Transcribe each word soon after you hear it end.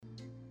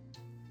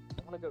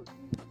want to go.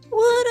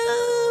 What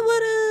up?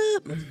 What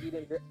up? Let's eat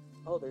and drink.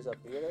 Oh, there's a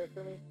beer there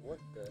for me? What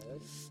the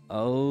heck?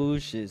 Oh,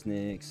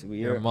 shiznix. We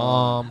Your are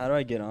mom. on. How do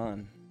I get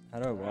on? How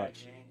do I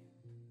watch?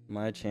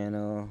 My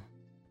channel.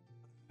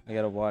 I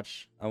gotta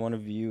watch. I want to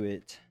view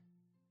it.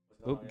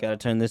 Oh, gotta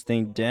turn this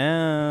thing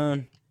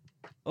down.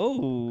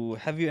 Oh,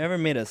 have you ever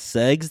made a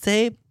segs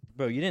tape?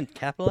 Bro, you didn't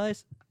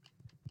capitalize?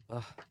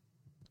 Ugh.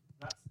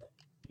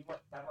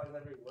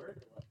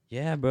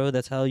 Yeah, bro,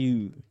 that's how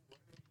you...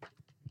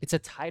 It's a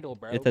title,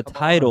 bro. It's a Come on,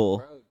 title.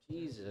 bro.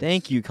 Jesus.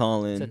 Thank you, It's a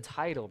Colin.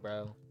 title,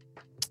 bro.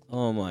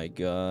 Oh my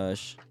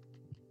gosh.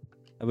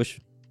 I wish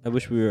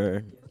we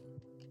were...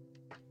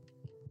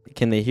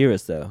 Can they hear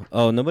us, though?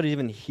 Oh, nobody's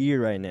even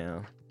here right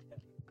now.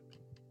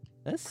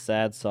 That's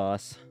sad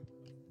sauce.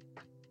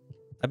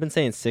 I've been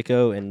saying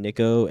sicko and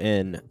Nico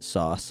and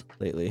sauce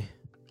lately.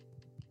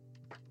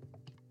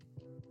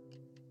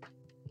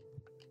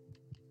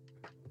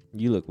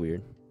 You look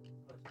weird.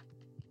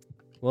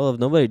 Well, if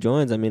nobody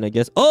joins, I mean, I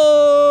guess...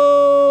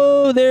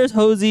 Oh, there's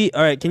Hosey.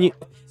 All right, can you...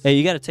 Hey,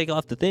 you got to take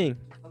off the thing.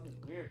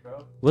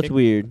 What's Take-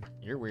 weird?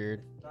 You're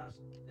weird.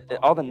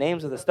 All the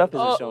names of the stuff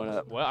isn't showing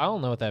up. Well, I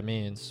don't know what that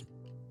means.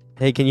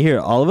 Hey, can you hear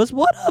all of us?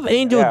 What up,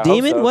 Angel Yeah, I hope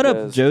Demon? so, What up,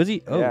 'cause-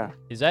 Josie? Oh, Yeah.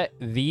 Is that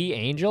the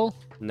Angel?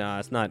 nah,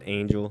 it's not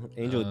Angel.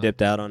 Angel Uh,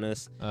 dipped out on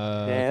us.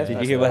 that's Did you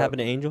messed hear what up. happened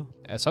to Angel?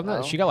 Something.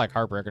 No. She got like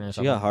heartbroken or She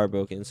something. got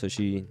heartbroken, so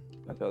she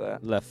I feel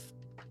that. left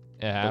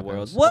It the happens.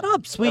 world. What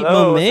up, sweet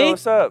Hello, Monet?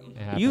 what's up? It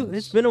happens. You,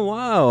 it's been a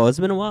while. It's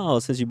been a while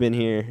since you've been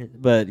here,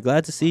 but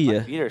glad to see My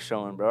you. feet are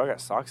showing, bro. I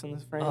got socks in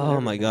this frame. and Oh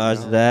my everything, gosh,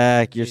 you know?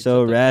 Zach, you're Jeez,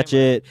 so up the camera.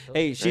 ratchet.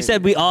 Hey, she Crazy.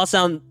 said we all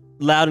sound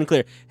loud and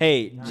clear.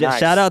 Hey, Nice.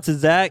 shout out to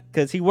Zach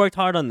because he worked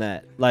hard on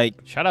that. Like,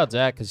 Shout out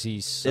Zach because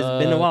he's. it's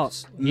been a while.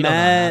 He don't know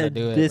how to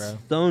do it,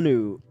 bro.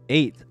 Madisonu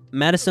 8.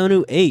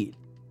 Madisonu 8.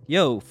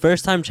 Yo,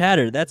 first time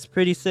chatter. That's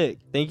pretty sick.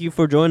 Thank you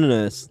for joining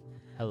us.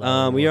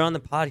 Hello. We are on the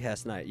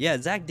podcast tonight. Yeah,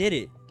 Zach did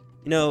it.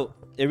 You know,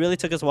 it really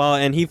took us a while,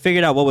 and he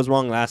figured out what was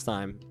wrong last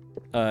time.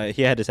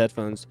 He had his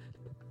headphones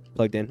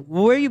plugged in.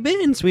 Where you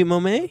been, sweet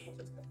Monet?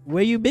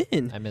 Where you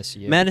been? I miss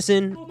you.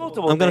 Madison.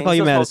 Multiple I'm gonna call things,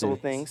 you just Madison.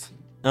 multiple things.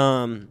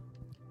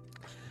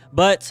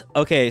 But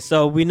okay,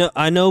 so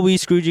I know we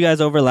screwed you guys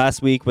over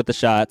last week with the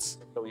shots,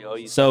 So we owe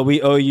you. so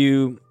we owe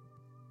you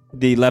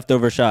the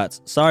leftover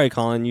shots. Sorry,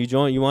 Colin, you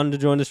wanted to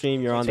join the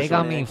stream. You're on the Take stream.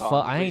 on me.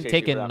 Colin. I ain't Appreciate you,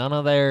 taking bro. none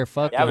of their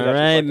fucking. Yeah, we got you All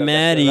right, fucked up. That's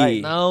Maddie.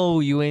 right. No,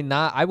 you ain't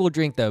not. I will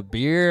drink the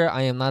beer.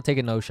 I am not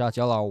taking no shots.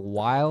 Y'all are I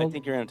wild.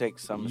 think you're gonna take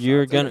some.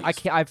 You're shots. gonna- I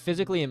can't. I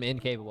physically am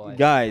incapable.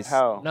 Guys,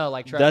 How? No,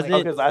 like trust. Does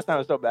like, it- Because last time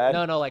was so bad.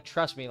 No, like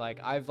trust me. Like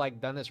I've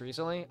like done this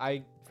recently.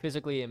 I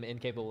physically am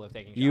incapable of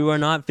taking. you shots. are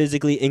not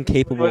physically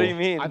incapable. What do you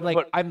mean? I'm like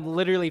What, I'm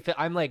literally.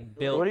 I'm like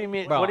built. what do you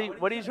mean? Bro,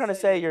 What are you trying to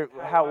say? You're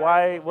how?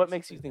 Why? What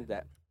makes you think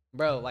that?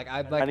 Bro, like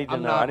I'm like need to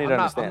I'm know. not. I need to I'm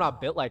understand. not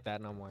built like that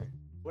no more.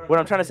 What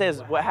I'm trying to say is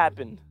what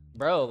happened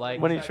Bro,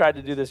 like when you tried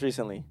to do this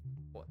recently.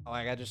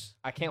 like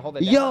I can't hold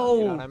it down. Yo,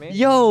 You know what I mean?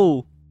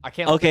 yo. I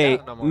can't. Hold Okay, it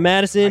down no more.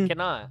 Madison. I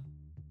cannot.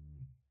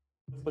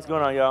 What's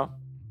going on, y'all?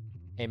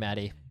 Hey,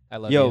 Maddie. I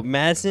love Yo, you.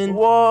 Madison.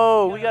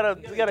 Whoa, we got a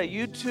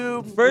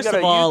YouTube. we First got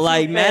of a all, YouTube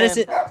like fan.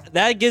 Madison,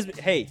 that gives me.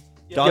 Hey,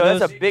 Yo,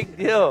 that's a big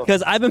deal.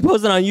 because I've been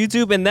posting on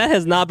YouTube and that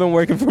has not been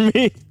working for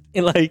me.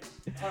 And like,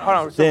 Hold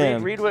on. So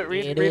Damn. read what's It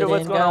going on didn't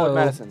with go.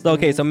 Madison. so,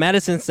 okay, so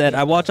Madison said,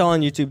 I watch all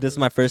on YouTube. This is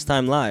my first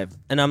time live.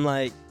 And I'm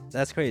like,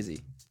 that's crazy.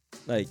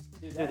 Like,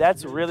 Dude,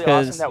 that's really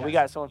 'Cause- awesome that we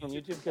got someone from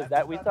YouTube because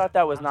that we thought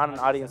that was not an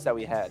audience that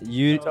we had. So,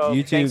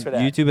 YouTube thanks for that.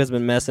 YouTube has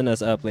been messing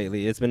us up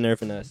lately. It's been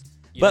nerfing us.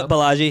 You But know?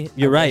 Balaji,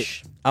 you're I right.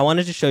 wish- I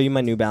wanted to show you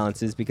my New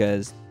Balances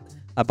because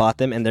I bought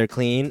them and they're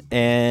clean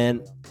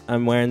and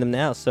I'm wearing them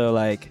now. So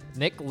like,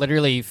 Nick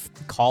literally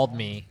called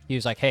me. He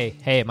was like, "Hey,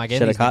 am I getting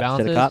Shoulda these New copped,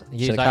 shoulda Balances?" copped,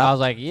 He's shoulda like, "I copped. was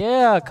like,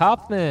 yeah,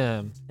 cop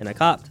them." and I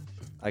copped.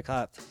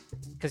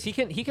 Cause he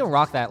can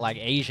rock that like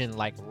Asian,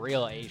 like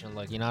real Asian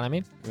look. You know what I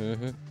mean?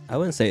 hmm I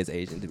wouldn't say it's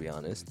Asian to be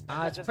honest.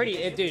 It's pretty,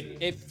 dude.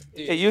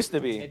 It used to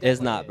be.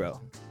 It's not, bro.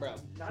 bro.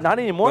 Not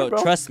anymore,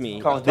 bro. Trust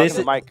me. Colin, This talking to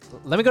is, Mike.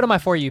 Let me go to my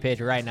For You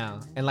page right now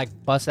and like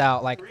bust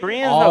out like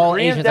Koreans, all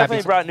Koreans Asians definitely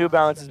I've brought New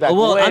Balances back.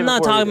 well, way I'm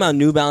not before we talking did. about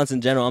New Balance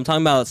in general. I'm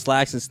talking about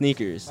slacks and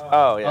sneakers.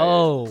 Oh yeah.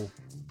 Oh,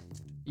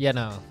 yeah,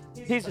 no,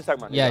 yeah. He's just talking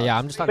about. New yeah, Balance. yeah.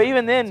 I'm just But talking.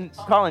 even then,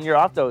 Colin, you're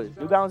off though.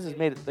 New Balances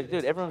made it. Like,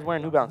 dude, everyone's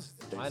wearing New Balances.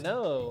 I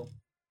know.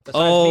 Besides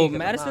Oh, me, 'cause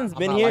Madison's I'm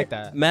been not here. Like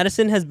that.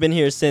 Madison has been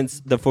here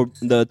since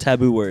the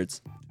taboo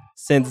words.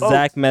 Since Oh.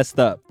 Zach messed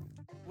up.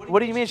 What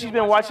do you mean? She's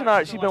been watching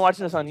us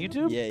on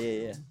YouTube.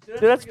 Yeah. Dude,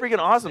 that's freaking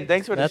awesome.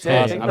 Thanks for the That's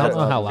share. awesome. Thanks I for don't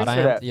that. know how loud Thanks I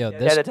for am. that. Yo, Yeah,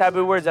 this the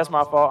taboo words. That's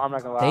my fault. I'm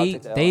not gonna lie. I'll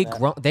take the L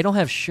on that. they don't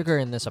have sugar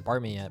in this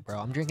apartment yet, bro.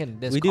 I'm drinking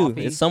this We do.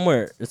 coffee. It's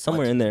somewhere. It's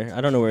somewhere in there.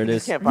 I don't know where it You is.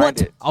 just can't find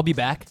What? it. I'll be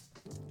back.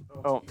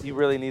 Oh, you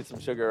really need some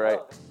sugar, right?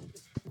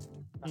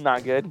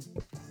 Not good.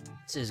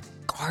 This is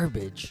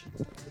garbage.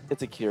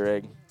 It's a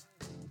Keurig.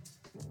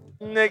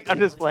 Nick, I'm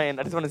just playing.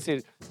 I just want to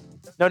see.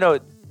 No,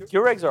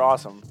 Keurigs are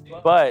awesome,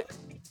 but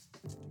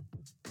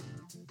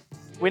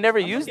we never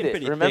used looking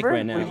pretty it. thick Remember?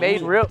 right now. We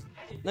made real.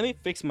 Let me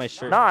fix my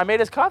shirt. Nah, I made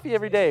us coffee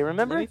every day. Let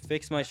Remember? me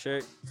fix my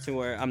shirt to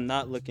where I'm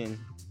not looking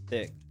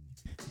thick.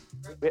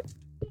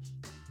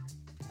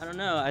 I don't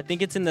know. I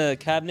think it's in the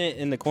cabinet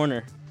in the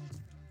corner.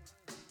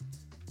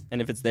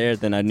 And if it's there,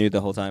 then I knew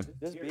the whole time.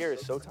 This beer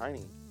is so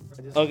tiny.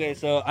 Okay,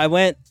 so I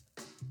went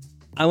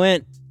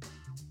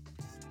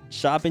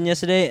shopping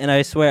yesterday, and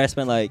I swear I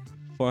spent like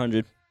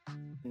 400,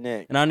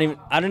 Nick, and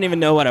I don't even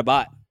know what I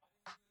bought.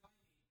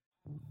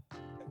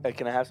 hey,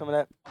 can I have some of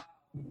that?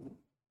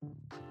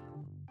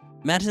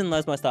 Madison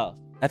loves my style.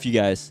 F you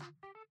guys.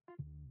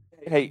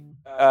 Hey,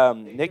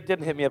 Nick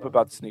didn't hit me up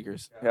about the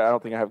sneakers. Yeah, I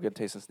don't think I have good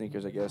taste in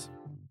sneakers, I guess.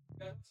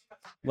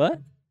 What?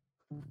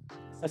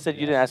 I said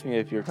you didn't ask me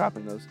if you were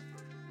copping those.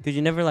 Because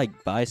you never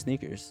like buy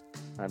sneakers.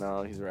 I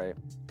know, he's right.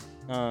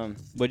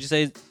 What'd you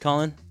say,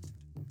 Colin?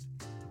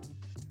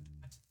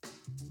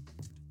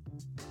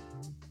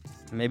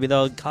 Maybe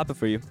they'll cop it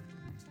for you.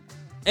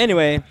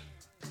 Anyway.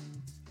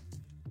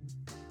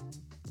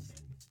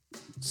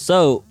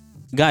 So,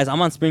 guys,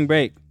 I'm on spring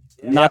break.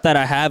 Not that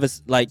I have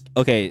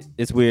okay,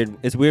 it's weird.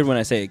 It's weird when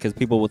I say it because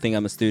people will think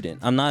I'm a student.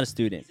 I'm not a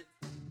student.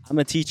 I'm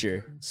a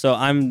teacher. So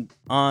I'm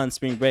on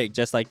spring break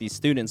just like these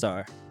students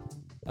are.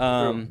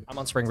 I'm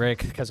on spring break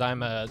because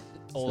I'm a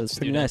old So it's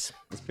pretty student. nice.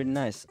 It's pretty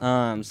nice.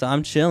 So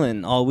I'm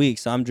chilling all week.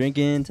 So I'm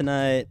drinking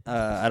tonight.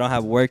 I don't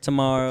have work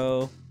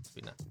tomorrow.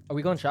 Are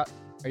we going shop?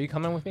 Are you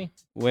coming with me?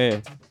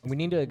 Where? We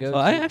need to go. Oh,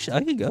 I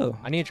could go.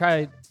 I need to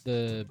try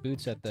the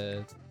boots at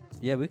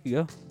Yeah, we could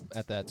go.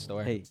 that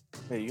store. Hey,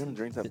 Hey, you gonna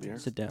drink that beer?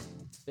 sit down.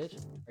 bitch,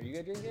 are you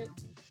gonna drink it?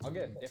 I'll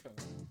get a different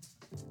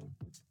one.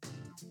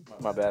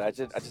 My bad. I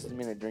just didn't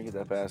mean to drink it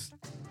that fast.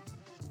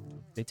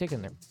 They take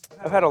in there.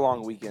 I've had a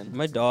long weekend.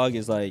 My dog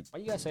is like Why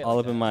you guys say it all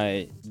like up in that?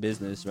 my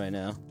business right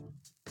now.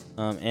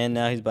 And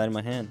now he's biting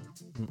my hand.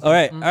 All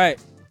right.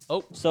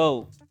 Oh.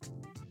 So,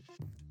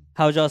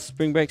 how's y'all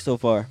spring break so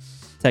far?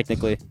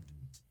 Technically.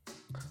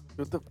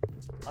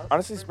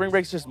 Honestly, spring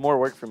break's just more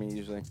work for me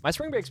usually. My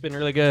spring break's been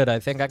really good. I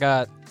think I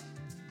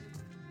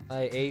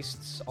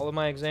aced all of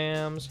my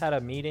exams, had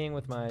a meeting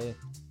with my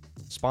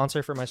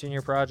sponsor for my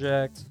senior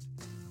project.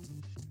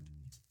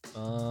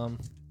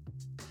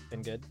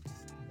 Been good.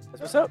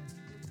 That's what's up.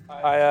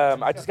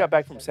 I just got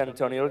back from San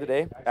Antonio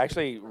today.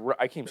 Actually,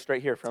 I came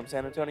straight here from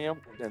San Antonio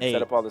and Hey,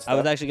 set up all this I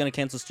was stuff. actually gonna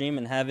cancel stream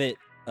and have it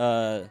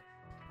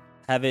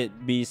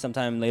be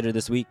sometime later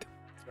this week.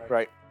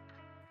 Right.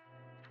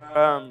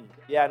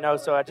 Yeah, no,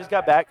 so I just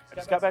got back.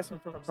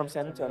 From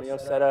San Antonio,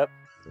 set up.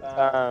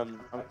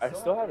 I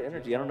still have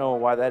energy. I don't know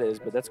why that is,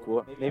 but that's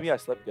cool. Maybe I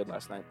slept good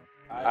last night.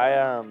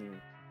 I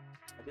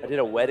did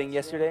a wedding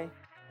yesterday.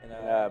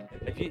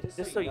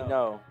 Just so you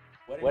know,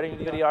 wedding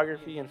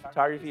videography and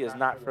photography is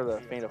not for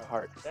the faint of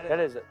heart.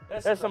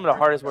 That's some of the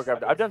hardest work I've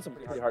done. I've done some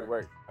pretty hard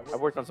work. I've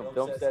worked on some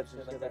film sets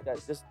and shit like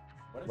that. Just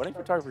wedding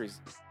photography is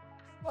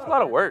a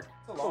lot of work.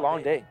 It's a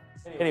long day.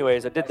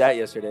 Anyways, I did that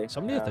yesterday.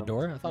 Somebody at the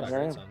door? I thought I here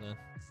I heard am. something.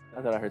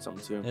 I thought I heard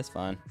something too. It's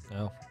fine.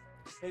 No.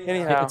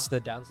 Anyhow, It's the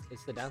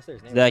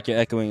downstairs neighbor. Zach, you're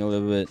echoing a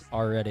little bit.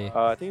 Already.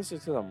 I think it's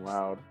just because I'm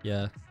loud.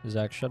 Yeah.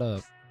 Zach, shut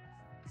up.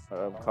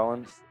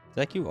 Colin,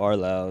 Zach, you are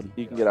loud.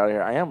 you can get out of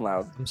here. I am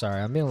loud. I'm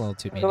sorry. I'm being a little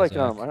too I mean. feel like to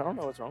Zach. I don't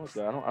know what's wrong with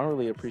you. I don't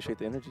really appreciate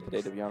the energy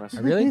today, to be honest.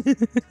 Really?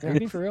 Are you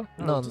being for real?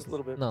 No, just a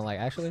little bit. no, like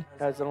actually.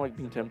 Guys, I don't like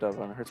being tempted up.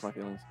 It hurts my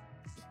feelings.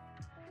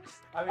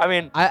 I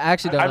mean, I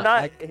actually don't. I'm know.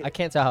 not- I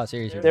can't tell how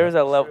serious you're. there's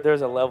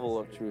a level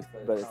of truth,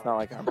 but it's not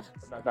like I'm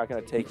not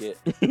gonna take it.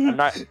 I'm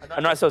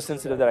not so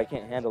sensitive that I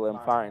can't handle it. I'm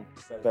fine,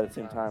 but at the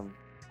same time,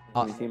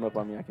 when you team up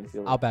on me, I can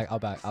feel it. I'll back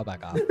off.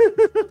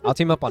 I'll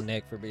team up on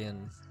Nick for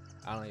being.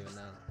 I don't even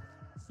know.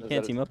 You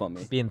can't team up on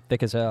me. Being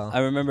thick as hell. I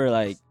remember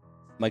like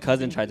my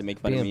cousin tried to make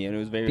fun of Being- me, and it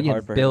was very Being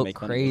hard for her to built make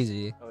fun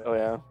crazy. Oh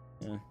yeah.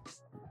 Yeah.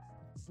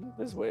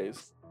 There's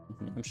ways.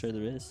 of me. I'm sure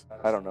there is.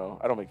 I don't know.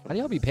 I don't make How fun. do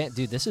y'all be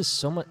dude? This is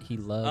so much. He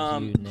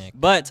loves you, Nick.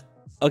 But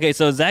okay,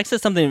 so Zach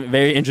said something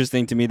very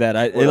interesting to me that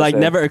it What'd I like say?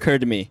 never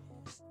occurred to me.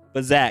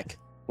 But Zach,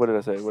 What did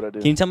I say? What did I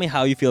can do? you tell me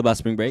how you feel about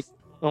spring break?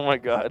 Oh my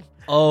god.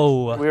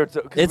 Oh, We were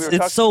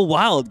It's so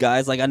wild,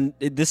 guys. Like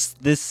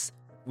this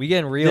we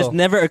getting real. this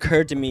never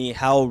occurred to me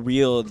how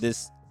real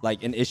this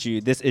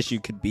issue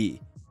could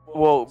be.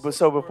 Well, but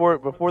so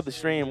before the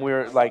stream, we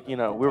were like, we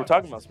were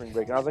talking about spring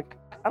break, and I was like,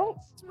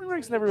 spring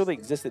break's never really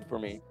existed for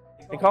me.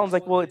 And Colin's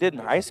like, well, it did in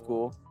high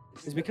school.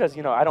 It's because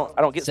I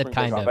don't get Said spring break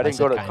kind off. of. I I didn't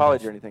go said to kind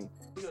college of. or anything.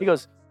 He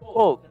goes,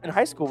 well, in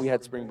high school we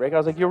had spring break. I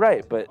was like, you're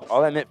right, but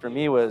all that meant for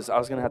me was I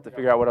was gonna have to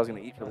figure out what I was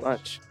gonna eat for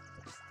lunch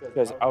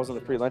because I was in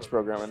the free lunch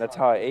program, and that's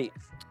how I ate.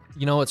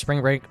 You know what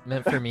spring break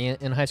meant for me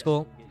in high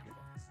school?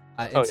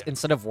 Oh, yeah.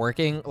 Instead of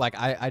working, like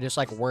I just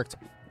like worked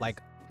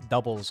like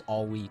doubles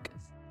all week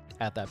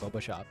at that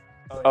boba shop.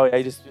 Oh yeah,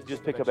 you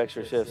just pick up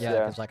extra shifts. Yeah, Yeah,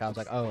 because like I was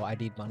like, oh, I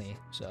need money,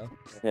 so.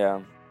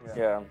 yeah,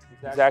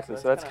 exactly.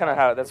 So that's kind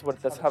of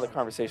that's how the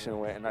conversation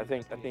went, and I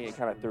think it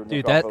kind of threw Nick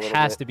Dude, off that a little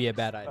has bit. to be a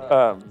bad idea.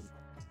 Um,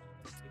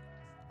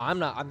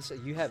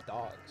 You have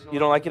dogs. you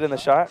don't like it in the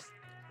shot?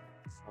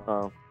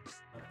 Oh.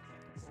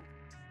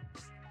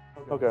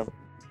 Okay.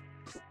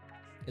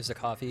 Is the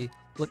coffee?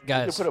 Look, You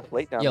guys. could put a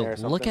plate down Yo, there or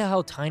something. look at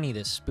how tiny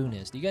this spoon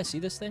is. Do you guys see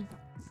this thing?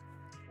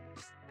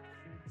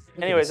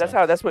 Anyways,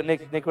 that's what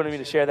Nick wanted me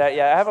to share that.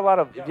 Yeah, I have a lot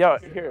of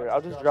here.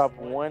 I'll just drop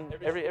one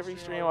every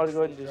stream. I'll go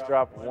ahead and just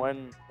drop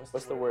one.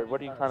 What's the word?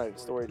 What kind of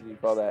story do you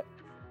call that?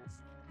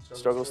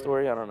 Struggle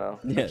story? I don't know.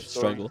 Yeah, Story?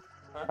 struggle.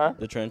 Huh?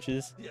 The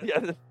trenches. Yeah. I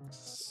don't-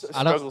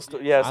 Struggle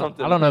story. Yeah,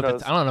 something. I don't know who if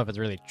knows? it's I don't know if it's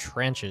really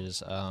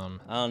trenches. I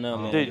don't know,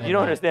 man. Dude, you man.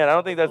 don't understand. I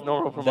don't think that's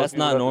normal for most That's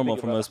people. not to normal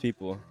think for about. most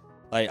people.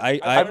 Like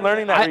I'm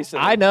learning that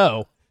recently. I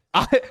know.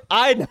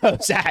 I know,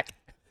 Zach.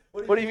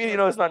 What do you mean you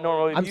know it's not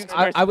normal? I'm, You I,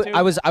 experienced I, it w-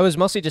 too? I was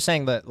mostly just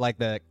saying that like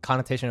the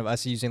connotation of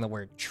us using the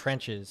word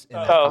trenches in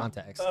that Oh.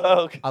 context.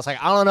 Oh, okay. I was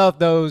like, I don't know if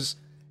those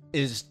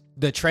is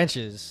the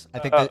trenches.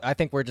 I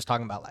think we're just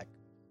talking about like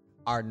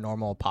our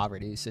normal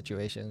poverty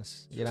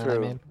situations. You know what I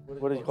True. mean?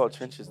 What do you call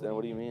trenches then?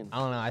 What do you mean? I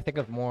don't know. I think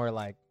of more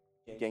like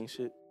Gang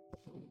shit?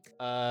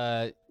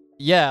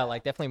 yeah,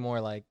 like definitely more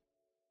like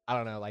I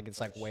don't know, like it's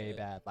like way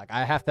bad. Like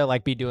I have to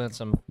like be doing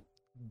some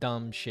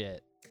dumb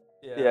shit.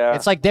 Yeah.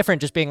 It's like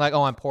different just being like,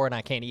 oh, I'm poor and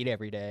I can't eat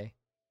every day.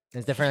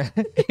 It's different.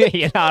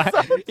 you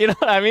know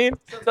what I mean?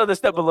 So the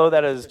step below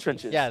that is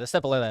trenches. Yeah, the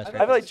step below that. Is I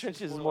feel like trenches.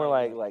 trenches is more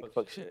like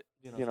fuck shit.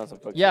 You know some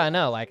fuck Yeah, I shit.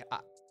 know. Like,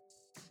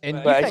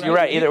 and But you you're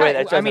right, either way, that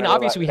I doesn't mean, have a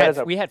obviously, lot- that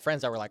doesn't- we had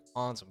friends that were like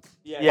on some.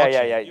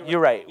 Yeah. You're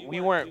right. We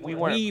weren't We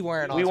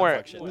weren't on we some weren't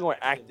fuck shit. we weren't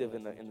active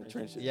in the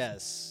trenches.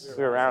 Yes,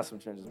 We were around some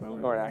trenches, but we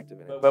weren't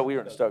active in it. But we were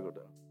in the struggle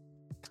though.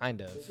 kind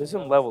of. There's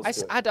some levels. I, to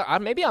s- it. I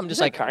don't. Maybe I'm just Is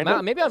it like kind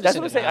of? maybe I'm That's just.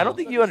 what I'm saying. I don't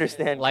think you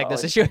understand. like the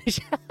Colin.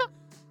 situation.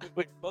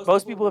 But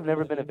most people have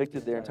never been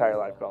evicted their entire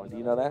life, Colin. Do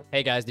you know that?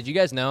 Hey guys, did you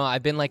guys know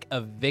I've been like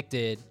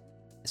evicted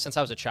since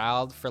I was a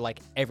child for like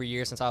every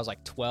year since I was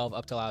like 12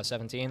 up till I was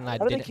 17. And How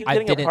do they keep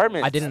getting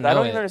apartments? I didn't I know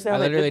don't it. even understand I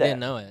how they did literally that. didn't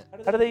know it.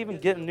 How do they even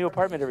get a new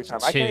apartment every time?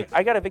 Dude.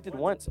 I got evicted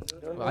once.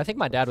 Well, I think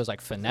my dad was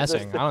like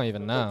finessing. I don't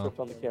even know. Flip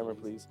on the camera,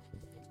 please.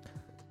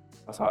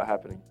 I saw it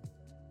happening.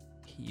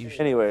 You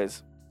should,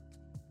 Anyways,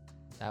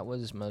 that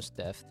was most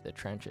deaf the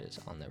trenches.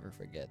 I'll never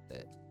forget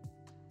that.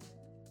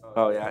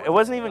 oh yeah, it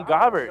wasn't even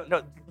Gobbert.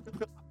 No.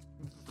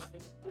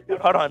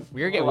 Hold on.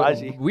 We are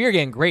Elijah.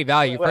 getting great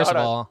value. Wait, First of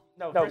hold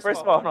all, No,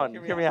 first of all, hold on.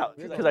 Hear me out.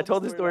 Because I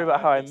told the story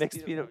about how I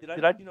mixed peanut.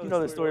 You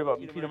know the story about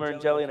peanut butter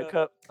and jelly in a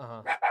cup?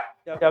 uh-huh.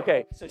 Yeah,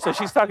 okay. So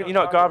she's talking. You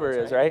know what Gobbert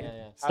is, right? Yeah.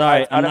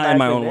 Sorry, I'm not in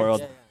my own automatically world.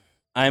 mixed.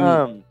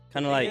 I'm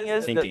kind of like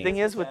The thinking. thing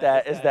is with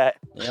that is that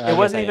Yeah, I it guess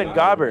wasn't I even am.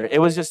 Gobbert. It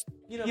was just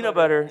peanut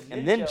butter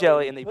and then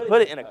jelly, and they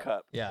put it in a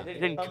cup. Yeah. It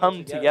didn't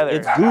come together.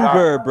 It's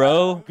goober,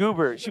 bro.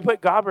 Goober. She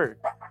put Gobbert.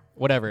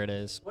 Whatever it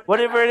is.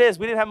 Whatever it is,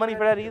 we didn't have money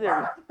for that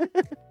either.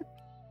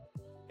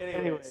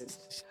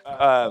 Anyways,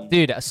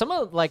 Dude, some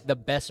of like the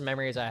best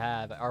memories I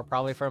have are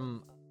probably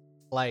from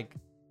like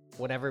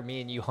whenever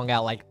me and you hung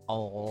out like a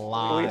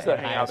lot. we used to in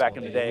hang high out back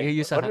school, in the dude. day. We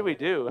used to What ha- did we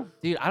do?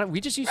 Dude,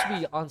 we just used to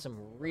be on some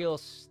real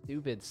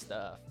stupid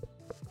stuff.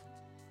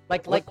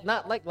 Like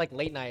not like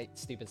late night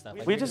stupid stuff.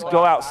 Like, We just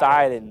go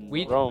outside and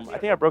We- roam. I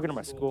think I broke into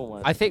my school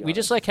once. I think to we be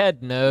just honest. like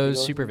had no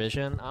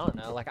supervision. I don't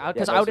know. Like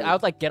because no I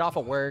would like get off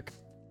of work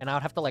and I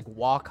would have to like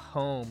walk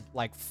home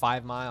like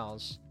 5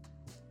 miles.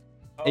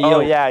 Hey, Oh yo,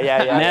 yeah.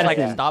 Just, like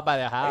Madison. stop by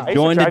the house. I used to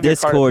Join the drive your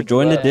car to Discord. pick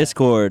Join you the up.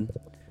 Discord.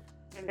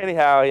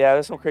 Anyhow, yeah,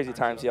 there's some crazy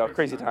times, y'all.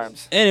 Crazy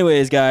times.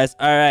 Anyways, guys.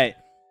 All right.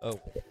 Oh.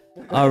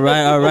 All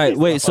right.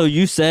 Wait. So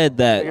you said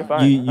that You're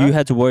fine, you huh?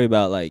 had to worry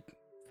about like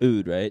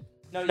food, right?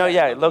 No,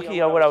 yeah, Loki.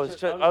 What I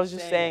was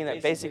just saying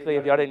that basically,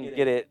 if y'all didn't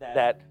get it,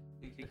 that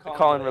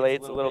Colin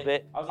relates a little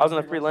bit. I was on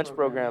a free lunch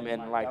program,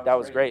 and like that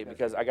was great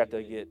because I got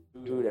to get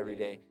food every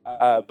day.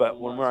 But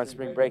when we're on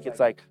spring break, it's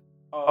like,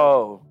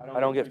 oh, I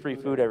don't get free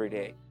food every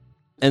day.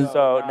 And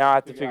So now I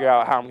have to figure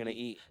out how I'm gonna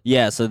eat.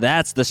 yeah, so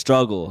that's the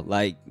struggle.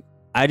 Like,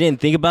 I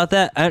didn't think about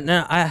that.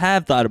 I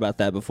have thought about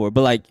that before,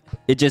 but like,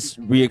 it just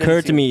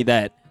reoccurred to me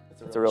that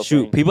It's a real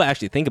shoot, thing. people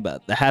actually think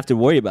about. They have to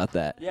worry about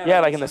that. Yeah,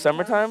 like in the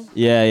summertime.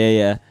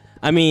 Yeah.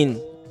 I mean,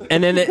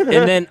 and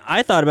then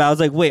I thought about. I was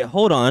like, wait,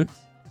 hold on.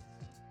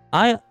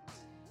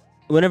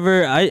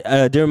 Whenever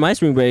I during my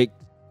spring break,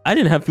 I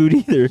didn't have food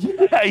either.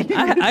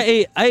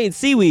 I ate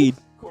seaweed,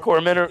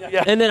 Core mineral.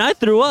 Yeah. and then I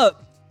threw up.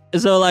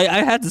 So like,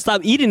 I had to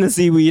stop eating the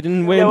seaweed,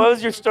 and when Yeah, what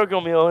was your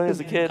struggle meal as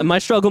a kid? my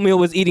struggle meal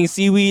was eating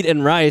seaweed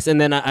and rice, and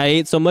then I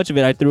ate so much of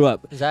it I threw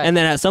up. Zach. And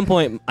then at some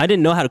point I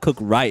didn't know how to cook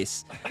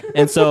rice,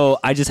 and so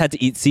I just had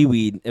to eat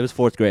seaweed. It was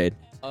 4th grade,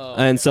 Oh.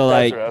 and so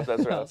That's like rough.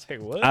 That's I rough. was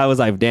like, what? I was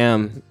like,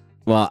 damn.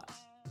 Well,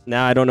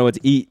 now I don't know what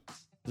to eat.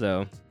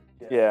 So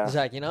Yeah.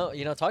 Zach, you know,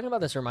 talking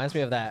about this reminds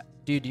me of that.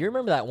 Dude, do you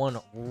remember that one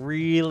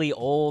really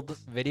old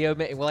video?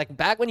 Well, like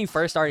back when you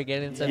first started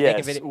getting into making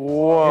Yes. video.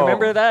 Whoa. You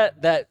remember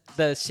that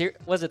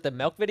was it the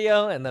milk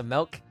video and the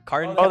milk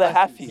carton? Oh, the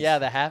halfies. Yeah,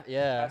 the half.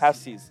 Yeah. Half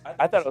C's.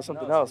 I thought it was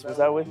something else. Was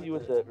that with you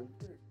with the?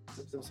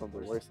 It was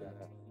something worse than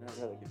that.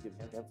 Yeah, that could give me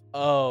cancer.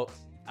 Oh,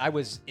 I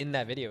was in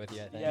that video with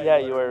you. I think. Yeah,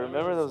 you were.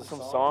 Remember there was some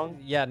song?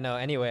 Yeah. No.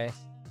 Anyway.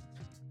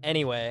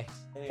 Anyway,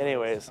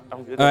 Anyways,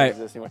 I'm good. All right.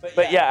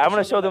 But yeah, I'm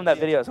gonna show them that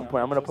video at some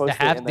point. I'm gonna post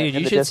it. In the, dude,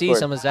 in you the should see Discord.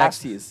 some of Zach's.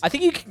 Halfsies. I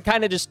think you can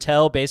kind of just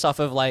tell based off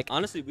of like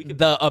Honestly, we could.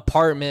 the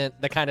apartment,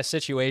 the kind of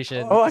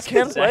situation. Oh, I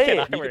can Zach play and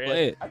it. I You were can in.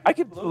 play it. I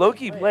could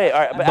low-key play. All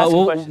right, but But ask a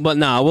we'll, question. but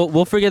nah,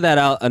 we'll figure that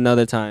out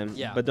another time.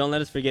 Yeah. But don't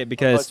let us forget Oh,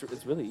 because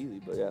it's really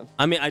easy, but yeah.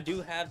 I mean I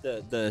do have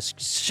the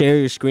share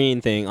your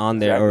screen thing on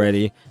there Exactly.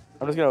 already.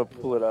 I'm just gonna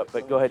pull it up,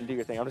 but go ahead and do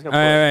your thing. I'm just gonna.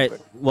 All pull right, it all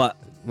up right. What?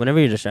 Whenever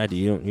you're distracted,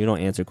 you don't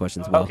answer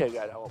questions well. Okay,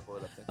 got it. I won't pull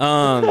it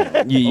up.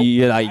 Then.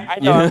 You're like. I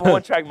know I'm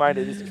one-track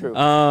minded. It's true.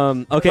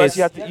 Okay. Plus,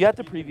 you have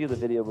to preview the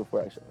video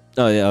before I show it.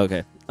 Oh yeah.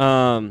 Okay.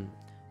 All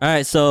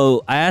right.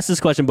 So I asked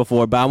this question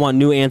before, but I want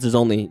new answers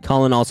only.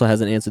 Colin also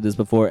hasn't answered this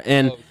before,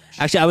 and Oh,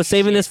 actually, I was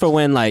saving this for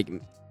when like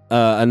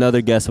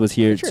another guest was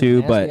here Sure, too,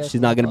 nasty but ass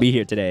she's not gonna motherfucker. be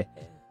here today.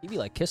 You be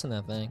like kissing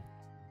that thing.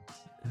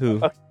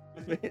 Who?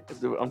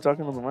 Dude, I'm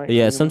talking on the mic.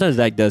 Yeah. Sometimes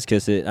Zach does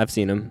kiss it. I've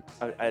seen him.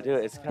 I do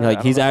it. It's kinda,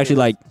 Like he's actually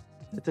like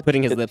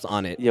putting his it's, lips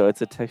on it. Yo,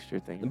 it's a texture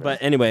thing. Bro. But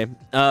anyway,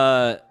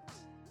 what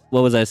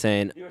was I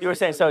saying? you were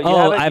saying so. You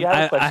Oh, have a, you have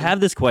a I question. have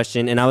this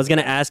question, and I was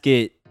gonna ask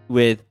it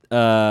with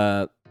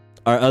our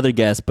other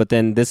guest, but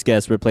then this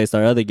guest replaced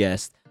our other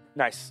guest.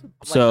 Nice. I'm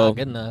like, So not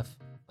good enough.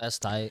 That's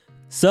tight.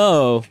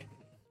 so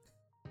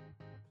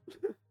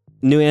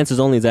new answers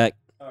only, Zach.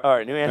 All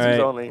right, new answers right.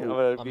 only. I'm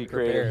gonna I'm be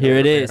prepared. creative. Here I'm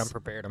it prepared, is. I'm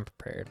prepared. I'm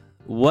prepared.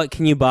 What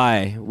can you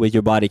buy with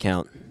your body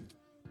count?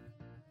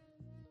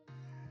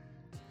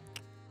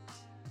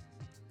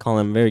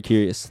 Colin, I'm very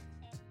curious.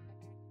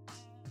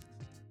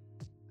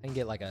 I can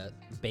get like a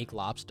baked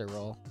lobster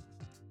roll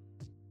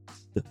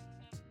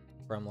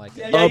from like.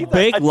 Yeah, A you thought-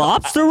 baked I-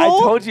 lobster I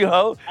roll? told you,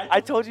 ho.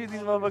 I told you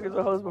these motherfuckers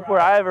were hoes before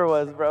I ever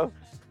was, bro.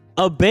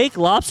 A baked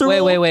lobster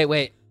roll?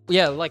 Wait.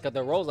 Yeah, like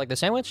the rolls, like the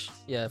sandwich.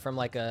 Yeah, from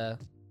like a.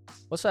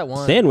 What's that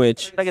one?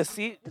 Sandwich? Like a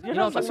seat. You're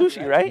know talking what about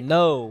I'm sushi, right?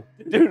 No.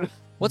 Dude.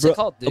 What's Bro- it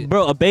called, dude?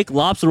 Bro, a baked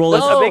lobster roll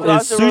is, No. A baked is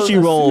lobster roll is sushi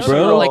a roll, sushi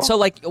bro. roll. Like so,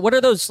 like what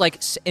are those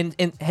like?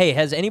 Hey,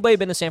 has anybody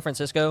been to San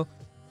Francisco,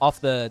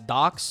 off the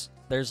docks?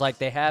 There's like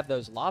they have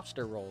those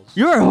lobster rolls.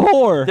 You're a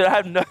whore. Dude, I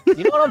have no.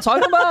 You know what I'm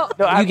talking about?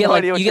 No, I you have get no like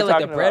idea what you you're get like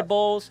the talking bread about.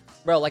 bowls,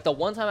 bro. Like the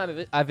one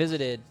time I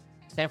visited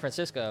San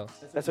Francisco.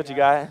 That's what you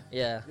got?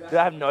 Yeah. Dude,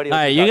 I have no idea. All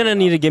what right, you're talking gonna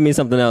need about. to give me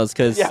something else,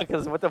 cause Yeah,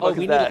 because what the Oh, fuck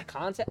we is need a that?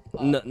 concept.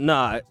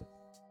 nah.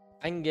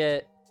 I can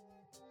get.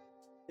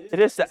 It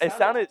is. It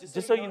sounded.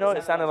 Just so you know,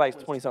 it sounded like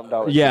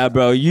 $20-something. Yeah,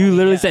 bro, you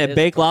literally Yeah, it said is.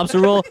 baked lobster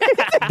roll.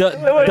 The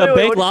wait,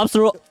 baked what- lobster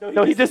roll.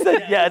 No, he just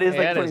said. Yeah, it is Yeah,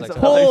 like it is like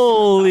 $20-something.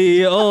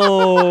 Holy,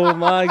 oh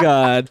my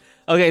god.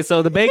 Okay,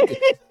 so the baked,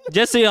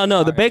 just so y'all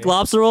know, the baked Alright.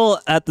 lobster roll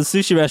at the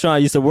sushi restaurant I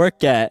used to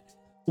work at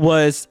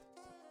was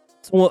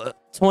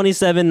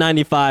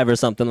 $27.95 or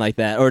something like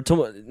that, or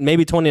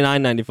maybe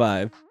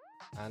 $29.95.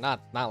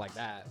 Not like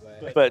that,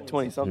 but. But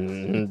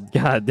 20-something.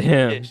 God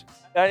damn. Ish.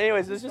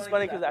 Anyways, it's just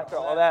funny because after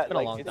all that, been a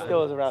like, long it time.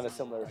 still is around a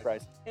similar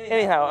price.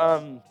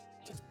 Anyhow,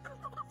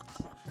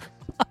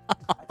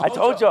 I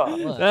told y'all.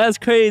 What? That's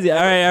crazy. All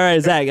right,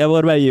 Zach.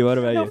 What about you? What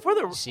about No,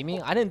 you? See me?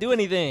 I didn't do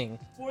anything.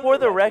 for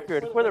the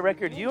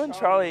record, you and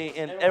Charlie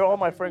and all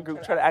my friend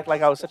group try to act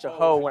like I was such a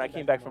hoe when I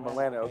came back from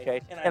Atlanta,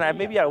 okay? And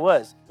maybe I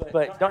was,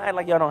 but don't act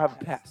like y'all don't have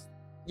a past.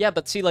 Yeah,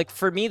 but see, like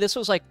for me, this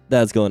was like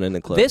That's going in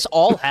the clip. this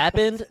all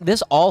happened.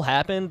 This all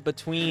happened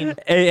between.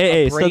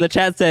 Hey. So the break.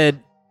 chat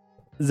said,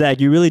 Zach,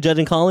 you really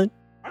judging Colin?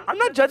 I'm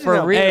not judging For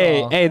them.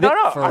 real. Hey, No,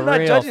 For I'm not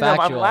real, judging them. I'm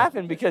factual.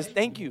 laughing because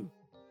thank you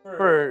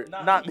for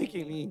not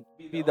making me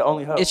be the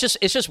only hoe. It's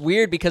just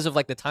weird because of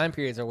like the time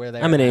periods or where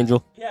they. I'm an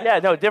angel. Yeah,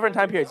 no, different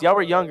time periods. Y'all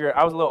were younger.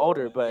 I was a little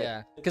older, but Yeah,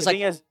 the because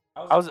thing like is,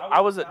 I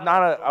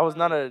was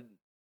not a.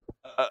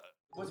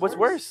 What's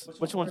worse?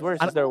 Which one's worse?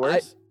 Is there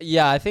worse?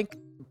 I think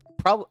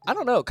probably I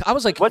don't know. I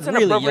was like What's an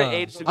really appropriate young.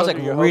 age to I go was like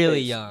through your hoe really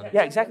phase? young.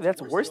 Yeah, exactly.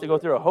 That's worse to go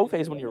through a hoe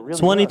phase when you're really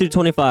 20 young. through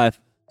 25.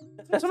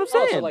 That's what I'm Oh,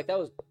 saying. so like that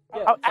was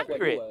How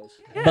accurate.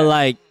 Yeah. But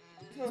like,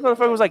 This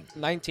motherfucker was like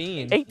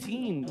 19.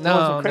 18. doing some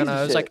No, crazy it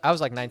was shit. like I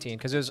was like 19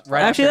 because it was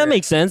right. actually, after, that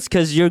makes sense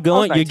because you're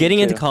 19 getting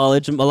into too.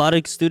 college. A lot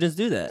of students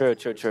do that.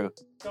 True.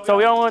 So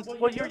we all want.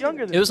 Well, you're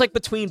younger than It was like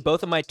between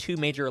both of my two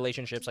major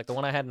relationships, like the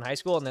one I had in high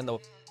school and then the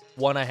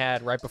one I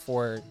had right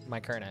before my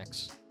current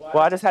ex. Well,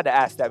 I just had to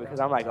ask that because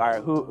I'm like, all right,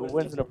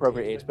 when's an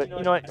appropriate age? But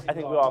you know what? I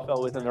think we all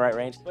fell within the right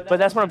range. But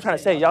that's what I'm trying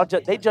to say. Y'all,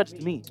 they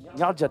judged me.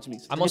 Y'all judged me.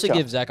 I mostly Get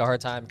y'all. give Zach a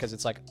hard time because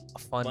it's like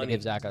fun to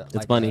give Zach a.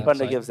 It's funny. Fun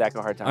to give Zach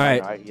a hard time. All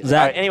right, I know, I get it. Zach-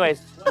 All right,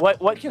 anyways,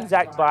 what can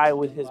Zach buy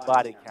with his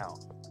body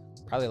count?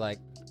 Probably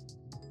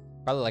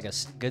like a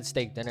good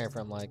steak dinner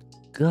from like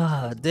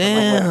God from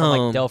damn.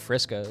 like Del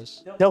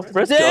Frisco's. Del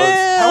Frisco's.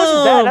 Damn. How much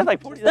is that? That's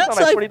like 40. That's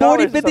not like $40 $40, or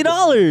something.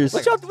 $50.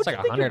 What y'all- It's what like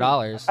you thinking?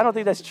 $100. I don't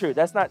think that's true.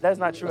 That's not true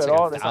It's at like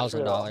all. That's not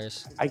true at all.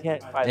 $1,000. I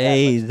can't buy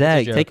Hey, that. Zach,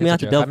 It's a take joke, me it's out a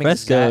to joke. Del I'm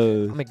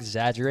Fresco. I'm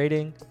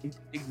exaggerating.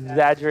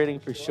 Exaggerating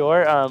for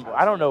sure.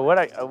 I don't know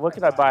what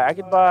could I buy. I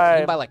could You buy.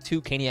 can buy like 2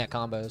 Caniac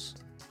combos.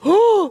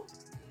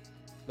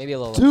 Maybe a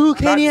little. Two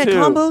Caniac two.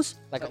 combos?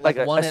 like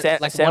a, one in- a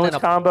like sandwich one in a,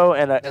 combo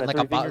and a and like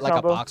three a bo- finger like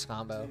combo. a box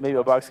combo. Maybe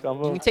a box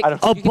combo. You can take- I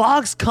don't, A You can-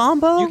 box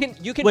combo? You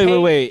can Wait, pay,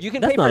 wait. You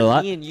can That's pay not for a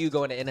lot. me and you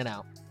going to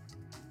In-N-Out.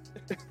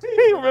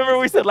 remember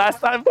we said last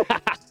time?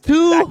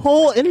 2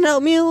 whole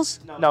In-N-Out meals?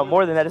 No,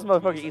 more than that. This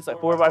motherfucker eats like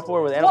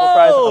 4x4 with animal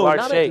fries and a large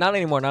not, shake. not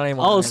anymore. Not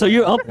anymore. Oh, so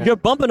you're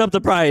bumping up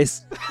the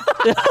price.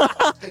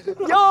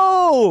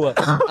 Yo!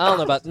 I don't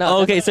know about no.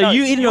 Okay, so no,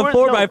 you eating you a were-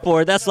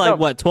 4x4? That's like no.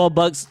 what,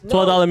 $12? No,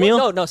 $12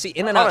 meal? No. See,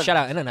 In-N-Out. Hold on. Shout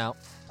out In-N-Out.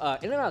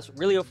 In-N-Out's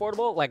really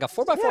affordable. Like a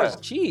 4x4 is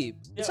Yeah. cheap.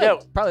 It's Yeah.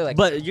 like probably like.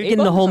 But you're $8 getting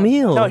the or whole something.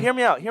 meal. No, hear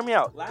me out. Hear me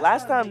out.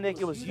 Last time,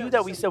 Nick, it was you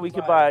that we said we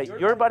could buy.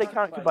 Your body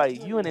count could buy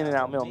you an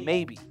In-N-Out meal,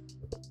 maybe.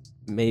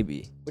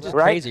 Maybe. Which is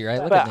Right? crazy, right?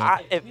 Look But at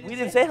me. if we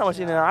didn't say how much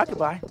In-N-Out I could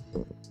buy,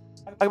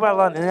 I could buy a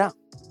lot of In-N-Out.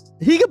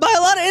 He could buy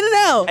a lot of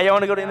In-N-Out. Hey, y'all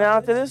want to go to In-N-Out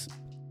after this?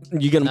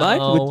 You gonna buy?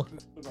 No.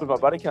 With my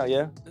body count,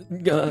 yeah.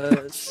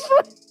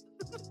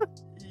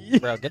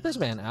 Bro, get this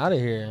man out of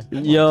here.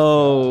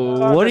 Yo,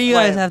 I'm what do just you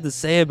guys playing. have to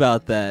say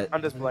about that?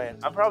 I'm just playing.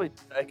 I'm probably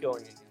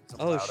echoing again.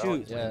 Oh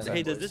shoot! Yeah.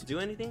 Hey, does this do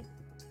anything?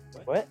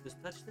 What? This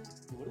touch thing?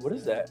 What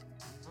is that? I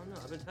don't know.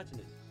 I've been touching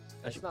it.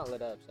 It's not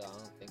lit up, so I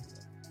don't think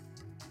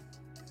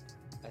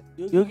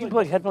so. You can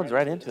plug headphones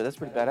right into it. That's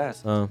pretty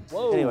badass.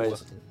 Whoa.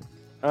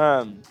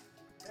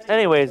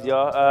 Anyways,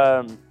 y'all.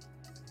 I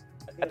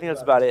think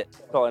that's about it.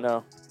 That's all I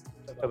know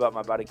about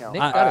my body count.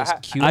 Nick I- got his I-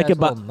 cute I could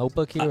buy- little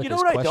notebook here with You know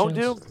his what I don't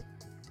do? questions.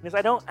 Is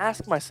I don't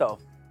ask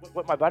myself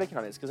what my body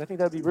count is because I think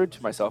that'd be rude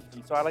to myself.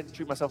 And so I like to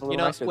treat myself a little You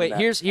know, nicer wait. than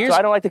that. Here's So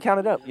I don't like to count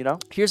it up. You know?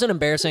 here's an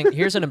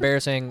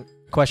embarrassing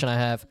question I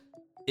have.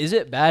 Is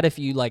it bad if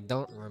you like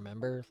don't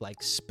remember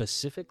like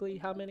specifically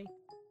how many?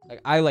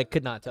 Like I like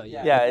could not tell you.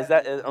 Yeah. Is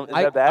that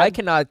that bad?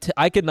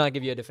 I could not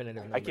give you a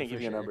definitive number. I can't give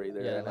for you a sure. number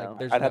either. Yeah, right like, now.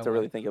 there's I'd have no to way.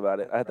 really think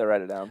about it. I have to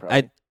write it down.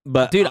 Probably.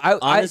 But Dude,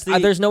 honestly,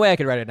 there's no way I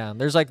could write it down.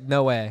 There's like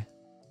no way.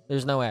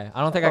 There's no way.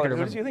 I don't think I could Who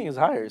do remember. you think is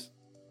higher?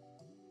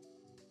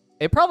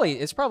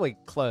 It's probably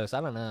close.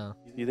 I don't know.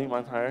 Do you think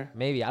mine's higher?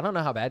 Maybe. I don't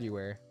know how bad you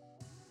were.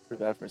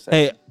 Pretty bad for a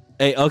second.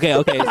 hey,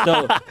 okay.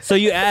 So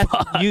you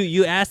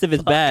asked if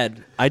it's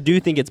bad. I do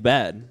think it's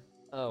bad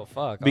Oh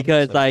fuck. I'm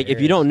because so like if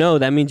you embarrassed. don't know,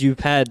 that means you've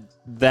had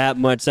that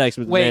much sex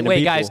with Wait, random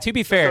people. guys. To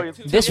be fair,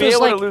 So this to be was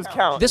able to like lose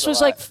count this is a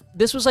was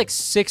lot. like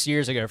 6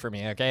 years ago for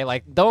me. Okay,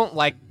 like don't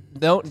like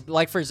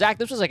for Zach.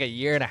 This was like a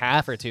year and a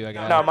half or two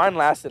ago. No, mine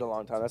lasted a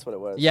long time. That's what it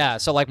was. Yeah,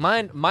 so like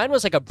mine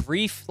was like a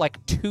brief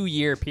like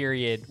 2-year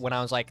period when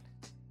I was like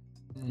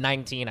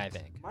 19, I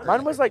think.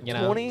 Mine was like You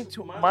know? 20.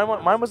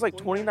 Mine was like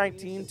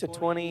 2019 to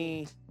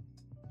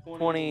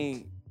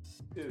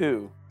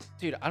 2022.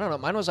 Dude, I don't know.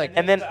 Mine was like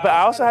And then, but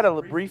I also had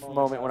a brief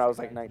moment when I was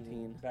like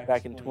 19,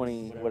 back in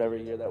 20 whatever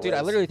year that was. dude,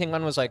 I literally think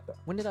mine was like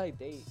when did I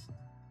date?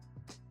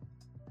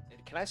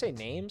 Can I say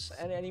names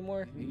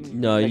anymore?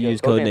 No, you Like a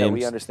use code code name that We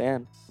names.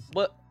 understand.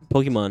 What?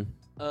 Pokemon.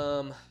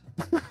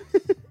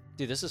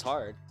 Dude, this is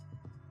hard.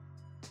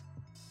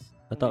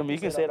 I I thought. mean, you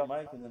can say it on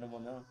mic and then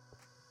everyone know.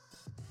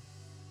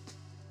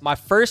 My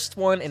first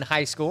one in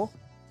high school.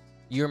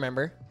 You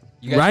remember?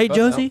 You guys Right, both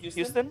know? Josie?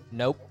 Houston?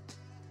 Nope.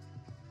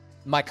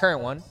 My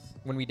current one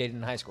when we dated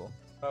in high school.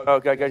 Oh,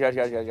 gotcha.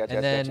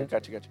 And then-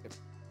 Gotcha.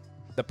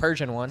 The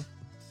Persian one.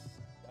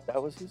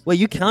 That was Houston? Wait,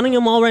 you counting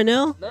them all right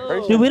now?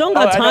 No. Dude, we don't Oh,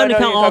 got I know time to who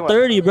count you're all talking about.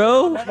 30,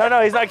 bro.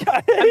 No, he's not.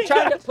 I'm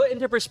trying to put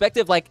into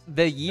perspective like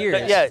the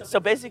years. Yeah, so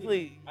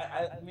basically,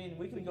 I mean,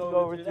 we can go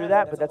over through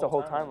that, but that's a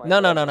whole timeline.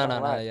 No.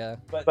 Timeline. Yeah.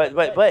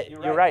 But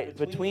you're right.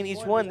 Between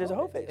each one, there's a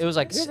hoe phase. It was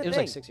like Here's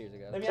the 6 years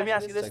ago. Let me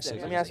ask you this. Like Then.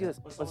 6 Let me years ask you this: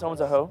 when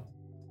someone's a hoe,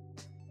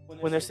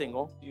 when they're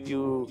single,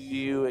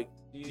 you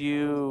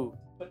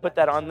put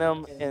that on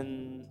them,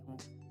 and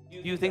do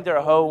you think they're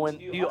a hoe when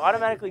do you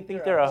automatically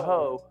think they're a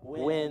hoe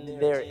when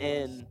they're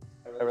in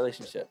a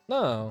relationship?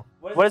 No.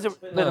 What is it?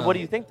 No. What do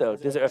you think though?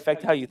 Does it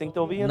affect how you think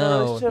they'll be in a No,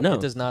 relationship? No.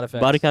 it does not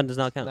affect. Body count does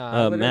not count. No, I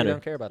literally Matter.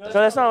 don't care about that. So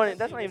that's not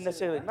even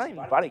necessarily not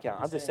even body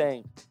count. I'm just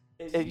saying,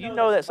 if you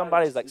know that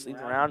somebody's like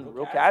sleeping around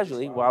real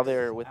casually while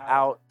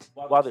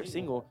they're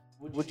single,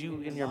 would you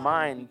in your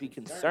mind be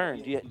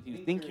concerned? Do you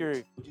think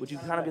would you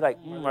kind of be like,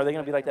 are they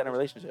gonna be like that in a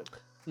relationship?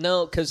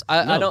 No, because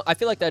I No. don't. I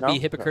feel like that'd No? be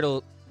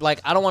hypocritical. Like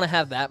I don't want to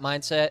have that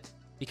mindset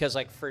because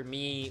like for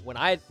me, when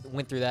I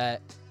went through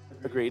that,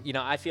 Agreed. you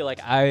know, I feel like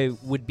I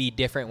would be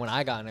different when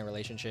I got in a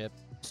relationship.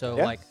 So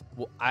Yeah. like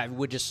I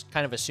would just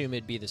kind of assume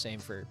it'd be the same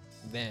for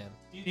them.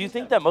 Do you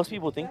think that most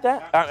people think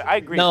that? I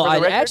agree. No, For the I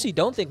record, actually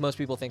don't think most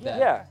people think that.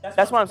 Yeah,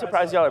 that's why I'm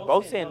surprised y'all are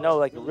both saying no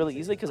like really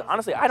easily. Because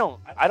honestly, I don't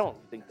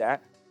think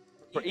that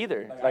for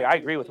either. Like I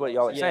agree with what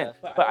y'all are saying,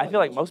 but I feel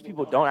like most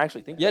people don't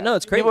actually think. Yeah, that. no,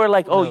 it's crazy. People are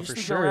like, oh, No, you're for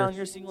sleeping sure. around,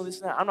 you're single,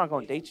 this and that. I'm not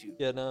going to date you.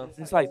 Yeah, no.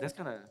 It's like that's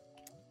kind of.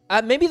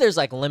 Maybe there's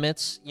like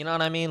limits. You know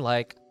what I mean?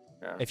 Like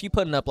Yeah. if you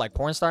putting up like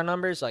porn star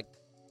numbers, like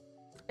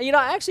you know,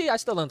 actually, I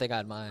still don't think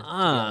I'd mind.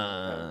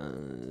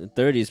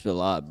 30's a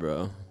lot,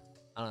 bro.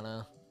 I don't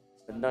know.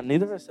 No,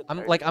 neither of us. said I'm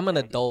 30. like I'm an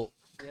adult.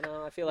 You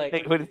know, I feel like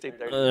Hey, what did you say,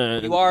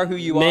 30? you are who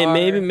you are.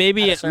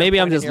 Maybe at a certain maybe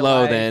I'm point in just your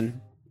low life.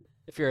 then.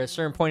 If you're at a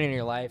certain point in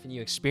your life and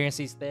you experience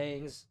these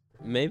things,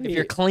 Maybe. if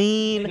you're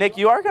clean, Nick,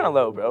 you are kind of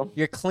low, bro.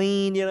 you're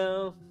clean. You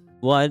know.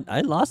 Well,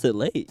 I lost it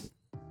late.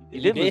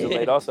 You did lose it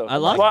late, also. I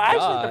lost- Well, actually,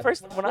 God. the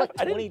first when What,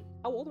 I didn't. 20?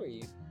 How old were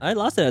you? I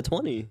lost it at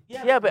 20.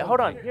 Yeah, but hold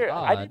on. Here,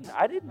 God.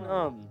 I didn't.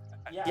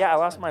 Yeah, I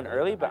lost mine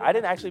early, but I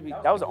didn't actually.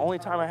 That was the only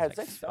time I had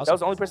sex. That was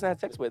the only person I had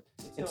sex with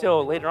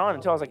until later on,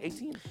 until I was like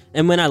 18.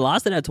 And when I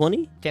lost it at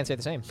 20, Can't say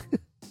the same.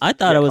 I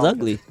thought Yeah, I was Colin.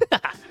 ugly.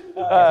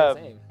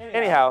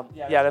 Anyhow,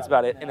 yeah, that's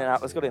about it. In and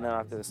out. Let's go to In and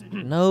Out after this.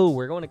 No,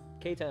 we're going to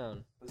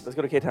K-Town. Let's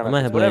go to K-Town. I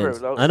might have Whatever.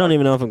 plans. I don't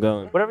even know if I'm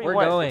going. Whatever you We're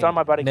want. going. It's on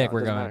my body Nick, count. we're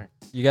Doesn't going. matter.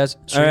 You guys.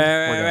 All stream? right,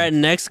 We're all going. right.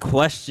 Next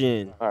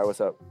question. All right,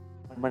 what's up?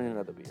 I'm running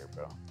another beer,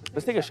 bro.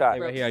 Let's take a shot.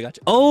 Right here, I got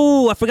you.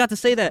 Oh, I forgot to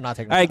say that. I'm not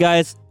taking All a right, shot.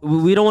 guys,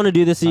 we don't want to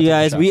do this to Not you taking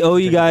a guys. shot. We owe I'm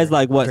you drinking a guys beer.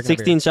 like what, I'm drinking a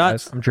 16 beer.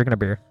 shots? Guys, I'm drinking a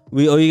beer.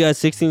 We owe you guys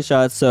 16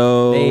 shots.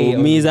 So They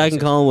owe me, you Zach, and 16.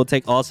 Colin will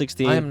take all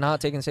 16. I am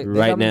not taking six.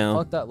 Right now.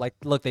 Fucked up. Like,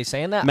 look, they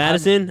saying that.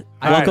 Madison,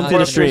 I'm welcome not to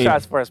the taking Three stream.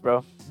 shots first,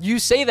 bro. You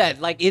say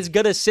that like it's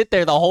gonna sit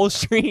there the whole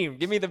stream.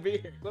 Give me the beer.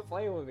 Quit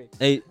playing with me.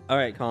 Hey, all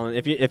right, Colin.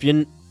 If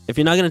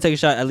you're not gonna take a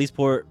shot, at least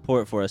pour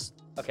it for us.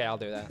 Okay, I'll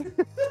do that.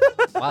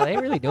 Wow, they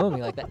ain't really doing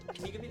me like that.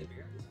 Can you give me the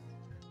beer?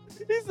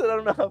 He said, I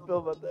don't know how I feel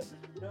about that.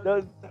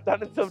 That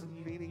sounded so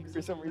meaning for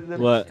some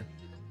reason. What?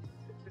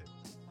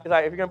 It's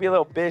like, if you're going to be a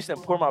little bitch, then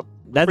pour my...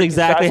 That's freaking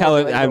exactly shots how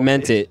into I little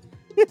meant bitch.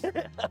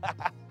 it.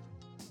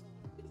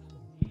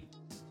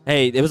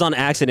 Hey, it was on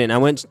accident. I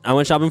went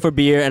shopping for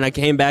beer and I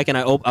came back and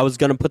I was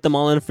gonna put them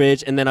all in the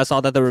fridge and then I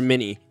saw that they were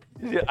mini.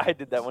 Yeah, I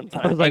did that one I was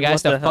time. Hey like,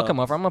 guys, what the to fuck hell? them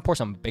over, I'm gonna pour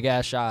some big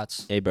ass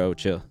shots. Hey, bro,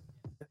 chill.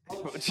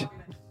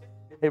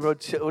 Hey, bro,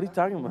 chill. What are you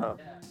talking about?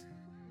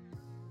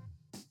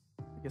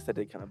 I guess that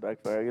did kind of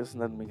backfire. I guess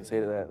nothing we can say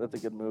to that. That's a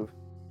good move.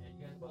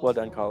 Well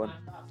done, Colin.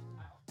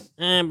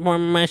 Pour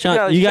my shot.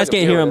 Yeah, You you guys took a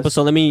can't beer hear with him, us.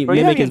 so let me Bro,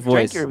 you mimic haven't his even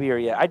drank voice. your beer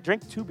yet. I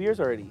drank 2 beers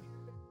already.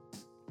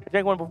 I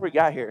drank one before we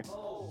got here.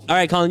 All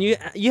right, Colin, you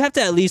have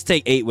to at least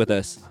take 8 with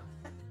us.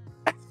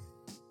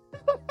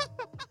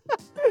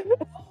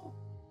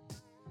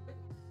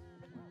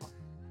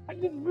 I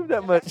didn't move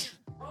that much.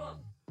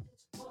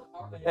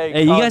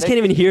 Hey, you Colin, guys can't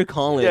even hear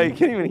Colin. Yeah, you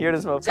can't even hear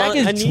this motherfucker. Zach Colin,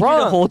 is I need you to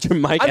drunk. hold your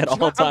mic at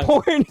all I'm times.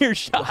 pouring your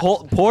shot.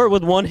 Pour it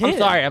with one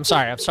hand. I'm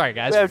sorry,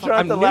 guys. Yeah, I'm trying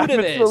I'm to new laugh to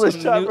and this. fill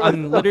this shot, bro.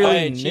 I'm literally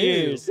Alright, new.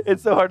 cheers.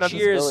 It's so hard not to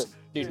spill Cheers. it.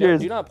 Dude,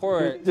 Cheers. do not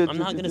pour it I'm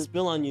not gonna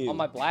spill on you. on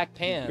my black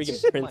pants.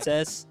 freaking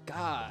princess. Oh my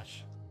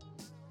gosh.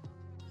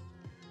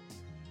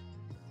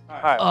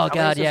 All right, Oh, how many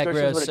God, yeah, subscriptions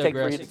gross, would it so take for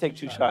gross. you to take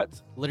 2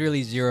 shots?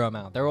 Literally zero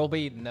amount. There will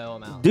be no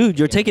amount. Dude,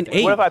 you're taking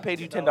 8. What if I paid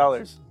you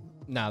 $10?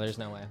 No, there's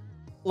no way.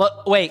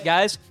 Look, wait,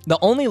 guys. The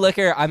only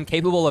liquor I'm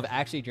capable of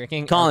actually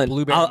drinking Colin, are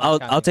blueberry.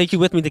 I'll take you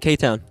with me to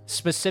K-Town.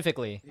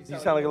 specifically. You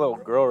sound like a little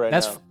girl right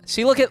That's now.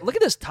 see. Look at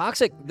this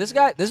toxic. This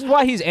guy. This is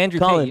why he's Andrew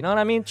Colin. Tate. You know what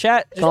I mean?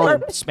 Chat. Just Colin.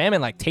 start spamming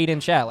like Tate in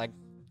chat. Like,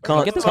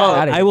 Colin, get this Colin,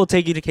 guy out of I here. will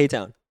take you to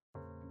K-Town.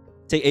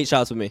 Take 8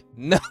 shots with me.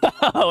 No,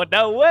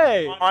 no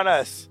way. On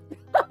us.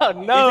 Oh,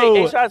 You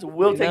take 8 shots,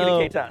 we'll take No.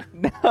 you to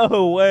K-Town.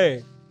 No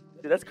way.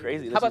 Dude, that's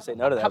crazy. How Let's about- say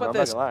no to that. how bro. about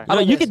I'm this? not gonna lie. How No,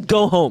 about you this? could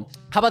go home.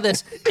 How about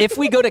this? If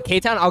we go to K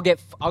Town, I'll get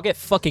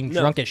fucking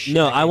drunk as shit.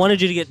 No, I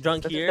wanted you to get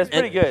drunk here. That's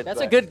pretty and- good. That's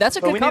but- a good. That's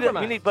a but good we need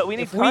compromise. but we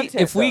need if content.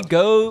 if we though.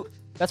 go,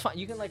 that's fine.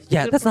 You can like. Yeah,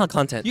 you can- that's not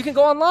content. You can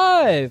go on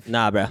live.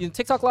 Nah, bruh. You can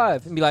TikTok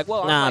live and be like,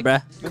 well, Nah, I'm bruh.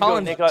 like, We can go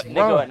Colin, Nico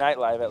drunk. at night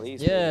live at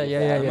least. Yeah,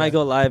 yeah. I might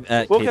go live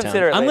at We'll K-Town.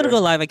 consider it I'm gonna later. go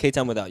live at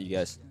K-Town without you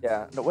guys.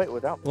 Yeah. No, wait,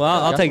 without. Well,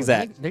 I'll take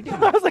Zach. They're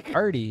doing I was like,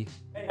 party.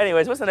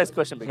 anyways, what's the next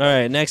question, Big All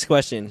guy? right, next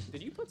question.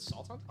 Did you put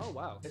salt on? Oh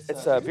wow.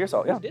 It's beer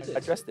salt. Yeah, Who did I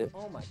this? dressed it.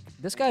 Oh my.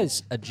 This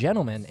guy's a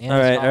gentleman. And All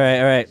right, all right,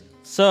 all right.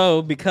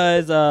 So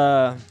because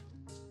Oh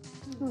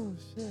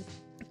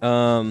shit.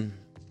 um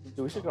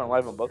Dude, we should go on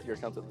live on both of your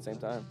accounts at the same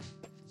time.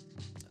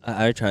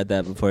 I tried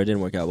that before, it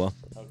didn't work out well.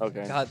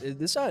 Okay. God,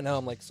 this I know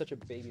I'm like such a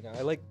baby now.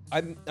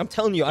 I'm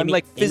telling you, I'm Amy-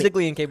 like Amy-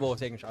 physically incapable of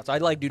taking shots. I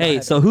like do not Hey,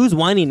 have so who's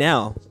whiny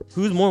now?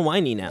 Who's more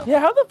whiny now? Yeah,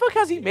 how the fuck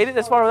has he made it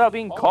this far without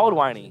being called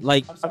whiny?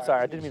 Like I'm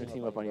sorry, I didn't mean to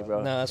team up on you,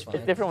 bro. No, that's fine.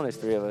 It's different when there's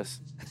 3 of us.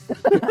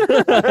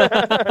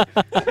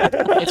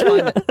 It's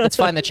fine. It's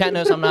fine. The chat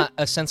knows I'm not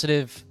a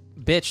sensitive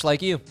bitch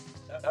like you.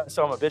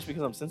 So I'm a bitch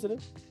because I'm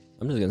sensitive?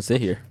 I'm just gonna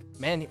sit here.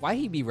 Man, why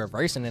he be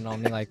reversing it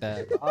on me like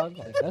that? Dog?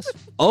 Like, that's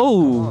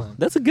Oh, on.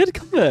 that's a good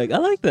comeback. I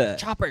like that.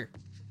 chopper.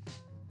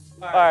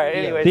 Alright,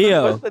 anyway.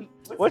 Theo.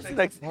 What's the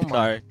next Oh my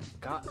Sorry.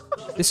 god.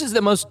 This is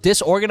the most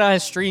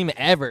disorganized stream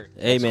ever.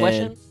 Hey, Next man.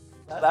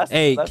 question?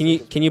 Hey,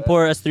 can you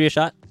pour us 3 a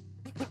shot?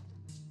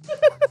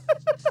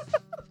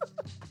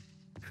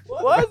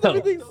 Why is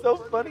everything so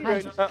funny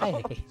right I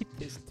now? hate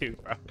this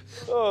dude, bro.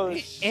 Oh,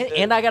 shit.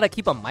 And I gotta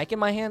keep a mic in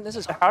my hand. This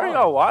is How are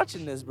y'all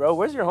watching this, bro?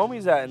 Where's your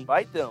homies at?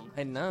 Invite them.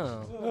 I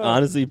know.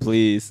 Honestly,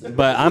 please.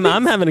 But I'm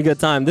having a good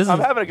time. This is I'm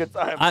having a good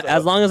time. so.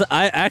 as long as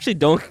I actually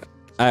don't.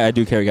 I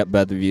do care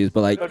about the views, but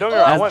like No, don't get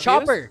me wrong, I as, want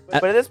Chopper. views,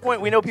 but at this point,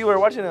 we know people are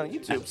watching it on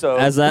YouTube, so.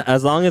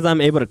 as long as I'm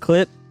able to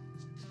clip,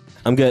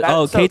 I'm good. That-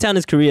 Oh, so- K-Town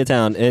is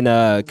Koreatown, and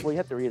Well, you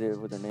have to read it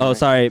with their name. oh right?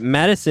 sorry,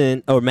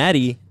 Madison or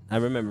Maddie. I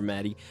remember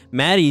Maddie.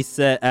 Maddie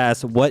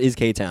asked, "What is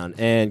K-Town?"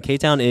 And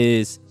K-Town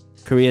is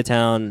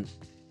Koreatown.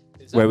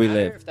 Does Where that we matter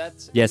live. if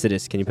that's- Yes, it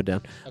is. Can you put it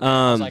down? Okay,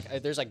 Um,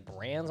 there's like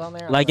brands on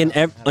there. like in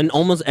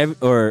almost every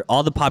or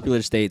all the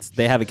popular states,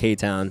 they have a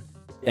K-Town,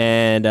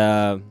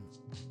 and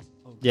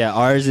yeah,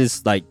 ours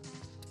is like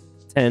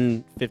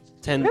 10, 15,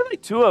 10. We have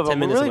like 2 of 10 them.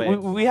 We, minutes really,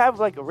 away. we have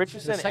like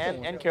Richardson The second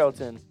and one.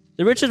 Carrollton.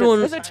 The Richardson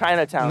There's one. a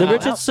Chinatown. The No,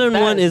 Richardson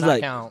that one does is not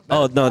like. count.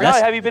 Oh no, Really?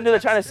 that's Have you been to the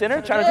China Center,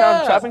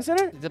 Chinatown Yeah. Shopping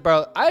Center?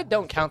 Bro, I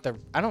don't count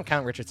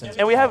Richardson.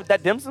 And we have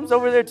that dim sums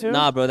over there too.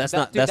 nah, bro. That's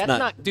not. Dude, That's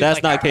not. dude,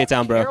 That's like, not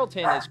K-Town, bro.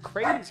 Carrollton is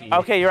crazy.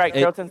 Okay, you're right. It-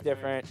 Carrollton's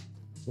different.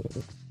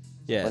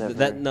 Yeah, Whatever.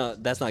 that no,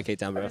 that's not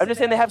K-Town, bro. I'm just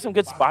saying they have some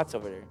good spots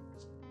over there.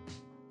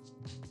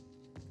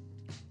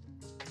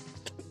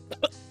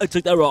 I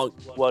took that wrong.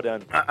 Well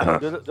done.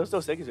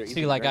 those stickers are easy.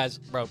 See, like right? guys,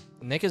 bro,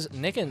 Nick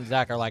and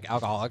Zach are like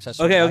alcoholics. That's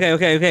so Okay,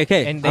 bad.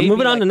 okay. And I'm they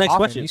moving be, on to the like, next coughing.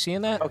 question. You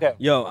seeing that? Okay.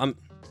 Yo, I'm.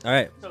 All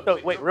right. So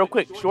wait, real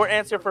quick. Short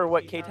answer for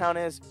what K-Town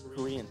is: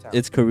 Korean town.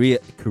 It's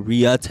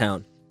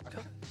Koreatown.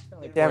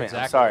 Damn it.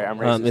 I'm sorry. I'm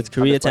racist. It's I'm just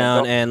playing. Koreatown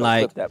Don't- and, don't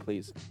like- flip that,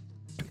 please.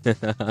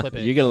 Clip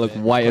it, You're gonna look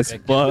clip it, white clip as it,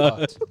 get fuck.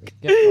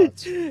 fucked. Get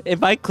fucked.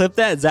 If I clip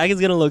that, Zach is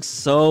gonna look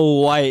so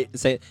white.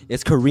 Say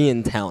it's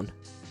Korean Town.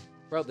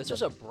 Bro, this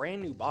is a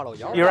brand new bottle.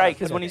 Y'all You're gotta right,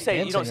 because put when a you say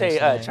you dent don't in say this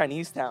thing.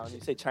 Chinese town,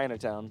 you say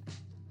Chinatown.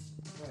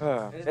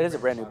 It is a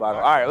brand new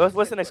bottle. All right,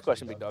 what's the next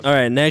question, big dog? All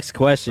right, next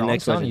question. Bro, I'm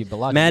Next telling question. you,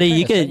 Bilal, Maddie, you're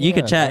you trying to could set you me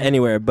could up, chat man.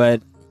 anywhere,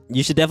 but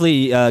you should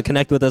definitely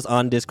connect with us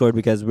on Discord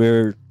because we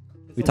Can talk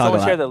a someone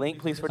share lot. the link,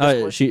 please, for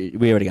Oh, Discord?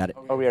 we already got it.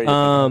 Oh, we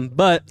already did.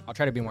 But I'll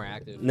try to be more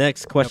active.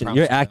 next question. problem,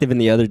 You're Sam. active in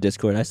the other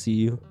Discord. I see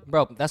you.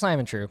 Bro, that's not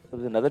even true.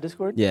 There's another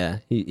Discord? Yeah,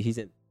 he's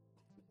in.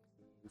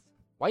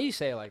 Why you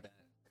say it like that?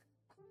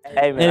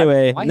 Hey, man.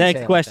 Anyway, Why you say it next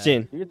like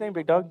question. Do your thing,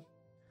 big dog.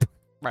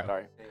 Right.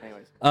 Sorry.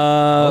 Anyways.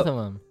 Both of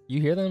them. You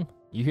hear them?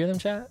 You hear them,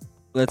 chat?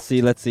 Let's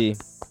see.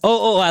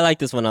 Oh, I like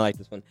this one.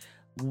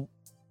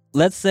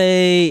 Let's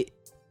say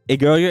a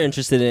girl you're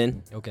interested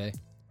in, Okay.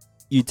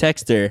 you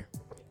text her.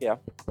 Yeah.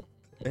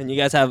 And you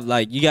guys have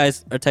you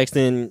guys are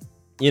texting,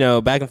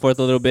 back and forth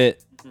a little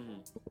bit. Mhm.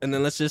 And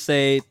then let's just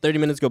say 30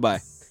 minutes go by.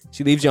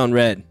 She leaves you on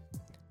red.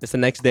 It's the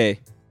next day.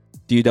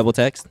 Do you double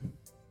text?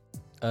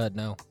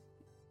 No.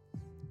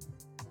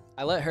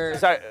 I let her.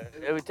 Sorry.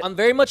 I'm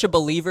very much a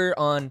believer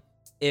on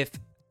if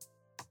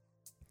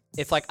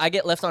like I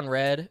get left on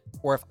red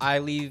or if I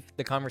leave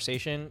the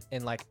conversation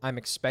and like I'm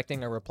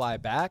expecting a reply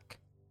back,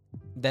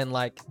 then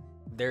like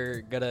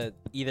they're gonna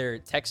either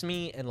text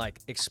me and like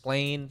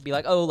explain, be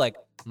like, oh, like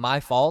my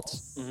fault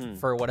Mhm.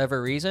 for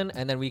whatever reason,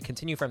 and then we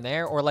continue from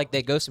there, or like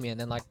they ghost me and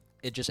then like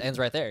it just ends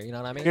right there. You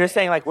know what I mean? You're just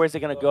saying, like, where's it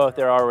going to go if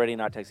they're already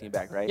not texting you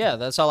back, right? Yeah,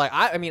 that's all. Like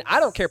I mean, I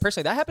don't care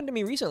personally. That happened to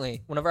me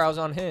recently whenever I was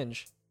on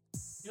Hinge.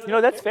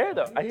 That's fair,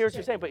 though. I hear what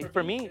you're saying. But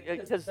for me,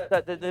 because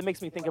that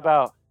makes me think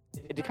about,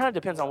 it kind of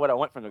depends on what I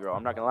want from the girl.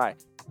 I'm not going to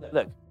lie.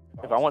 Look,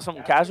 if I want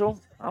something casual,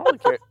 I don't really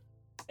care.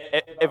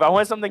 If I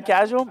want something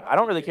casual, I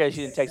don't really care if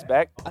she didn't text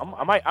back.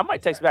 I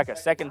might text back a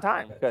second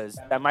time because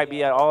that might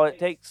be all it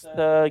takes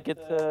to get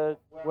to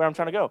where I'm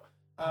trying to go.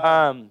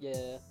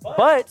 Yeah.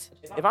 But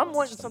if I'm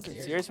wanting something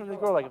serious from this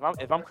girl, like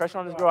if I'm crushing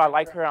on this girl, I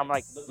like her. I'm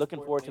like looking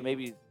forward to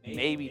maybe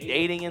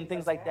dating and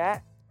things like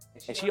that.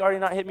 And she already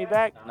not hit me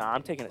back. Nah,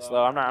 I'm taking it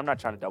slow. I'm not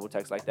trying to double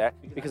text like that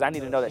because I need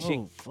to know that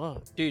she.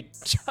 fuck. Dude,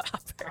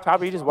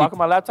 Chopper, you just walk on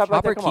my laptop like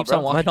Chopper that. Come on, keeps on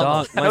bro. walking My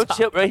on dog- the my No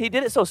chill, bro. He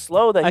did it so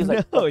slow that I he's like,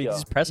 know, fuck he's y'all.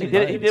 just pressing He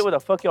did buttons. it with a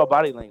fuck y'all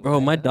body language.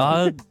 Bro, my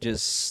dog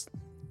just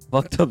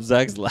fucked up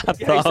Zach's Yeah,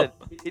 he laptop.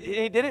 said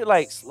he did it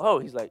like slow.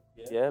 He's like,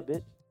 yeah,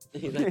 bitch.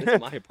 He's like, "This is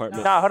my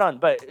apartment." Nah, hold on.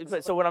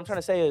 But so what I'm trying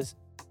to say is,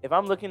 if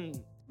I'm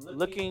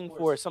looking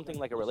for something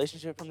like a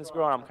relationship from this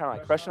girl, and I'm kind of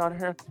like crushing on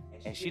her,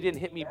 and she didn't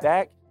hit me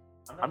back,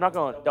 I'm not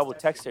going to double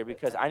text her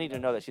because I need to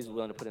know that she's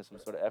willing to put in some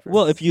sort of effort.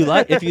 Well, if you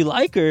like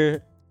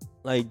her,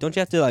 like, don't you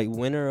have to like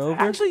win her over?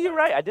 Actually, you're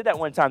right. I did that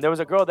one time. There was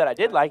a girl that I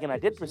did like, and I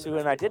did pursue,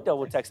 and I did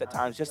double text at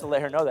times just to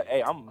let her know that,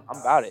 hey, I'm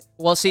about it.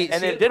 Well, see,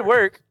 And it did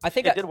work. I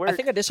think it did work. I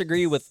think I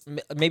disagree with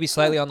maybe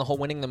slightly on the whole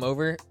winning them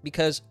over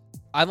because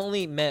I've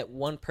only met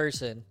one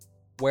person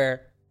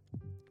where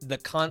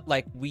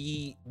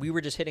we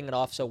were just hitting it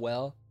off so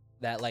well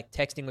that like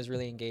texting was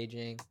really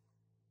engaging,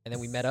 and then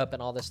we met up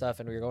and all this stuff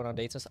and we were going on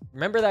dates and stuff.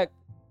 Remember that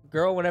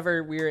girl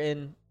whenever we were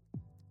in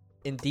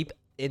deep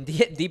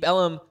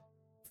Ellum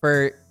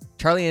for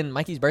Charlie and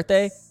Mikey's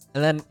birthday,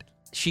 and then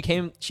she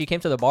came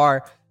to the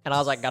bar. And I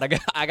was like,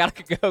 I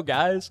gotta go,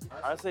 guys.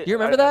 Honestly, You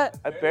remember that?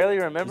 I barely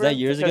remember. Was that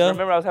years because ago?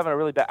 Remember, I was having a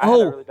really bad. I had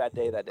a really bad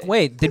day that day.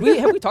 Wait,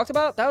 have we talked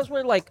about that? Was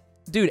where like,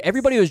 dude,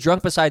 everybody was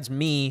drunk besides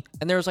me,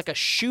 and there was like a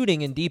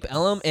shooting in Deep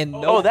Ellum, and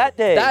That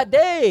day. that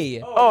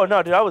day. Oh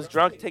no, dude! I was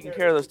drunk taking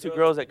care of those two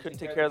girls that couldn't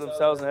take care of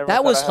themselves, and everyone That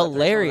thought was I had a threesome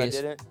when I hilarious.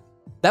 didn't.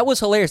 That was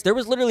hilarious. There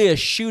was literally a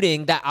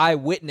shooting that I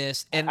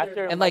witnessed, and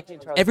After like Mikey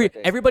and Charlie's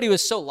birthday. everybody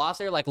was so lost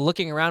there, like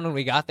looking around when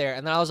we got there,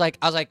 and then I was like,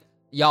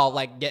 y'all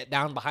like get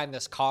down behind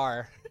this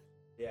car.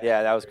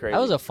 Yeah, that was crazy.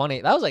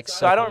 That was like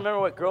So I don't funny.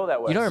 remember what girl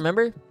that was. You don't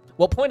remember?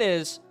 Well, point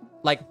is,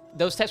 like,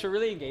 those texts were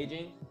really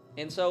engaging.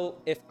 And so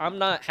if I'm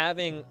not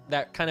having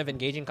that kind of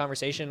engaging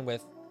conversation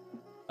with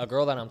a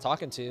girl that I'm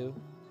talking to,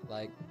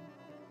 like,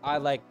 I,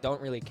 like,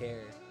 don't really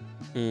care.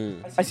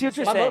 I see what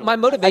you're saying. My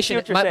motivation... I see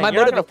what you're my saying. my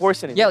You're not motiva- gonna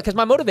force anything. Yeah, because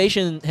my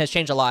motivation has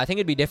changed a lot. I think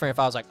it'd be different if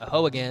I was like a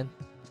hoe again.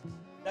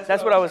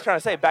 that's what I was trying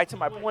to say. Back to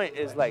my point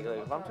is like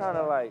if I'm trying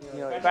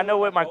to if I know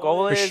what my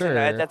goal For is, sure,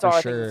 and that's for all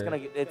I sure.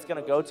 think it's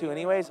gonna go to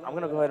anyways. I'm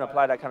gonna go ahead and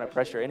apply that kind of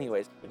pressure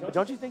anyways. But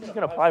don't you think you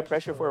can apply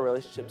pressure for a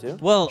relationship too?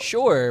 Well,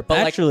 Sure, but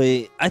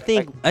actually, I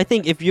think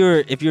if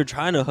you're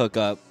trying to hook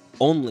up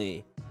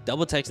only,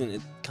 double texting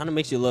it kind of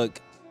makes you look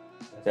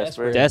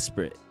Desperate.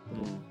 desperate.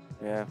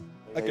 Yeah.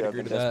 I Maybe could I've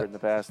agree been to that. desperate in the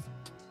past.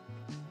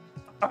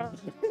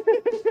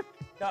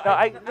 No,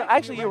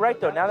 actually, you're right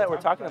though. Now that we're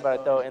talking about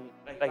it though, and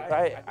like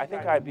I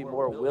think I'd be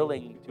more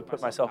willing to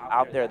put myself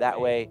out there that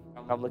way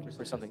if I'm looking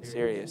for something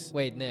serious.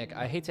 Wait, Nick,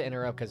 I hate to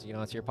interrupt because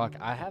it's your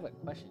podcast. I have a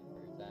question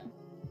for that.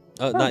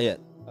 Oh, not yet.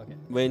 Okay.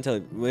 Wait until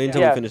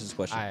Yeah. we finish this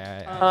question.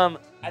 At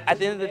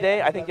the end of the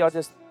day, I think y'all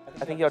just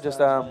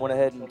went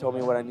ahead and told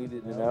me what I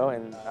needed to know,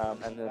 and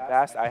in the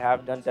past I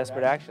have done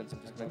desperate actions.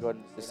 I'm just gonna go ahead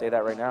and just say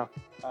that right now.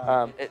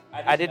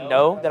 I didn't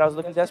know that I was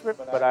looking desperate,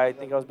 but I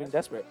think I was being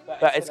desperate.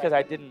 But it's because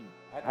I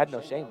had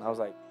no shame. I was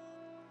like,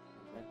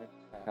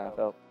 kind of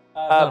felt.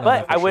 But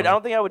for I sure.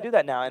 don't think I would do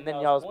that now. And then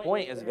y'all's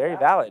point is very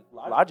valid.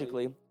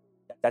 Logically,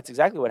 that's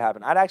exactly what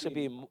happened. I'd actually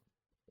be.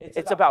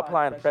 It's about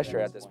applying pressure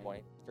at this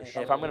point. And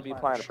if I'm going to be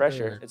applying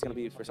pressure, Sure. it's going to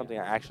be for something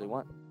I actually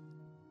want.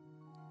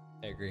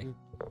 I agree.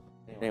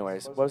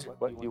 Anyways, what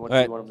do you want? All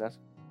right. Do you want him to ask?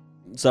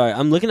 Sorry,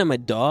 I'm looking at my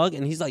dog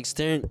and he's like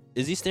staring.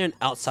 Is he staring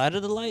outside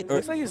of the light, It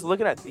looks like he's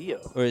looking at Theo.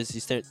 or is he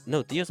staring?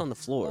 No, Theo's on the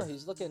floor.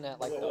 he's looking at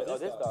like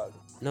this dog.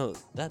 No,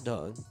 that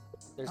dog.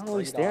 I don't know what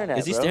he's staring at.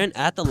 Is he bro. staring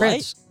at the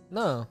Prince.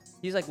 No,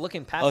 he's like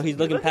looking past. light? Oh, he's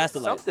looking looking past the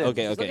at light. something.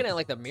 Okay, He's okay. looking at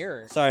like the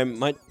mirror. Sorry,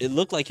 it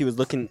looked like he was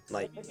looking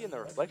like. Maybe in the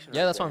reflection.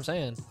 Yeah, right that's what there.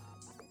 I'm saying.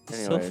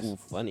 So Anyways.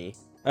 funny.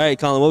 All right,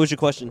 Colin, what was your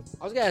question?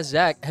 I was gonna ask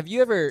Zach, have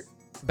you ever,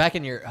 back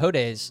in your hoe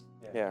days,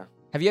 Yeah.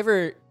 have you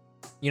ever,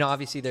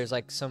 obviously there's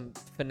like some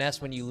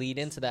finesse when you lead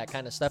into that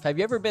kind of stuff. Have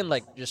you ever been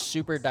like just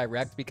super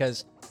direct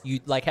because you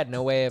like had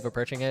no way of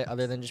approaching it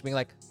other than just being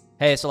like,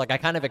 hey, so like I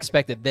kind of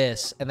expected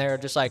this, and they're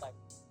just like,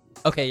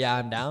 okay, yeah,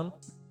 I'm down.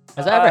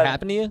 Has that ever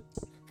happened to you?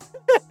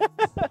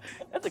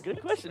 That's a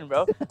good question,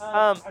 bro.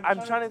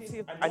 I'm trying to see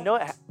if I know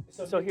it.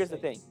 So here's the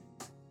thing.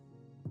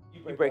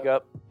 You break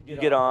up, you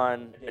get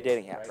on a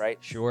dating app, right?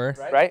 Sure.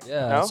 Right?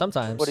 Yeah, No?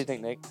 sometimes. What do you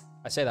think, Nick?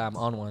 I say that I'm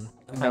on one.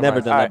 I've Never never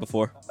mind. done All that right.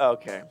 before.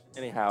 Okay.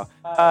 Anyhow,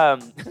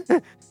 that's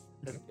good.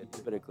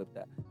 You better clip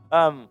that.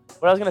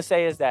 What I was gonna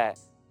say is that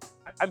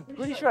I'm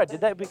pretty sure I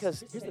did that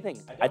because here's the thing.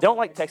 I don't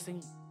like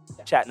texting.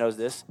 Chat knows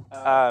this.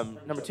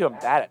 Number two, I'm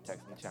bad at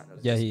texting. Chat knows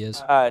Yeah, this. he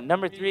is.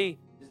 Number three,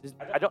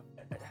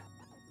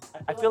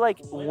 I feel like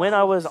when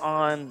I was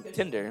on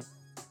Tinder,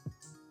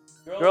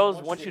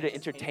 girls want you to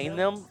entertain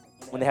them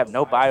when they have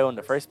no bio in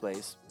the first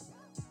place.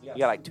 You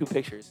got like 2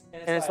 pictures,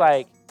 and it's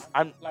like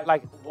I'm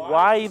like,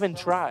 why even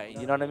try?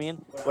 You know what I mean?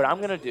 What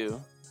I'm gonna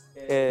do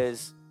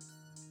is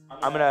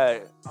I'm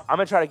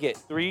gonna try to get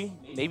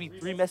maybe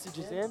three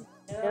messages in,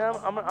 and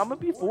I'm gonna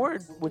be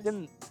forward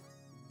within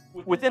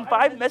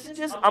 5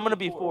 messages. I'm gonna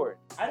be forward.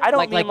 I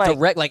don't mean like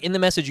direct, like in the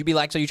message, you'd be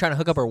like, so you trying to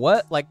hook up or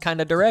what? Like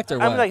kind of direct or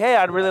what? I'm like, hey,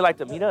 I'd really like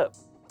to meet up.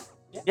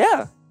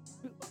 Yeah.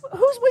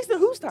 Who's wasting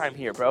whose time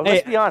here, bro?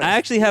 Let's be honest. I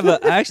actually have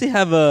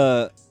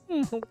a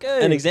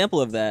okay. an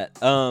example of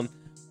that.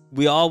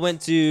 We all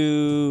went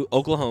to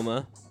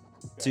Oklahoma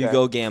to Okay.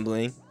 go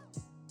gambling.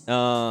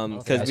 Because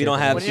Okay, I we see don't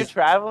what have when you're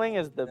traveling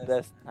is the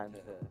best time to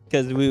do it.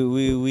 because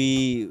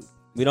we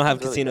don't have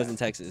That's really casinos bad. in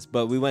Texas,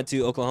 but we went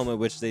to Oklahoma,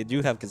 which they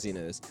do have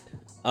casinos.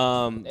 They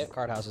have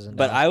card houses in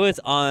But Dallas. I was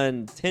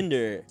on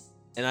Tinder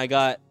and I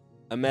got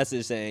a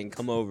message saying,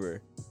 "Come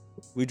over."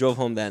 We drove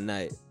home that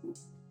night,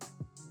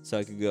 so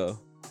I could go.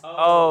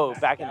 Oh,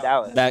 back in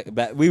Dallas.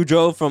 Back. We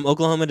drove from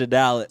Oklahoma to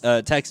Dallas,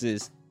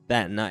 Texas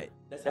that night.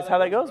 That's how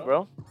that goes,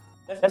 bro.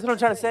 That's what I'm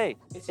trying to say.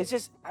 It's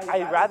just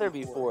I'd rather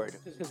be forward.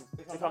 Because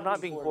if I'm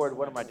not being forward,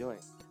 what am I doing?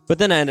 But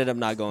then I ended up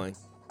not going.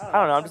 I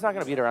don't know. I'm just not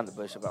gonna beat around the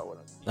bush about what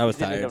I'm. I was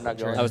Didn't end tired. up not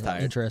going. I was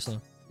tired.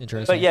 Interesting.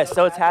 But yes,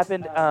 so it's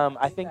happened.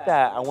 I think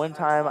that at one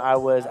time I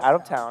was out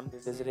of town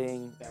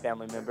visiting a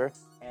family member,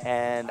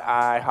 and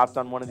I hopped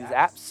on one of these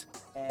apps,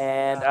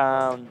 and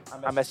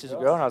I messaged a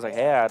girl, and I was like,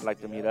 "Hey, I'd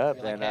like to meet up."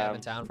 You're like, And hey, I'm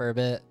in town for a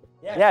bit.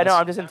 yeah, no,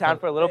 I'm just in town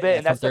for a little bit,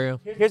 and Come that's through.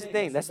 here's the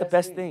thing. That's the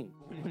best thing.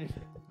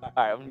 All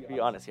right, I'm gonna be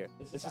honest here.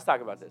 Let's just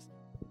talk about this.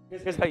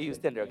 Here's how you use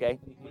Tinder, okay?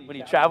 When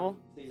you travel,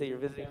 say you're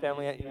visiting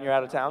family and you're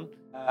out of town,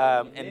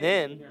 and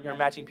then you're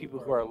matching people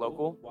who are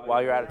local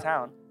while you're out of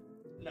town.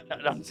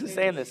 No, I'm just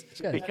saying this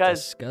because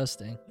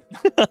disgusting.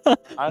 Why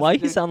honestly, you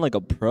dude, sound like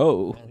a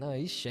pro? I know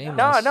he's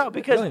shameless. no,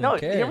 because You don't no. even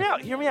care.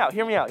 Hear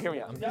me out.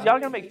 'Cause y'all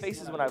gonna make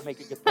faces when I make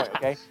a good point,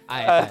 okay?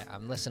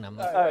 I'm listening. I'm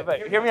listening.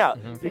 But hear me out,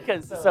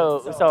 because so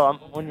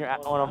when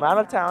I'm out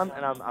of town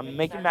and I'm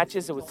making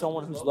matches with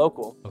someone who's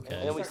local, and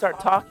Okay. then we start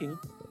talking.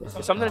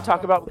 There's something to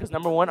talk about because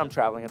number one, I'm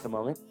traveling at the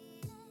moment.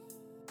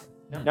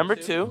 Number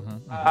two,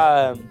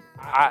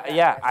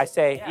 I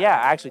say, I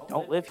actually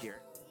don't live here.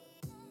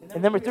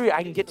 And number three,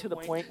 I can get to the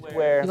point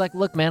where, You're like,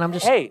 look, man, I'm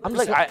just. hey, I'm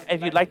look, just.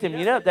 if you'd like to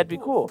meet up, that'd be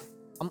cool.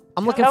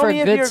 I'm looking Tell for me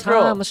a if good you're a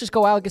girl. time. Let's just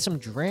go out and get some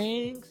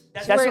drinks.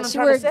 That's See what where, I'm see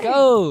trying where to it say.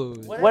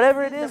 goes.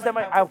 Whatever it is,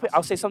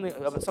 I'll say something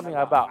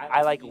about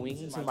I like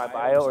wings in my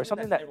bio or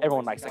something that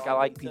everyone likes. Like I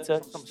like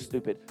pizza, something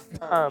stupid.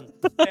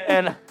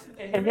 And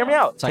hear me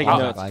out. It's like Taking all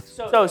notes. I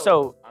like.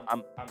 So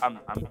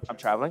I'm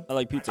traveling. I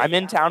like pizza. I'm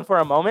in town for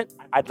a moment.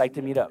 I'd like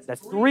to meet up.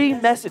 That's 3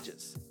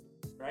 messages,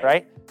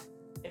 right?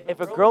 If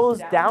a girl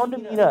is down to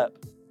meet up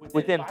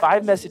within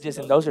 5 messages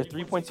and those are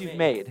 3 points you've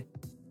made,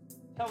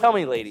 tell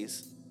me,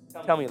 ladies,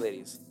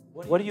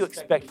 what do you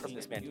expect from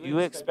this man? Do you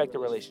expect a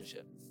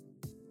relationship?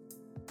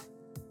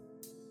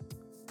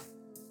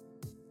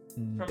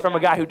 From a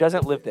guy who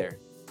doesn't live there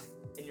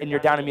and you're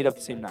down to meet up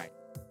the same night.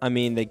 I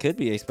mean, they could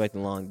be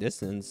expecting long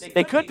distance.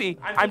 They could be.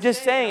 I'm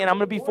just saying, and I'm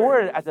going to be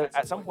forward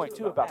at some point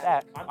too about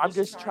that. I'm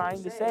just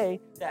trying to say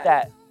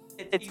that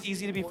it's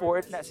easy to be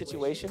forward in that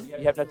situation.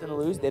 You have nothing to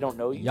lose. They don't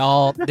know you.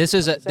 Y'all, this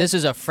is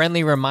a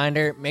friendly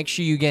reminder. Make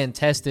sure you getting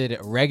tested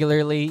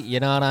regularly. You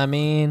know what I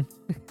mean?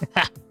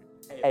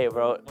 Hey,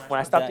 bro, when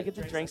I stop to get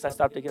the drinks, I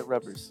stop to get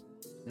rubbers.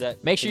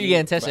 Make sure you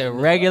getting tested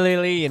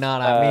regularly. You know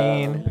what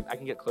I mean? I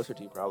can get closer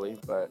to you probably,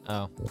 but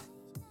Oh.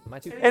 Am I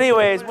too?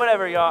 anyways,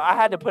 whatever, y'all. I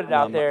had to put it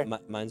out there.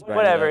 Mine's bright.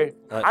 Whatever.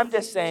 I'm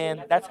just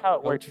saying that's how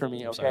it worked for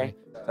me. Okay.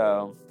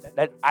 So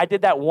that I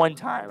did that one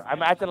time.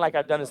 I'm acting like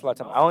I've done this a lot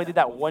of times. I only did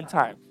that one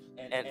time,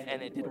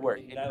 and it did work.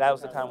 And that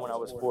was the time when I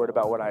was forward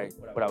about what I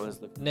was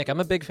looking. Nick, I'm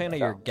a big fan of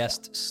your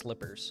guest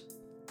slippers.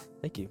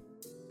 Thank you.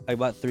 I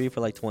bought 3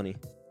 for like 20.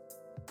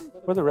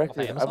 For the record,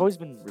 Amazon? I've always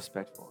been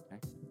respectful. Okay.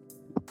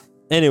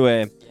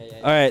 Anyway,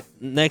 all right.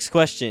 Next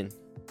question.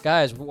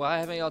 Guys, why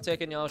haven't y'all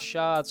taken y'all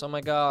shots? Oh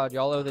my God,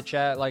 y'all owe the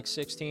chat like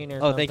 16 or Oh,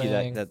 something.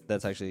 thank you.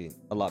 That's actually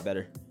a lot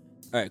better.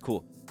 All right,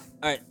 cool.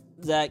 All right,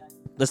 Zach,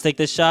 let's take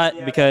this shot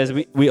because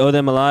we owe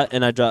them a lot,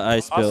 and I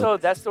spilled. Also,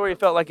 that story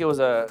felt like it was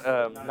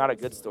not a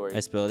good story.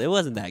 I spilled. It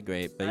wasn't that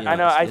great, but you know, I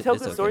know. I it's tell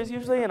okay. good stories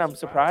usually, and I'm It's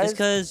surprised.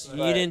 because you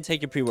but- didn't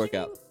take your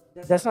pre-workout.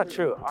 That's not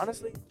true.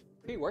 Honestly.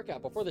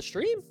 Pre-workout before the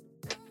stream?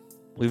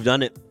 We've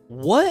done it.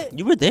 What?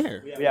 You were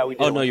there. Yeah, we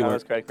did. Oh, no, you That weren't.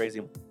 was kind of crazy.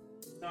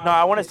 No,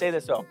 I want to say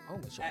this though. Oh,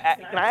 shit.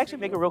 Can I actually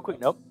make a real quick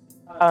note?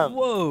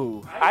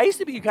 Whoa. I used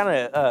to be kind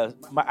of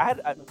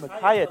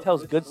Micaiah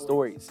tells good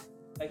stories.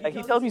 Like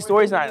he tells me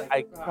stories and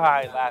I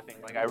cry laughing.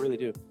 Like I really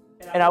do.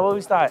 And I've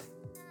always thought,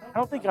 I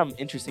don't think I'm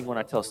interesting when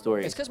I tell It's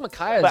stories. because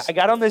Micaiah's... But I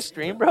got on this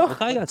stream, bro.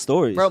 Makai got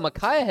stories. Bro,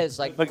 Micaiah has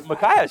like...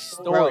 Micaiah's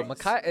Bro, stories.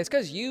 Micaiah... It's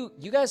because you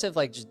guys have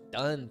like just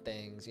done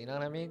things. You know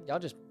what I mean? Y'all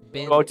just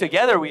been... Well,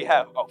 together we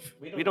have. Oh,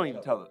 we don't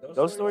even tell them.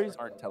 Those stories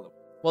aren't tellable.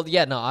 Well,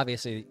 yeah, no,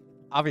 obviously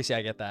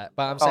I get that.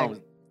 But I'm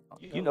saying...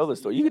 You know the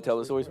story. You can tell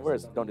the stories for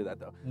us. Don't do that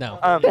though. No.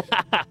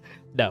 But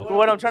No.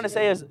 what I'm trying to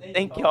say is,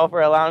 thank y'all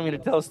for allowing me to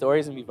tell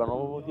stories and be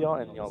vulnerable with y'all,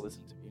 and y'all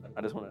listen to me. I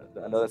just want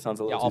to. I know that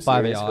sounds a Yeah, little. all too 5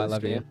 of serious y'all, for I the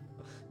love you.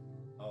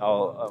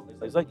 stream.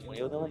 There's like 20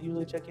 of them that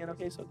usually check in.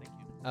 Okay, so thank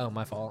you. Oh,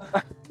 my fault.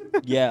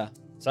 Yeah.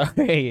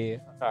 Sorry.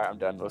 All right, I'm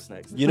done. What's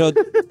next? You know,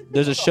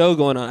 there's a show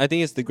going on. I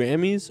think it's the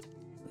Grammys.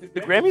 The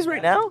Grammys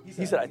right now?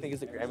 He said, I think it's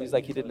the Grammys.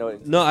 Like he didn't know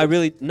it. No,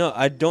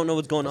 I don't know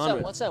what's going on.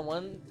 Right. What's that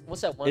one?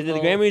 What's that one? Is it the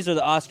little- Grammys or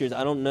the Oscars?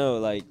 I don't know.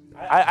 Like,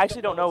 I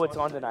actually don't know what's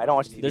on tonight. I don't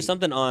watch TV. there's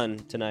something on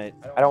tonight.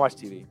 I don't watch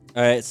TV.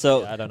 All right,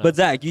 so Yeah, I don't know. but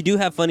Zach, you do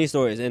have funny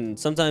stories, and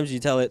sometimes you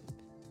tell it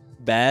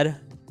bad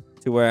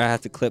to where I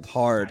have to clip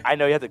hard. I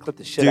know you have to clip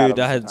the shit out of Dude,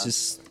 them I sometimes.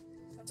 just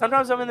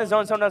Sometimes I'm in the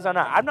zone, sometimes I'm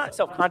not. I'm not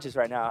self-conscious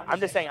right now.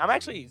 I'm just saying, I'm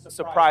actually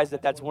surprised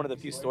that that's one of the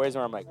few stories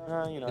where I'm like,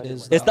 you know, It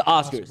is. it's the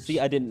Oscars. See,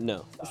 I didn't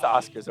know. It's the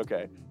Oscars.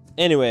 Okay.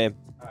 Anyway,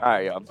 All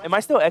right, y'all. Am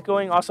I still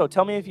echoing? Also,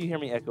 tell me if you hear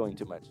me echoing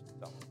too much.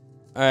 So,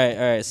 all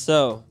right.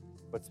 So,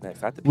 what's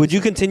next? I have to would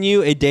you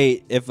continue a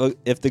date if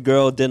the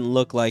girl didn't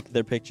look like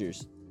their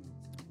pictures?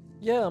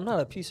 Yeah, I'm not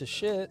a piece of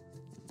shit.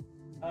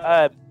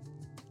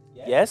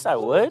 Yes, I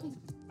would.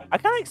 I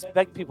kind of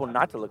expect people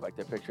not to look like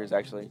their pictures.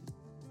 Actually,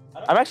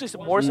 I'm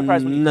actually more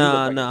surprised when you do look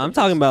Nah, like nah. their I'm pictures.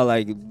 talking about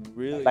like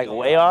really like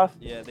way off.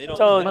 Yeah, they don't.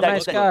 So I'm a that-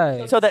 nice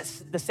guy. So that's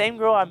the same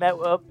girl I met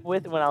up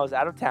with when I was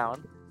out of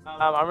town.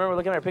 I remember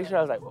looking at her picture.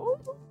 I was like, oh,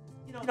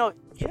 you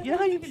know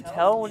how you can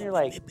tell when you're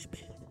like,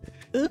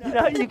 you know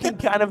how you can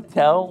kind of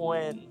tell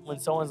when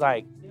someone's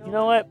like, you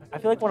know what? I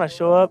feel like when I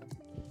show up,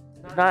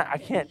 I'm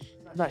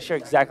not sure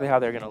exactly how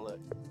they're gonna look.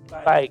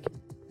 Like,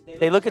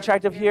 they look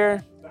attractive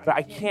here, but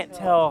I can't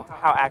tell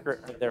how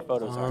accurate their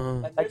photos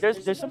are. Like,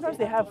 there's sometimes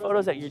they have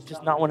photos that you're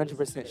just not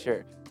 100%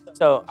 sure.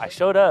 So I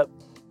showed up,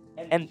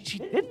 and she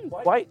didn't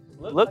quite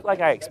look like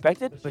I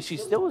expected, but she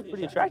still was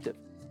pretty attractive.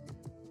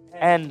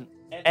 And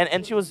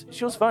she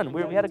was fun.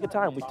 We had a good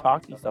time. We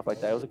talked and stuff like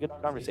that. It was a good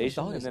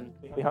conversation, and then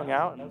we hung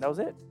out, and that was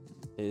it.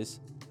 Is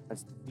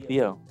That's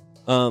Theo.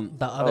 The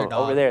other dog.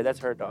 Over there, that's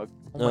her dog.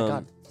 Oh my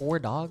God, 4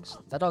 dogs?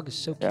 That dog is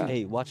so cute. Yeah.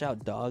 hey, watch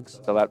out, dogs.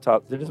 The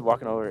laptop. They're just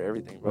walking over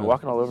everything, bro. Right.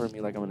 Walking all over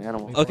me like I'm an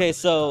animal. Okay,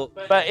 so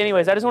But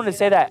anyways, I just wanted to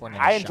say that Pointing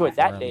I a enjoyed shot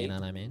that for him, day. You know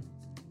what I mean?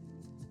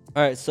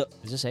 all right, so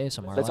Is this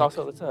ASMR? Let's like?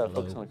 focus on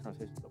the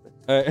conversation a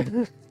little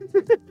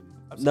bit.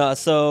 all right. No,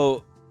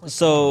 so I'm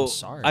so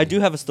sorry. I do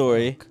have a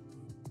story.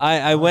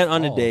 I went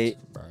on a Fault, date,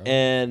 bro.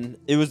 and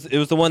it was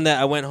the one that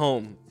I went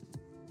home.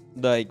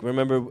 Like,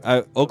 remember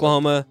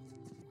Oklahoma?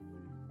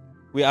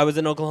 I was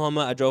in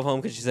Oklahoma. I drove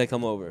home because she said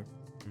come over,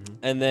 Mhm.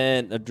 and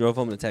then I drove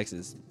home to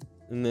Texas,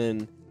 and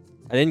then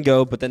I didn't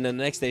go. But then the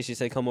next day she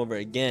said come over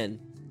again,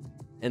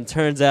 and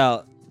turns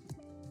out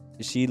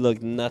she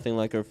looked nothing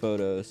like her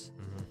photos,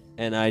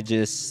 and I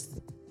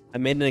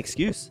made an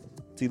excuse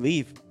to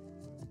leave.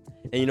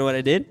 And you know what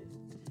I did?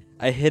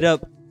 I hit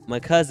up my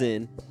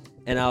cousin,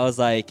 and I was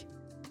like,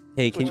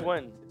 "Hey, can Which you?"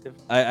 one?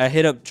 I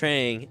hit up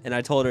Trang, and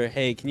I told her,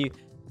 "Hey, can you?"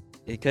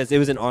 Because it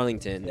was in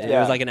Arlington, and it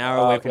Yeah. was like an hour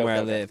Oh, away okay, from where okay,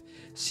 I okay. live.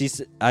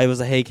 I was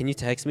like, "Hey, can you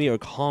text me or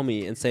call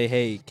me and say,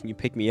 hey, can you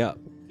pick me up?"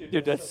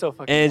 Dude, that's so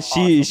fucking And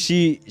awesome.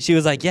 she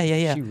was like,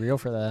 "Yeah." She real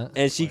for that.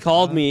 And she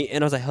called me,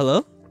 and I was like,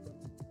 "Hello?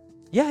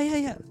 Yeah.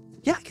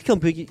 I can come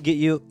pick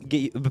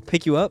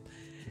you up."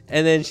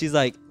 And then she's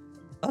like,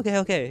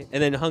 "Okay,"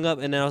 and then hung up.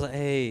 And then I was like,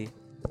 "Hey,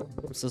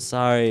 I'm so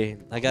sorry.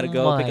 I gotta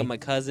go pick My up my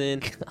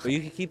cousin, but you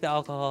can keep the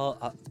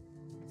alcohol.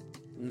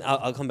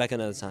 I'll come back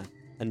another time."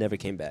 I never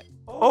came back.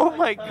 Oh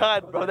my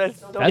god, bro,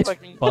 that's so That's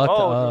fucking fucked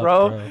cold, up,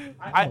 bro. bro.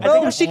 I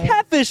Bro, think she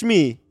catfished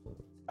me.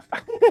 I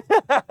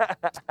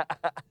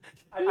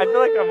feel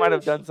like I might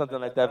have done something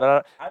like that,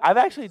 but I've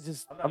actually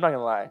I'm not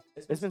gonna lie.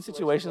 There's been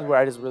situations where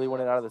I just really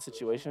wanted out of the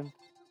situation.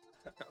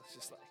 I was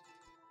just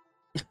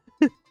like,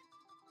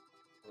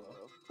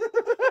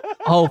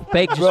 Oh,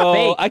 fake, just Bro,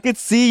 fake. I could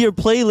see your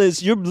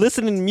playlist. You're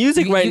listening to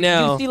music right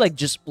now. You see like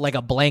just like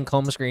a blank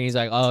home screen. He's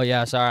like, oh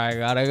yeah, sorry, I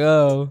gotta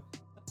go.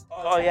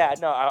 oh yeah,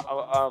 no,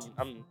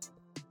 I'm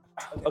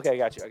okay. I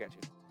got you.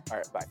 All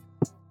right,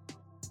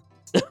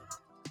 bye.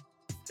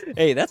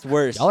 Hey, that's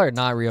worse. Y'all are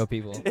not real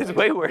people. It's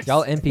way worse.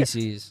 Y'all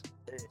NPCs.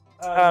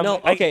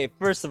 No, okay.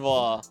 First of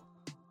all,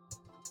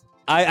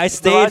 I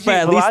stayed for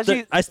at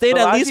least. I stayed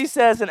at Balaji least.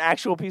 says an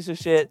actual piece of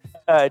shit.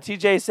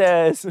 TJ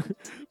says,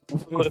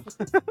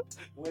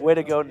 "Way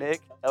to go,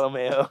 Nick."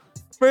 LMAO.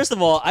 First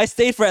of all, I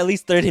stayed for at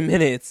least 30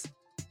 minutes.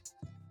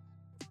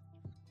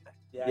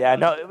 Yeah,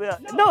 no,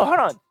 hold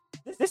on.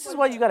 This is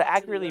why you gotta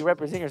accurately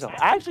represent yourself.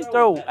 I actually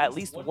throw at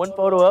least one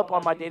photo up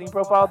on my dating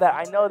profile that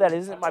I know that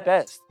isn't my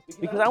best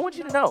because I want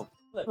you to know.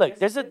 Look,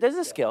 there's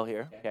a scale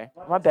here. Okay,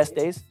 my best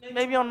days,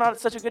 maybe I'm not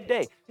such a good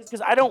day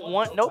because I don't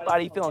want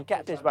nobody feeling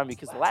catfished by me.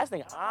 Because the last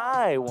thing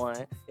I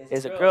want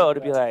is a girl to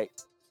be like,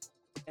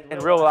 in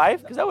real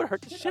life, because that would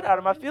hurt the shit out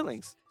of my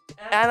feelings.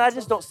 And I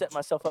just don't set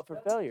myself up for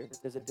failure.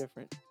 There's a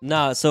difference.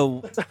 Nah,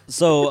 so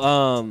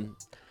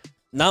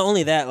not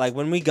only that, like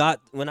when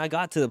I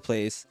got to the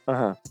place,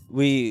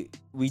 we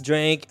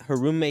drank, her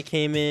roommate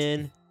came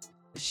in,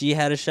 she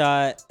had a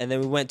shot, and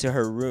then we went to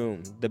her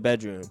room, the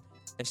bedroom.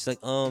 And she's like,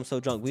 "Oh, I'm so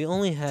drunk." We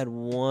only had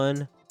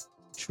one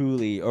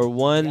Truly or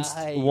one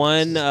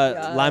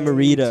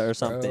Limerita or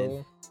something.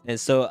 Bro. And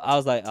so I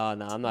was like, "Oh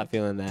no, I'm not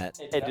feeling that."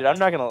 Hey, dude, I'm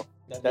not gonna.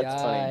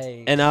 That's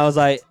funny. And I was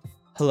like,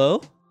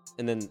 "Hello?"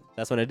 And then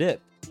that's when I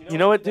dipped. You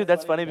know what, dude?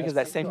 That's funny because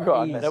that same girl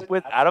I met up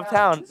with out of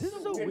town. This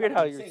is so weird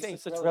how you're saying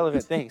such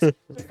relevant things.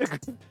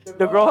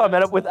 The girl I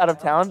met up with out of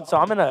town. So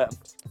I'm in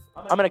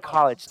a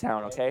college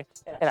town, okay?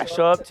 And I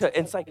show up to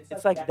it's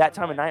like that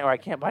time of night where I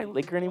can't buy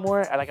liquor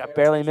anymore. I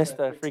barely missed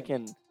the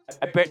freaking.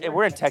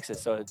 We're in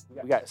Texas, so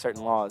we got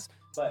certain laws.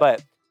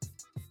 But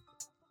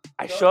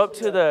I show up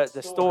to the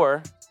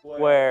store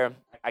where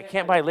I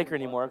can't buy liquor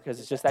anymore because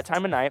it's just that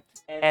time of night,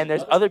 and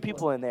there's other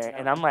people in there,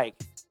 and I'm like.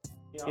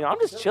 I'm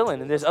just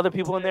chilling, and there's other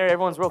people in there.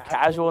 Everyone's real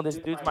casual, and this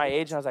dude's my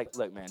age, and I was like,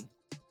 "Look, man,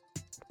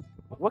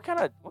 what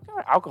kind of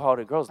alcohol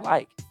do girls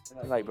like?"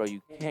 He's like, "Bro,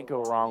 you can't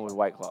go wrong with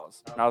White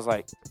Claws." And I was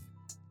like,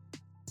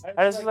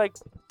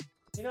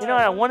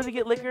 I wanted to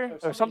get liquor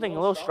or something a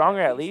little stronger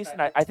at least,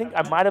 and I think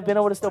I might have been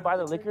able to still buy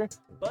the liquor,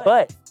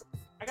 but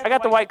I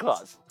got the White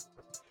Claws,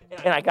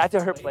 and I got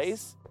to her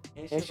place,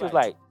 and she was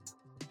like,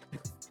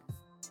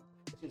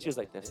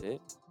 "That's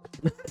it."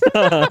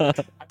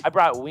 I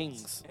brought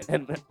wings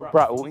and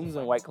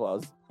White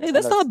Claws. Hey,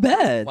 that's not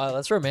bad. Wow,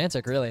 that's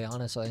romantic, really,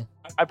 honestly.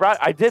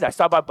 I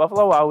stopped by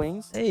Buffalo Wild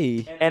Wings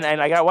Hey. and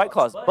I got White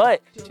Claws.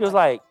 But she was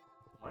like,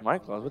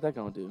 White Claws, what that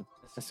gonna do?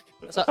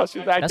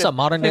 That's a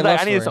modern day She's like,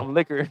 love I needed story. some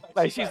liquor.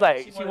 Like she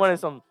wanted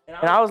some,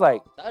 and I was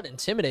like, That'd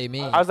intimidate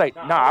me. nah,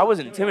 I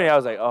wasn't intimidated. I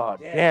was like, oh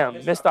damn,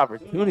 missed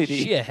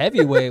opportunity. She a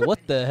heavyweight. What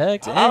the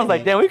heck? I was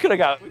like, damn, we could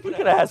have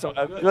had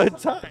a good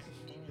time.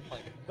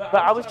 But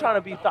I was trying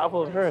to be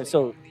thoughtful of her.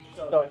 So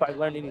if I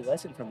learned any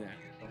lesson from that,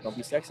 don't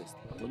be sexist.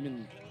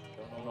 Women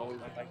don't always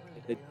like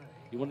it.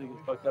 You want to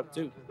get fucked up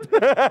too.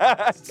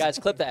 Guys,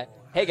 clip that.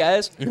 Hey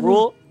guys,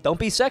 rule: don't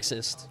be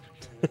sexist.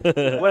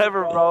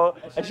 Whatever, bro.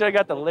 I should have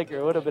got the liquor.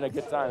 It would have been a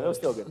good time. It was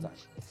still a good time.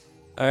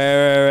 All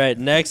right.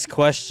 Next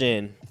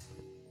question.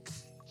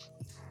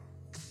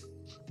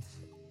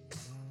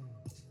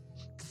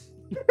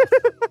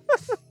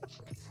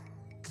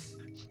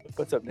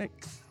 What's up, Nick?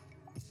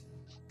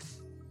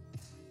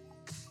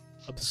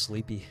 I'm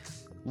sleepy.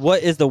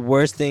 What is the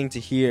worst thing to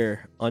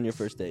hear on your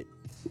first date?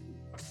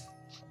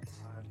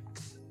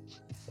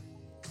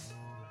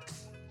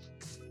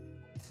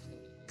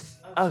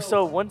 Oh,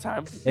 so one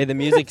time, Hey, the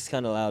music's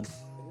kind of loud.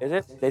 is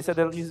it? They said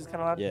the music's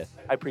kind of loud. Yeah.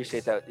 I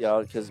appreciate that,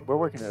 y'all, because we're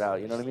working it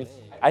out. You know what I mean?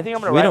 I think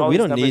I'm gonna We write all don't. We these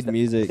don't numbers need down.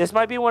 music. This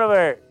might be one of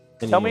our.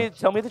 anymore.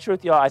 Tell me the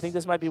truth, y'all. I think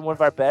this might be one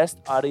of our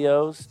best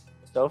audios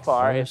so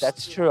far. If First.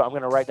 that's true, I'm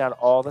gonna write down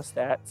all the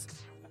stats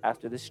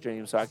after this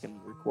stream so I can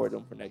record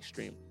them for next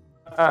stream.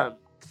 But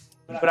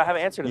I have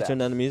an answer to You that. turn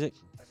down the music?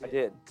 I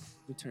did.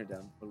 We turn it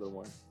down a little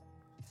more,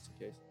 just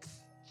in case.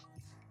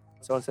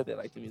 Someone said they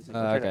liked the music.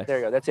 Okay. There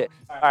you go. That's it.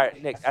 All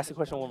right, Nick, ask the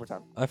question one more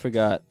time. I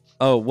forgot.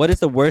 Oh, what is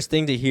the worst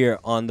thing to hear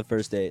on the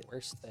first date?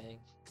 Worst thing.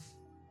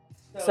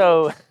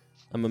 So,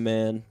 I'm a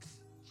man.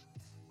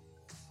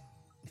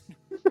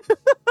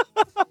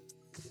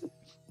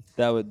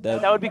 that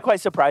would be quite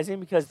surprising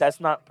because that's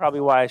not probably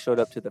why I showed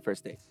up to the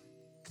first date.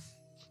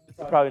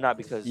 Probably not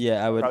because.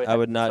 yeah, probably I had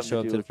would not something show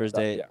up do to the with first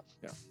stuff. date.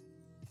 Yeah.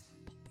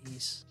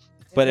 Peace.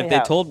 But if they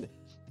Anyhow.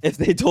 if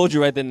they told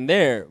you right then and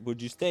there,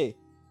 would you stay?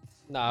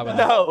 No, I would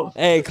No.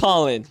 Hey,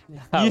 Colin,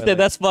 I you would said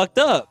that's fucked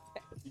up.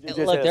 You just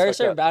said Look, it's there are fucked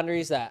certain up.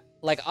 boundaries that,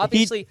 like,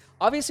 obviously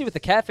with the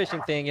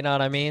catfishing thing, you know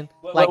what I mean?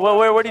 Like, Like,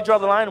 where do you draw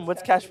the line?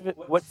 What's catfishing?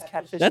 That's what's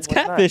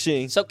not?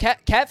 catfishing. so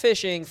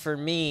catfishing for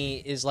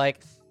me is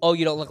like, oh,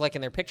 you don't look like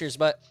in their pictures.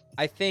 But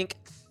I think,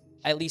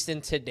 at least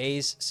in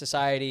today's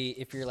society,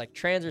 if you're like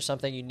trans or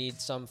something, you need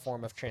some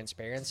form of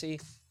transparency.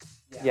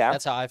 Yeah.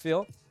 That's how I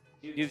feel.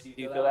 Do you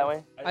feel that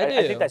way? I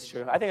I do. think that's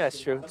true. I think that's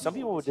true. Some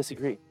people would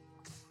disagree.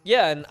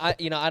 Yeah, and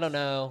I don't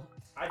know.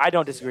 I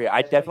don't disagree.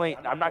 I'm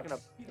not gonna.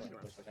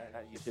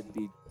 You should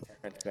be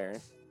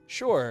transparent.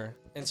 Sure.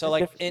 And so, It's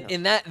like, different,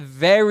 in that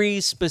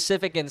very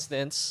specific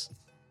instance,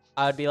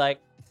 I'd be like,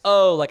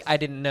 oh, like, I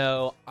didn't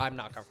know, I'm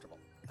not comfortable.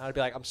 I'd be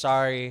like, I'm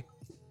sorry,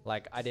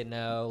 like, I didn't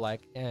know,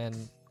 like, and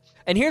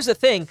here's the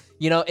thing,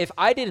 if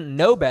I didn't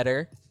know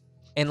better,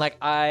 and, like,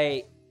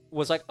 I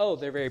was like, oh,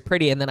 they're very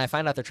pretty, and then I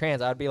find out they're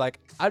trans, I'd be like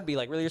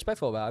really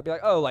respectful about it. I'd be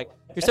like, oh, like,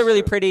 you're still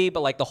really pretty,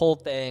 but, like, the whole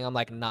thing, I'm,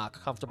 like, not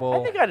comfortable.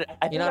 I think I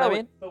think You know what I would-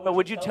 mean? But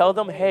would you tell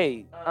them,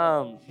 hey,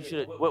 you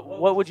should?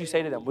 What would you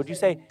say to them? Would you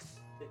say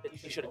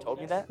you should have told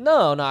me that?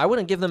 No, I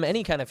wouldn't give them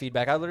any kind of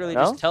feedback. I would literally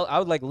No? just I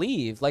would, like,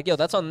 leave. Like, yo,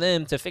 that's on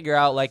them to figure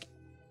out, like,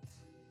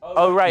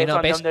 Oh right. you it's know,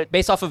 on them to-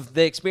 based off of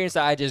the experience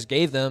that I just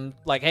gave them,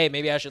 like, hey,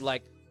 maybe I should,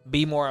 like,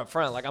 be more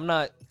upfront. Like,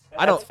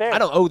 I don't fair.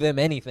 owe them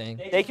anything.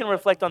 they can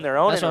reflect on their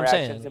own That's what I'm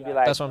interactions saying. and be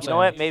like, That's what I'm you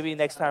know saying. what? Maybe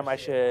next time I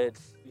should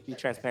be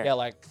transparent. Yeah,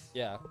 like,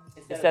 yeah.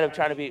 Instead of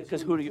trying to be,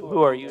 because who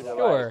are you to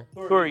Sure.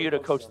 who are you to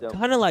coach them?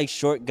 Kind of like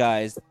short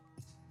guys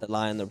that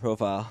lie in their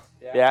profile.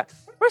 Yeah.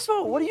 First of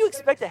all, what do you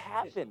expect to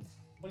happen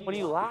when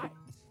you lie?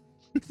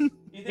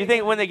 You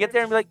think when they get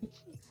there and be like,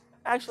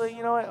 actually,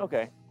 you know what?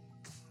 Okay.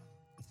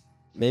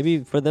 Maybe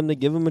for them to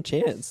give them a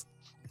chance.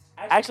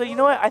 Actually, you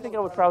know what? I think I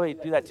would probably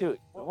do that too.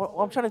 What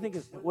I'm trying to think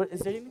is, what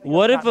is there anything?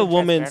 What I'm if not a being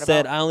woman transparent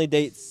said, about? "I only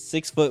date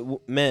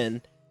 6-foot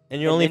men,"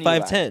 and you're And only then you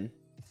lie. 5'10"?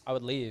 I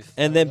would leave.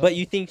 And then, but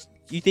you think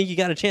you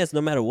got a chance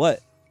no matter what.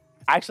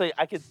 Actually,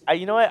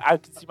 you know what? I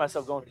could see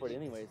myself going for it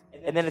anyways.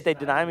 And then if they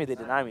deny me, they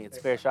deny me. It's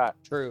a fair shot.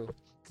 True.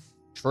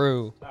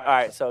 All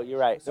right, so you're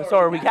right. So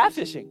are we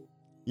catfishing?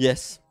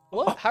 Yes,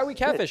 What? How are we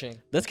catfishing?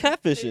 that's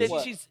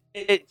catfishing.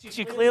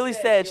 She clearly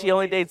said she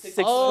only dates 6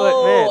 foot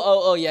men.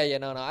 Oh, yeah.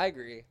 No, I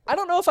agree. I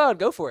don't know if I would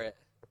go for it.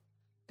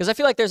 Because I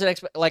feel like there's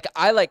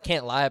I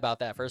can't lie about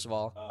that, first of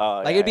all.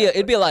 Oh, Like, yeah,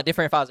 it'd be a lot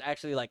different if I was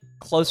actually, like,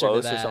 closer to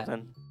close that. or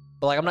something.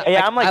 But, like, I'm not.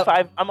 Yeah, I'm like I,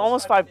 5. I'm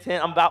almost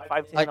 5'10". I'm about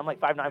 5'10". Like- I'm like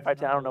 5'9",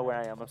 5'10". I don't know where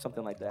I am. I'm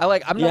something like that. I'm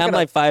Yeah, not I'm gonna,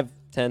 like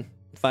 5'10",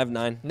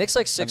 5'9". Nick's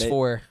like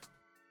 6'4".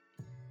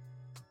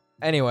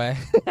 Anyway.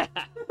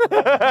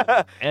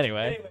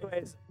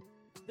 Anyways,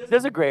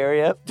 there's a gray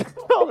area.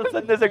 All of a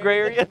sudden, there's a gray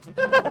area.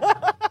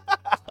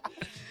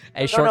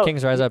 Hey, short no.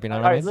 kings rise up, you know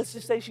All what I right, mean? let's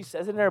just say she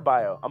says it in her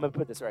bio. I'm gonna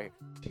put this right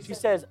here. She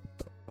says,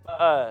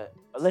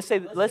 let's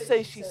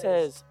say she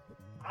says,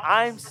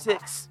 I'm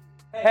 6.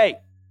 Hey,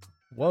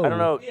 Whoa. I don't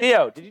know,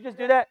 Theo, did you just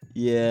do that?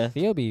 Yeah,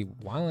 Theo be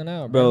wilding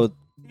out, bro.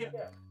 bro.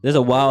 There's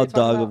a wild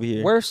dog over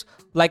here. Worse,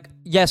 like,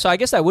 yeah, so I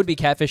guess that would be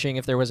catfishing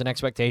if there was an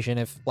expectation,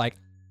 if, like,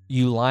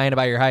 you lying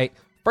about your height.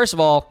 First of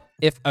all,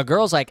 if a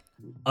girl's, like,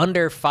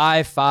 under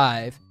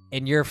 5'5"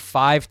 and you're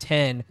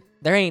 5'10",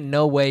 there ain't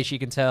no way she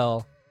can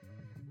tell.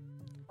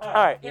 All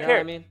right, You know here. what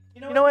I mean?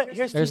 You know what?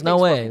 Here's two There's no things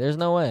for way. me. There's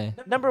no way.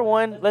 Number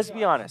one, let's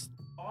be honest.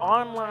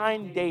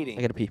 Online I dating.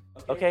 gotta pee.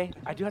 Okay,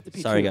 I do have to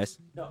pee. Sorry, too. guys.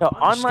 No, Just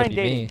gonna online be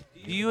dating. me.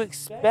 Do you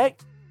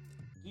expect?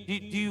 Do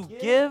you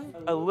give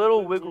a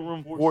little wiggle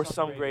room for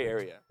some gray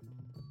area?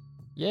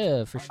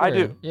 Yeah, for sure. I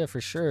do. Yeah, for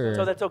sure.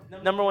 So that's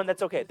number one.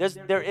 That's okay.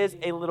 There is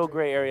a little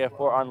gray area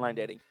for online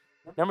dating.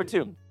 Number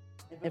two,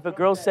 if a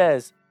girl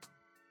says,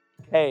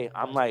 "Hey,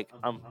 I'm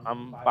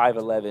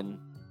 5'11,"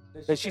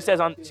 so she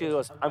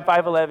goes, "I'm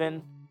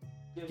 5'11,"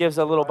 gives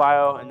a little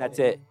bio, and that's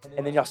it.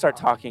 And then y'all start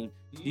talking.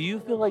 Do you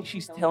feel like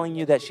she's telling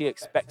you that she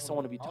expects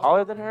someone to be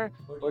taller than her,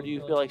 or do you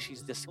feel like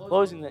she's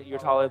disclosing that you're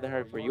taller than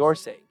her for your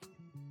sake?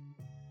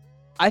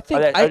 I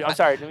think I'm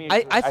sorry.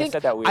 I think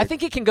said that weird. I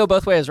think it can go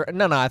both ways.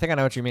 No, I think I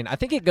know what you mean. I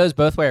think it goes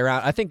both way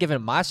around. I think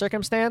given my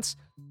circumstance,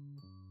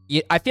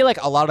 I feel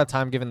like a lot of the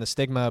time, given the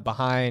stigma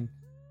behind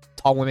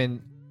tall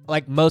women,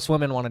 like most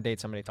women want to date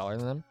somebody taller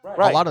than them.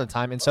 Right. A lot of the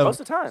time, and so most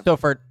of the time. so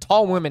for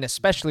tall women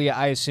especially,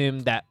 I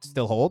assume that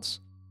still holds.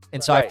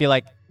 And so I Right. feel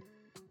like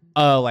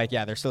oh, like,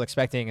 yeah, they're still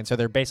expecting. And so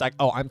they're based like,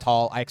 oh, I'm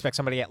tall. I expect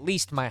somebody at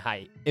least my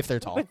height if they're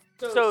tall.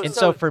 And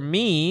so for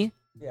me,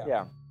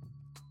 yeah.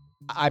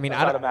 I mean, It's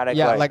I don't, automatic,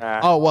 yeah, like,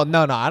 like, oh, well,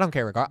 no, I don't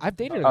care. I've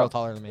dated a girl Oh.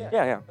 taller than me.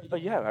 Yeah. Oh,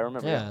 you have. I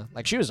remember. Yeah.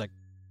 Like, she was like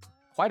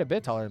quite a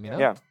bit taller than me. No?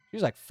 Yeah. She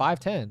was like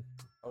 5'10".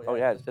 Oh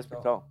yeah, it's just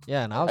pretty tall.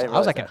 Yeah. And I I was didn't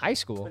like realize in high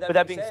school. But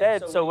that being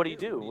said, so what do you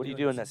do? What do you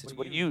do in that situation?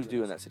 What do you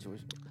do in that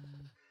situation?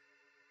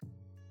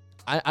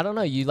 I don't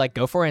know. You like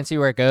go for it and see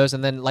where it goes.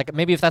 And then like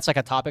maybe if that's like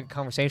a topic of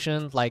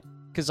conversation, like,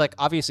 because like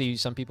obviously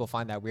some people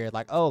find that weird.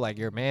 Like, oh, like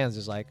your man's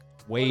is like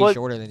way Well,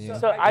 shorter than you.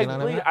 So I You know what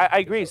I believe, mean? I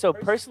agree. So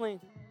personally,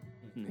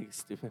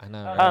 stupid. I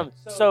know. Right?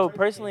 So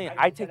personally,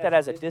 I take that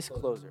as a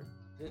disclosure,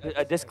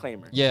 a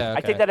disclaimer. Yeah. I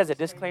Okay. take that as a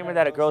disclaimer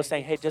that a girl is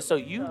saying, hey, just so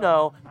you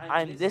know,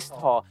 I'm this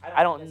tall.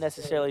 I don't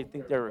necessarily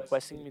think they're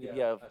requesting me to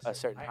be of a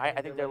certain height.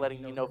 I think they're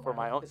letting me know for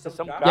my own. So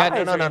some guys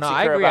Yeah. No. are I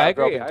insecure agree. about I a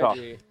girl agree. being I tall.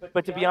 agree.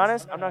 But to be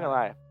honest, I'm not gonna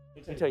lie.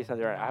 Let me tell you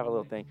something. Right? I have a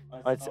little thing.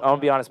 I'm gonna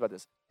be honest about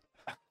this.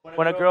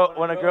 When a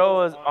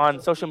girl is on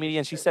social media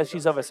and she says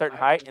she's of a certain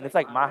height and it's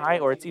like my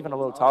height or it's even a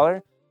little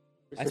taller,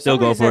 I still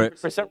go for it.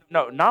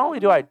 No, not only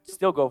do I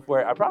still go for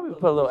it, I probably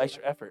put a little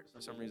extra effort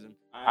for some reason.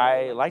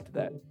 I liked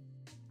that.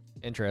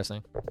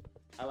 Interesting.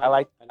 I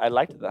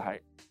liked the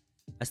height.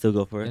 I still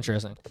go for it.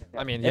 Interesting.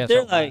 I mean, If yeah.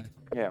 they're so- like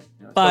Yeah.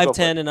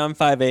 5'10" and I'm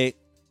 5'8",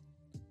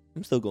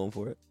 I'm still going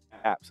for it.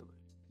 Absolutely.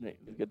 Nick,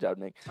 good job,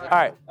 Nick. All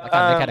right. Okay,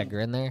 Nick had a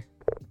grin there.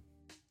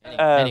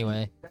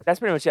 Anyway, That's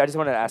pretty much it. I just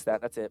wanted to ask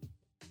that. That's it.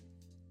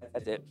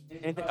 That's it.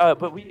 Anything?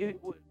 But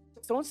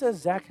someone says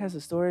Zach has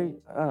a story.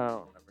 I don't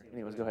remember.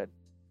 Anyways, go ahead.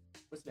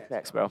 What's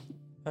next, bro?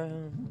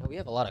 we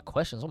have a lot of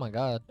questions. Oh my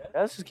god.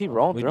 Let's just keep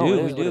rolling We through 'em. do,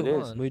 It we is what it do,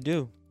 is. we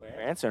do. We're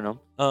answering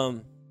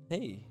them.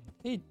 Hey.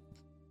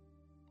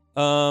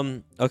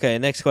 Okay,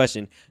 next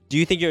question. Do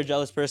you think you're a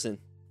jealous person?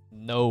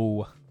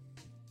 No.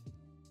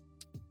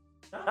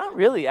 Not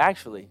really,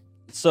 actually.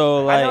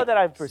 So I know like, that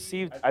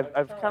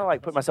I've kind of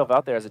like put myself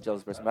out there as a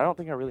jealous person, but I don't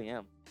think I really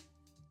am.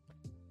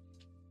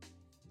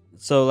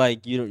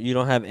 you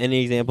don't have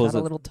any examples Got a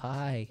of, little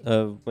tie.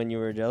 when you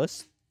were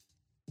jealous?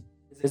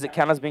 Does it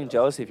count as being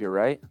jealous if you're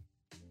right?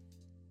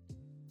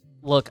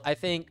 Look, I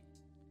think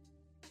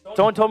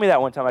Someone told me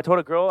that one time. I told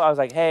a girl, I was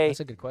like, hey, that's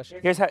a good question.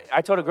 here's how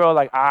I told a girl,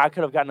 like, I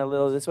could have gotten a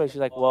little this way. She's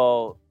like,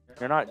 well,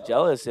 you're not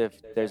jealous if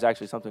there's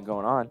actually something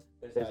going on.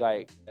 There's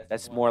like,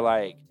 that's more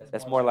like,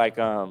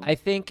 I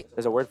think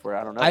there's a word for it.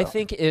 I don't know. I though.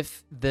 think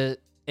if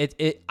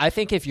I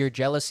think if your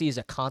jealousy is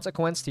a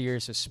consequence to your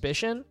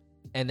suspicion,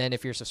 and then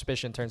if your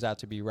suspicion turns out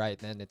to be right,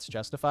 then it's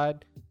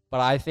justified. But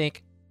I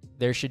think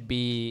there should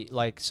be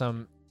like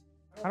some.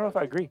 I don't know if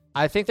I agree.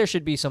 I think there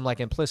should be some like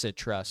implicit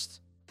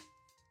trust.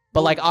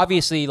 But like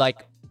obviously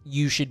like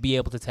you should be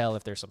able to tell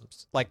if there's some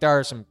like there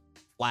are some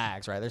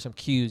flags, right? There's some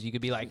cues. You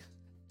could be like,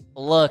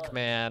 look,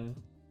 man.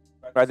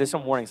 Right? There's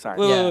some warning signs.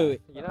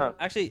 Wait. You know,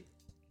 Actually,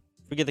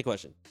 forget the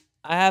question.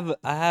 I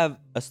have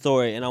a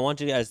story, and I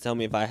want you guys to tell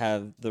me if I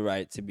have the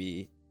right to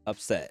be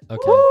upset, okay.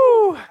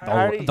 Woo!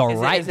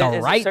 The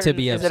right to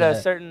be Is it a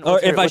upset. certain? or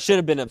what's if your- I what's- should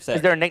have been Is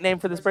upset. there a nickname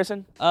for this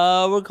person?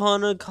 We're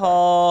gonna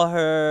call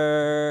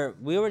her.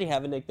 We already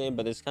have a nickname,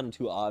 but it's kind of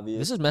too obvious.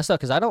 This is messed up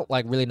because I don't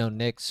like really know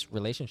Nick's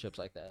relationships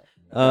like that.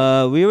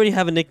 We already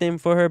have a nickname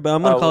for her, but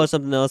I'm gonna Oh, call well- her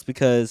something else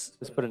because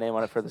Let's put a name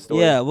on it for the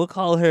story. yeah, we'll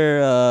call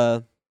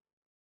her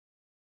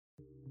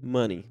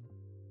Money.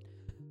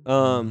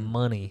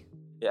 Money.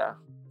 Yeah.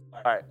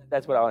 All right.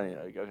 That's what I want to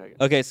know. Okay.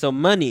 Okay, so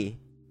Money,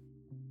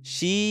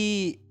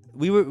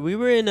 we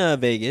were in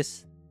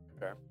Vegas,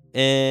 Okay.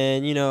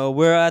 and you know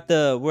we're at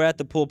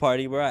the pool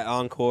party. We're at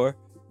Encore,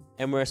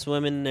 and we're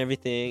swimming and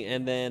everything.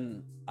 And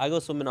then I go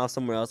swimming off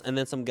somewhere else, and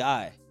then some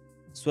guy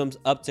swims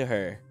up to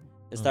her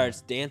and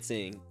starts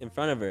dancing in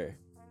front of her.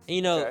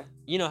 And Okay.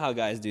 you know how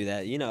guys do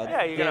that. You know,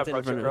 Yeah, you're gonna dancing in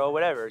approach front a of her. girl,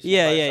 whatever. She's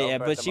Yeah, by yeah, herself yeah. at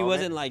But the she moment.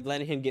 wasn't like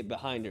letting him get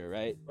behind her,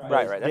 right?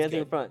 Right, that's Dancing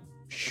in good. front.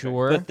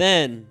 Sure. But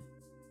then,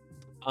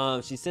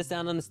 she sits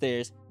down on the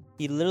stairs.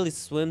 He literally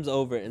swims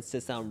over and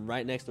sits down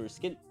right next to her,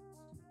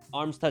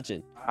 arms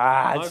touching,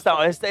 It's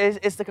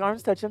the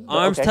arms touching. but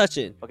arms okay.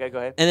 touching. Okay, go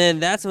ahead. And then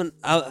that's when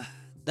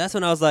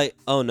I was like,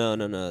 oh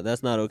no,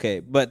 that's not okay.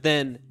 But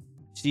then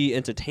she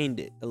entertained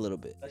it a little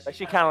bit. Like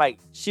she kind of like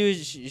She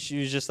was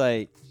just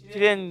like, she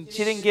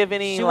didn't give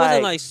any she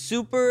wasn't like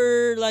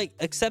super like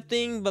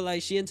accepting, but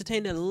like she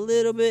entertained it a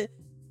little bit.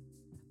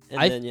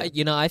 And then,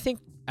 yeah. I think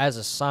as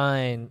a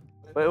sign,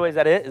 Wait, is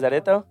that it? Is that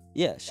it though?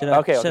 Yeah, should I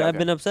Okay, should I have okay.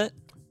 been upset?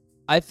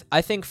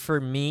 I think for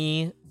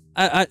me,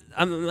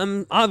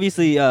 I'm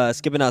obviously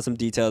skipping out some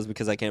details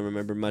because I can't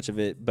remember much of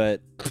it,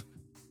 but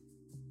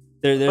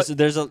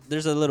there's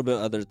a little bit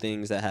other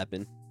things that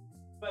happen.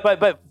 But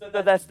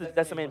that's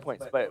the main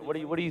point. But what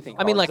do you think?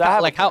 I mean, Colin? like, 'Cause I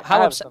have like a- how I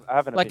have upset- some- I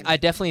have an like opinion. I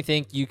definitely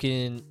think you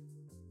can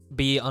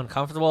be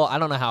uncomfortable. I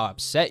don't know how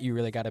upset you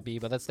really got to be,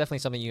 but that's definitely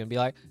something you can be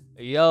like,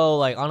 yo,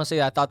 like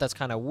honestly, I thought that's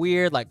kind of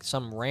weird. Like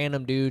some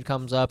random dude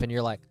comes up and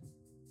you're like,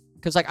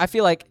 because like I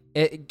feel like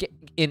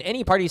in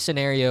any party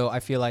scenario, I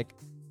feel like,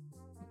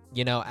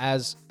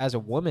 as a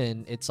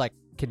woman, it's like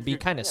can be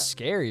kind of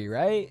scary,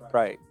 right?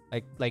 right.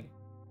 Like like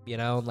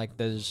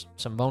there's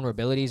some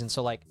vulnerabilities, and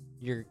so like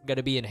you're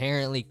gonna be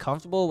inherently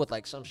comfortable with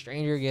like some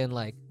stranger getting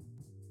like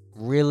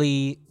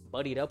really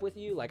buddied up with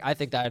you, like I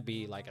think that'd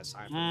be like a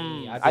sign for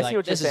me. I'd be I like, see what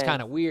you're this is saying.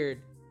 kind of weird.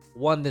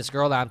 One, this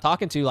girl that I'm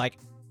talking to like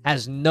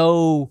has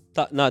no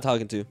Not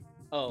talking to.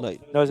 oh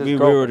Like No, it's his we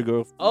girlfriend. were the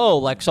girl. oh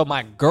like so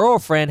my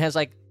girlfriend has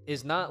like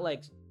is not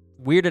like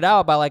weirded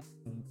out by like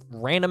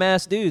random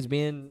ass dudes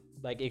being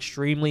like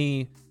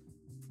extremely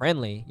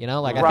friendly, you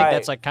know? Like I Right. think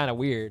that's like kind of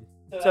weird.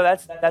 So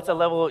that's a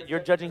level. You're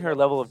judging her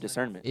level of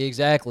discernment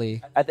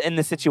Exactly. in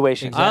the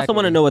situation. Exactly. I also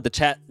want to know what the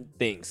chat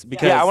thinks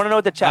because Yeah, I want to know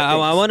what the chat. I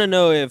thinks. want to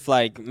know if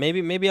like maybe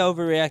I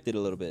overreacted a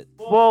little bit.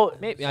 Well,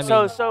 Maybe, I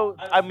so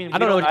mean- I mean, I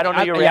don't know. I don't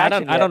know your yeah,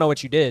 reaction. I don't know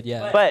what you did.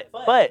 Yeah. But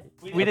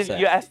we didn't. Upset.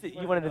 You asked.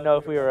 You wanted to know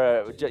if we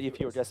were if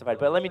you were justified.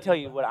 But let me tell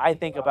you what I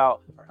think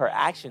about her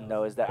action.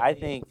 Though is that I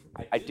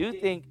do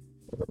think.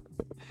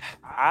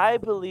 I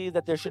believe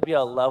that there should be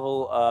a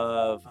level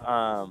of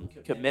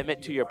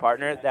commitment to your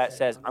partner that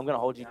says I'm going to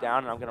hold you down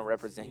and I'm going to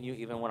represent you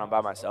even when I'm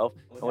by myself.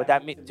 And what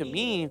that to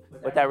me,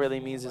 what that really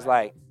means is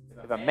like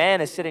if a man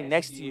is sitting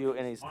next to you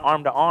and he's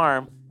arm to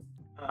arm,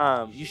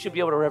 you should be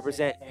able to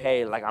represent,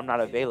 hey, like I'm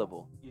not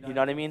available. You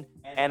know what I mean?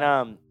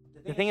 And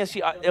the thing is,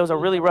 it was a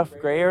really rough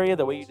gray area.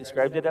 The way you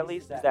described it, at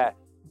least, is that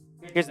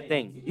here's the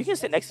thing: you can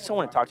sit next to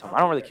someone and talk to them. I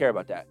don't really care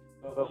about that.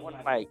 But when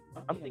like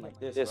I'm thinking like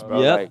this,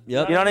 bro. Yep, Like,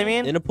 yep. You know what I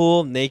mean? In a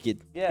pool,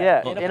 naked.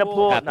 Yeah, Oh, in a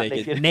pool, half not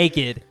naked.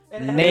 Naked.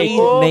 In a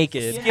pool,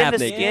 Naked. skin Half to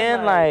naked.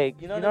 skin,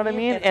 like you know what I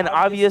mean. And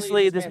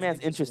obviously, this man's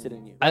interested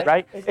in you,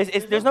 right?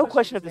 There's no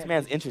question if this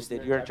man's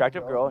interested. You're an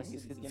attractive girl.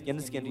 He's skin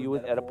to skin to you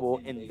at a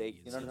pool in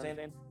Vegas. You know what I'm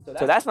saying?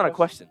 So that's not a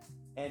question.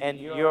 And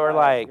you're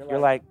like,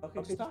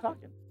 okay, stop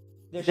talking.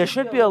 There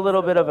should be a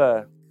little bit of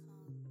a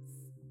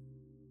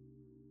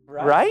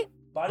right.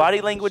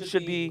 Body language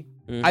should be.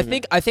 I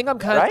think I'm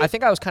kind of Right? I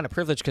think I was kind of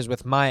privileged because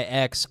with my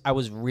ex, I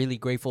was really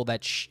grateful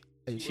that She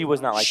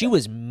was not like she that.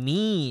 was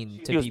mean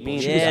to She was people. mean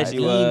She to was guys. she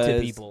mean to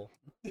was. people.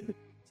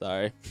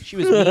 Sorry. She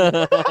was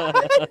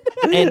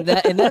mean,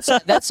 and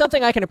that's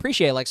something I can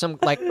appreciate. Like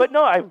But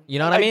no, you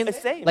know what I mean?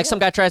 Same, Like some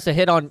guy tries to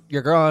hit on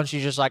your girl and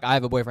she's just like, I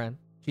have a boyfriend.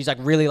 She's like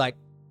really like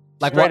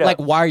Straight what, up. like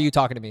why are you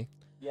talking to me?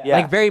 yeah.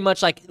 Like very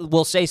much like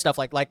will say stuff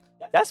like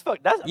That's fuck.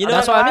 That's You know,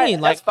 that's what I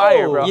mean, That's like,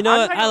 fire, oh, bro. you know I'm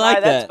what? not gonna I like lie,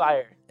 That's that.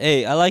 fire.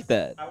 Hey, I like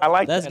that. I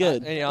like That's that.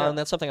 good. and, you know, and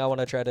that's something I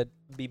want to try to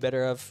be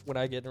better of when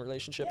I get in a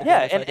relationship.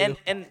 again, Yeah, if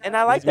I do. and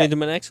I like Leads me that. to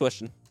my next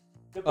question.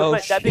 Oh,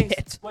 but that being,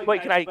 shit.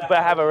 wait, can I? But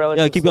I have a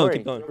relative. keep going, story,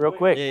 keep going. real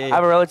quick. Yeah, yeah, I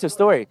have a relative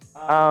story.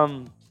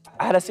 I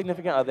had a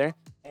significant other,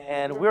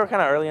 and we were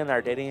kind of early in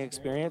our dating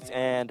experience,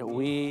 and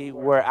we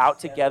were out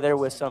together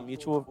with some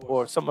mutual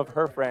or some of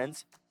her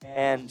friends,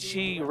 and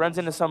she runs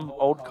into some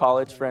old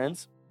college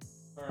friends.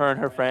 Her and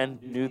her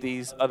friend knew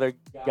these other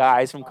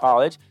guys from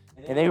college,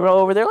 and they roll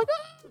over there like,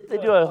 "Ah!" They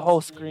do a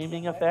whole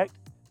screaming effect.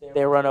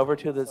 They run over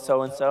to the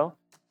so and so,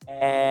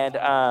 and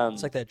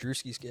It's like that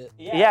Drewski skit.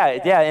 yeah,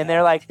 and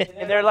they're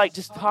like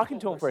just talking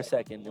to him for a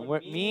second, and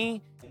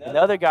me and the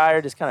other guy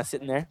are just kind of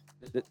sitting there.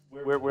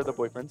 We're the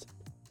boyfriends,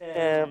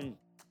 and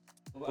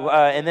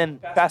then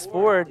fast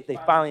forward, they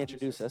finally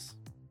introduce us.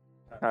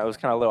 It was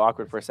kind of a little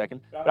awkward for a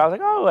second, but I was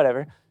like, oh,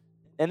 whatever.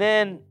 And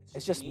then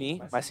it's just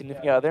me, my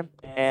significant other,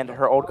 and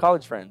her old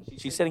college friend.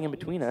 She's sitting in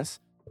between us,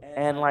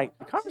 and like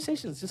the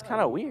conversation is just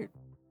kind of weird.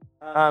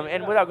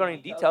 And without going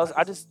into details,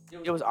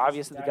 it was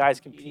obvious that the guy's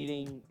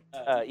competing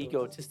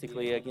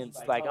egotistically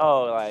against like,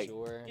 oh, like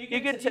Sure.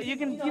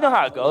 you know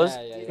how it goes.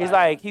 Yeah, yeah, yeah. He's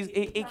like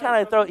he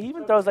kind of he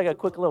even throws like a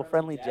quick little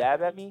friendly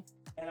jab at me,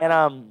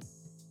 and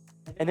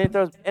then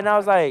throws, and I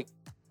was like,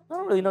 I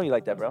don't really know you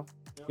like that, bro.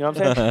 You know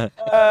what I'm saying?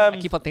 I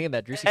keep on thinking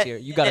that Drewski's here.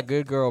 You got a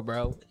good girl,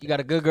 bro. You got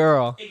a good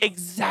girl.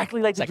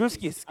 Exactly like the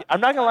Drewski skit.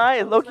 I'm not gonna lie,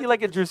 it's low-key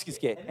like a Drewski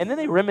skit. And then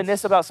they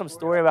reminisce about some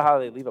story about how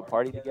they leave a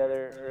party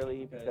together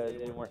early because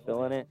they weren't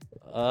feeling it.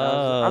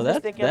 Oh, I'm just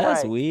that's thinking,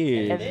 that's like,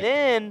 weird.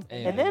 Hey,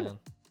 And then man.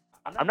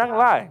 I'm not gonna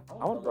lie, I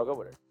almost broke up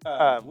with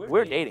her. We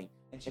were dating,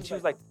 and she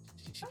was like,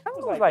 she kind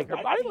of was like, her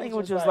body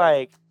language was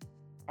like,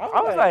 I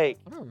was like,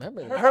 I don't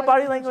remember that. her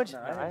body language.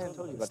 I didn't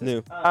tell you about It's this.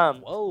 new.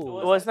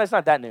 Whoa. Well, it's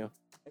not that new.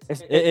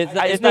 It's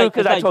It's new like-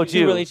 because it's I like told two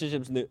you.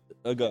 relationships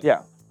ago.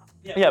 Yeah.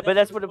 Yeah, but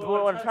that's what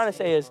I'm trying to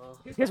say is,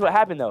 here's what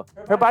happened though.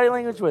 Her body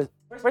language was,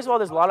 first of all,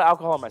 there's a lot of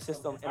alcohol in my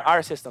system, in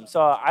our system. So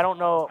I don't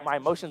know my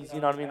emotions, you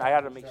know what I mean? I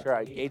got to make sure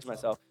I gauge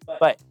myself.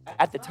 But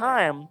at the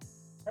time,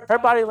 her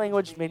body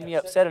language made me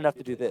upset enough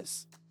to do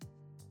this.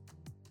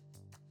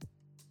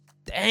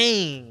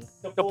 Dang.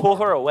 To pull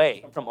her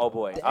away from oh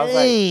boy. I was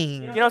like, you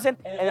know what I'm saying?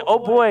 And oh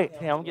boy,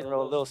 yeah, I'm getting a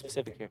little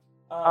specific here.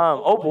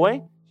 Oh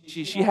boy,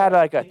 she had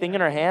like a thing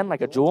in her hand,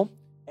 like a jewel.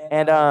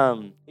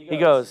 And he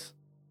goes,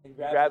 and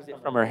grabs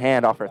it from her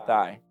hand off her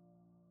thigh.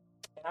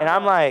 And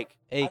I'm like,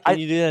 Hey, can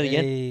you do that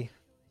again? Hey,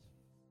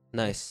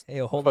 Nice. hey,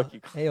 hold Fuck on.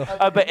 you. Hey,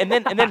 but and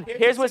then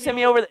here's what sent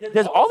me over.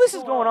 There's all this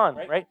is going on,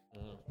 right?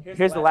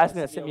 Here's the last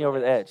thing that sent me over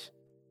the edge.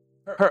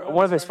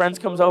 One of his friends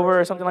comes over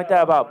or something like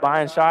that about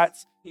buying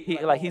shots.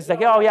 He's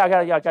like, oh yeah,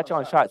 I got you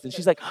on shots. And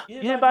she's like,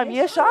 you didn't buy me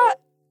a shot?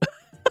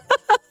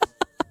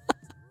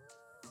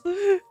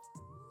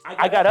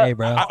 I got up. Hey,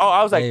 bro.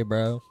 I was like, hey,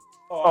 bro.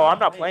 oh, I'm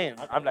not playing.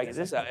 I'm like, is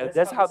this?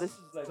 That's how this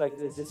is like.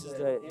 This is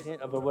the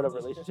hint of a whatever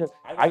relationship.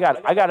 I got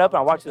up and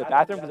I walked to the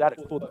bathroom because I had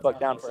to cool the fuck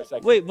down for a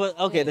second. Wait, but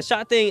okay, the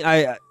shot thing,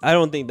 I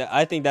don't think that.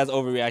 I think that's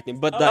overreacting.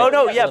 But Oh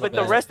no, a yeah, little but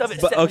the bit. rest of it.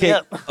 But set me okay,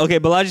 up. okay.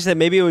 Balaji said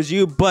maybe it was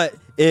you, but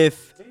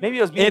if Maybe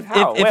it was me. if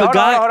How? if Wait, a hold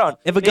guy on, hold on.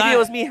 if a Maybe guy it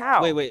was me.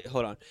 How? wait,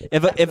 hold on.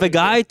 If a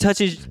guy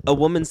touches a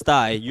woman's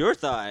thigh, your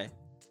thigh,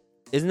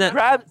 isn't that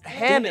Grab damn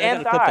hand it, I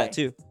and gotta clip thigh. that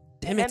too.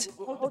 Damn it.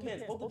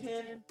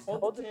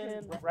 Hold the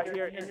pin right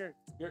here in your.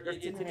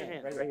 It's in your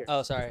hand, right here.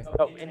 Oh, sorry.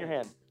 Oh, in your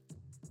hand.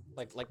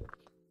 Like,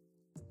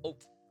 oh,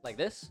 like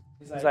this?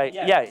 He's like,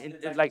 yeah,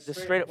 like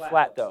just straight up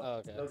flat though,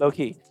 Oh, okay. low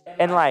key.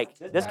 And like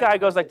this guy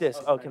goes like this.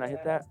 Oh, can I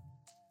hit that?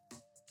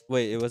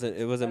 Wait, it wasn't.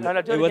 No, do it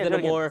it again, wasn't do a it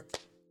again. more.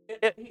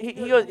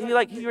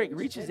 He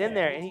reaches in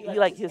there and he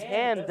like his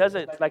hand does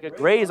it like a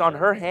graze on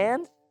her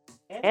hand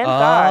and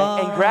thigh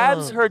and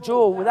grabs her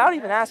jewel without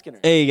even asking her.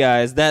 Hey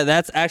guys,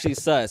 that's actually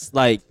sus.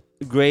 Like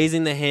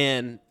grazing the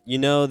hand. You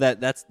know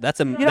that's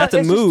a You know, that's a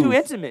it's just too move.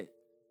 intimate.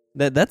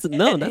 That's a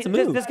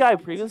move. This guy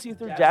previously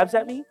threw jabs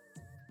at me.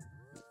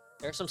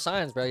 There's some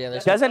signs, bro. Yeah,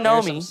 there's Doesn't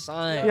know there's me. Some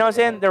signs. You know what I'm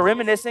saying? They're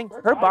reminiscing.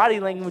 Her body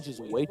language is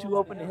way too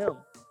open to him.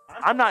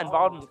 I'm not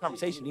involved in the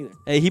conversation either.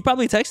 Hey, he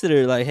probably texted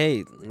her like,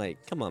 "Hey,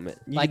 like, come on, man,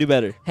 you Like- can do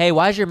better." Hey,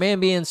 why is your man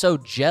being so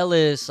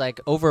jealous? Like,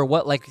 over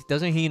what? Like,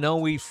 doesn't he know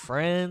we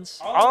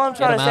friends? All I'm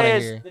trying him to outta say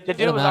here. is the Get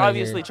dude him was outta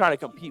obviously here. trying to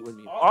compete with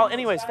me.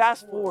 Anyways,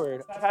 fast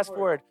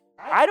forward.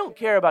 I don't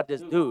care about this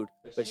dude,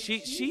 but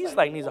she's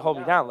like needs to hold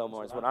me down a little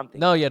more is what I'm thinking.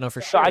 No, yeah, no, for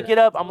So sure. I get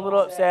up, I'm a little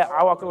upset.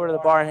 I walk over to the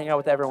bar and hang out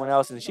with everyone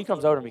else, and she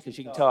comes over to me because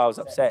she can tell I was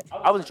upset.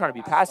 I wasn't trying to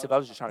be passive. I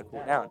was just trying to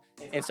cool down.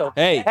 And so,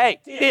 Hey.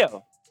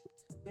 Theo.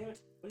 Damn it,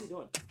 what are you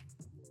doing?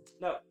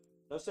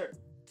 No, sir.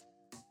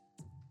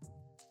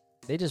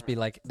 They just be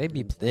like, they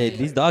be. Hey,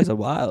 these dogs are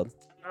wild.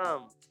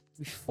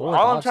 Four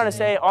All I'm dogs trying to in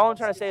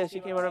say, here. is she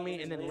came over to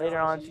me, and then later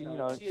on,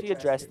 she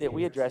addressed it.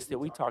 We addressed it.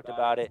 We talked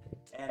about it,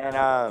 and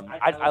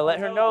I let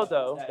her know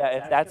though that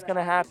if that's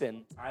gonna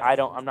happen,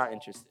 I'm not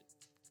interested.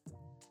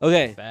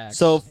 Okay, Facts.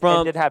 so It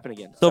from did happen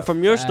again. so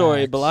from your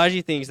story, Facts.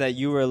 Balaji thinks that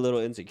you were a little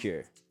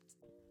insecure.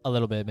 A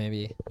little bit,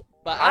 maybe.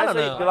 But I don't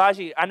Honestly, know.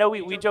 Balaji, I know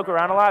we joke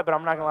around a lot, but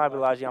I'm not gonna lie,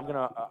 Balaji. I'm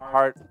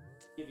gonna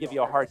give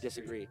you a hard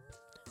disagree.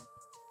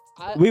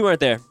 We weren't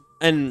there,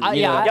 and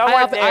you know, Y'all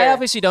weren't I there.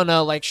 obviously don't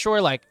know. Like,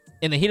 sure, like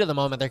in the heat of the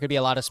moment, there could be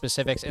a lot of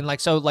specifics, and like,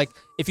 so, like,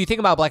 if you think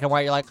about black and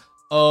white, you're like,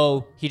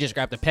 oh, he just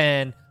grabbed a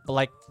pen, but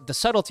like the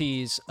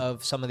subtleties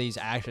of some of these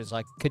actions,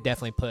 like, could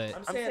definitely put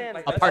I'm saying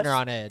a partner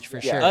on edge for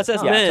Yeah. sure. us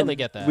as No, I men, totally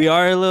get that. we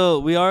are a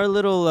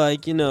little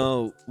like, you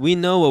know, we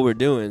know what we're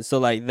doing. So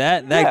like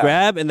that Yeah.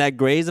 grab and that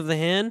graze of the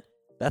hand,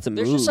 that's a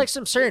There's move. just like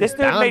some certain This dude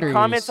boundaries. made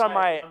comments on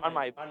my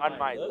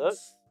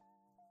looks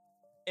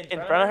in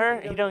front of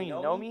her. He don't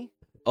even know me.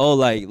 Oh,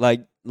 like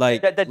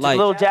That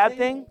little jab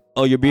thing.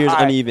 oh, your beard's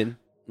Alright. uneven,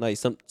 like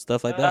some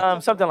stuff like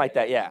that. Something like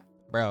that. Yeah.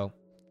 bro.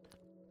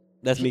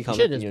 That's me You should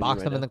commenting just on you box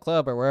right them in now. the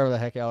club or wherever the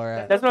heck y'all are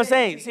at. That's what I'm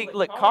saying. See,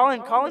 look,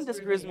 Colin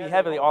disagrees with me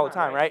heavily all the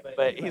time, right?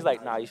 But he's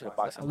like, nah, you should have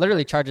boxed him.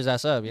 Literally charge his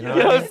ass up. You know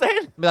You know what I what mean? I'm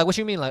saying? Be like, what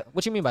you mean? Like,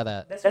 what you mean by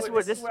that? This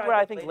is where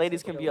I think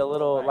ladies can be a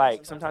little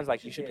like sometimes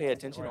like you should pay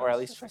attention or at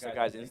least trust a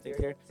guy's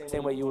instinct here.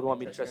 Same way you would want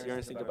me to trust your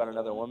instinct about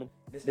another woman.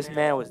 This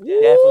man was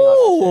definitely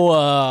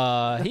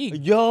on Ooh, he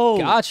Yo,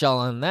 got y'all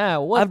on that.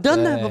 What I've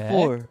done the that heck?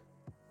 before.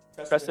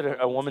 trusted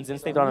a woman's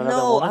instinct on another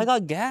No, woman. I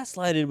got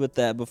gaslighted with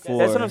that before.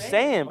 That's what I'm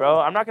saying, bro.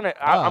 I'm not gonna.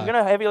 I'm God.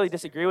 gonna heavily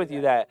disagree with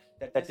you that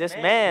this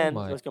man Oh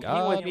my was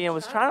competing with God. me and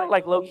was trying to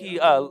like low key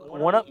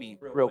one up me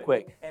real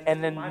quick.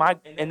 And then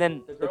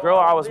the girl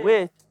I was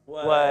with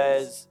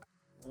was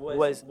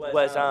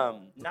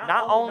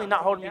not only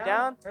not holding me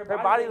down, her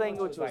body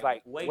language was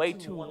like way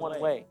too one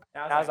way.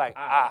 And I was like,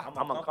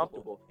 I'm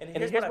uncomfortable. And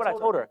here's what I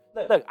told her.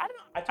 Look,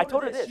 I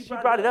told her this. She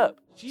brought it up.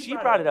 She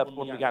brought it up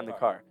when we got in the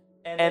car.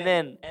 And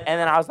then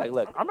I was like,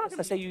 look, I'm not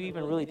gonna say you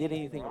even really did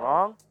anything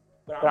wrong,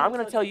 but I'm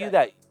gonna tell you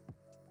that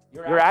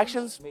your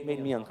actions made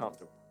me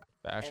uncomfortable.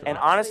 Factual. And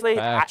honestly,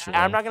 Factual.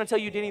 I'm not gonna tell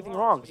you did anything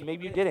wrong because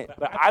maybe you didn't,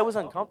 but I was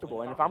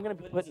uncomfortable. And if I'm gonna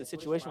be put in a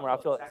situation where I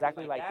feel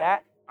exactly like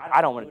that,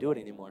 I don't want to do it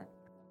anymore.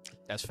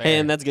 That's fair.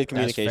 And that's good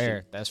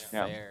communication. That's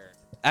fair. That's fair.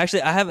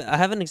 Actually, I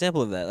have an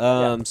example of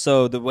that.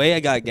 So the way I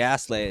got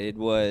gaslighted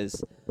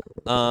was,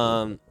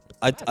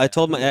 I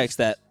told my ex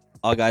that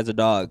all guys are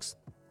dogs.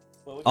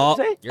 All,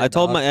 say? You're a I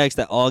told dog. my ex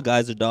that all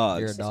guys are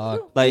dogs. You're a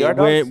dog. Like We are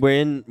dogs?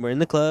 we're in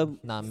the club.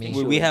 Not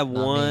me. We have Not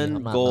me. one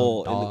I'm not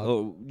goal. no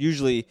dog.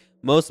 Usually,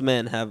 most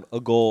men have a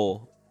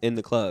goal in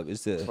the club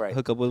is to Right.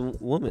 hook up with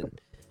a woman.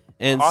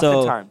 And so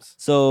Oftentimes.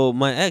 so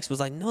my ex was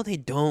like, no, they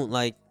don't.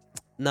 Like,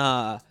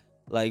 nah.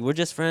 Like we're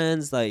just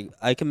friends. Like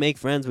I can make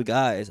friends with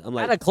guys. I'm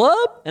like, At a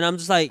club? and I'm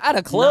just like, At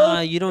a club?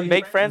 Nah, you don't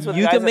Make friends with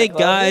You guys can at a make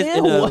club? guys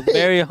in a Ew.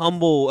 very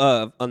humble,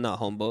 not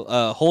humble,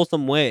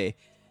 wholesome way.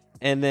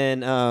 And then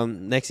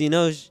next thing you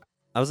know,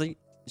 I was like,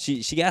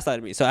 she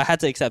gaslighted me, so I had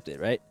to accept it,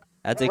 right?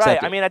 I had to accept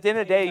Right. it. I mean, at the end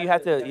of the day, you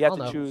have to I'll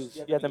know. choose.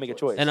 You have to make a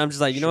choice. And I'm just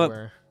like, you know what?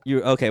 Sure.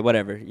 You're okay,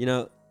 whatever. You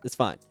know, it's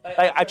fine.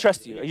 Like, I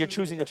trust you. You're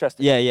choosing to trust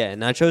me. Yeah, yeah.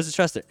 And I chose to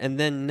trust her. And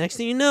then next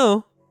thing you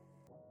know,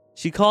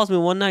 she calls me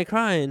one night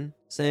crying,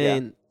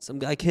 saying some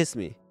guy kissed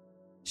me.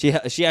 She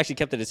actually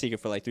kept it a secret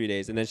for like 3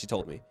 days, and then she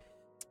told me.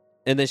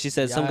 And then she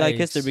said some guy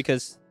kissed her Yikes.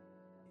 because,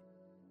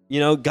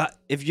 God,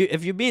 if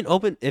you're being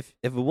open, if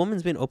a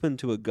woman's being open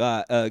to a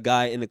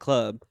guy in the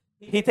club,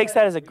 He takes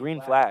that as a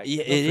green flag.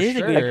 yeah, for it is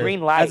sure. a green, A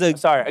green light. As a-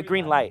 Sorry, a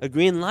green light. a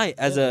green light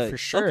as Yeah, a for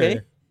sure.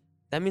 Okay,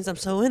 that means I'm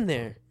so in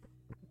there.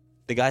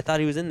 The guy thought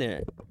he was in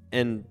there,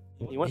 and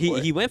He went for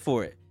it. he went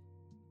for it.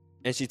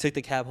 And she took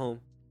the cab home,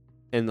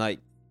 and like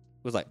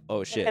was like,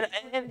 oh shit.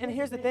 And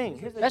here's the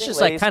thing. That's just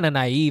like kind of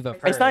naive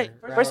of her. It's not.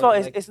 right? First of all,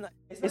 Like,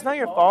 it's not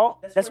your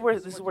fault. This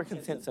is where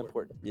consent's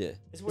important. Yeah.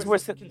 This is where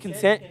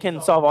consent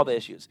can solve all the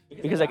issues.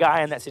 Because a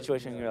guy in that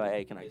situation, you're like,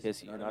 hey, can I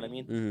kiss you? You know what I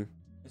mean? Mm-hmm.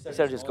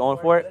 Instead of just going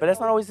for it. But that's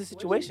not always the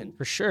situation.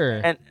 for sure.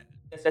 And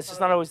that's just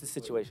not always the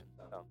situation.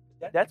 So,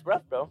 that's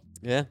rough, bro.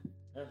 Yeah.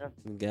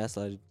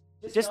 Gaslighted.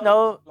 Just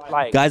know,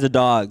 like, Guys are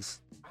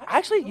dogs.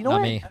 actually, you know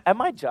Not what? me. At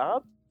my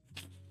job,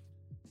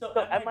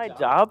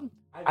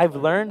 I've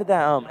learned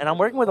that, and I'm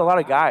working with a lot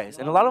of guys,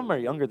 and a lot of them are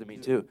younger than me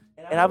too.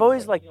 And I've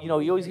always you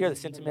always hear the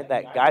sentiment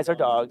that guys are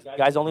dogs.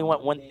 Guys only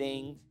want one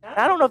thing. And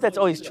I don't know if that's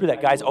always true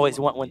that guys always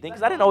want one thing,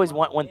 because I didn't always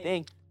want one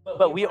thing.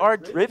 But we are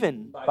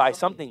driven by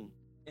something,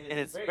 and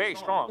it's very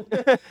strong.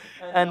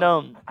 And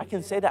I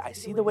can say that I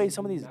see the way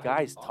some of these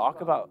guys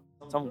talk about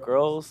some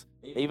girls,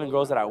 even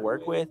girls that I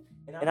work with,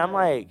 and I'm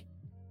like,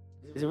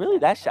 is it really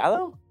that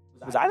shallow?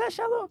 Was I that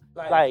shallow?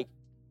 Like,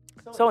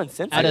 so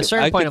insensitive. At a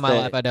certain I point could in my say-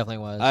 life, I definitely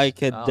was. I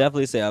could Oh.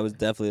 definitely say I was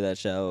definitely that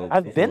shallow.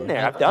 I've been before.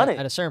 there. I've done At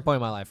it. a certain point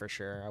in my life, for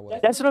sure, I was.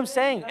 That's what I'm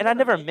saying, and I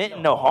never meant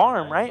no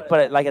harm, right?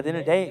 But like at the end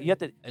of the day, you have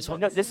to. It's one-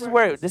 This is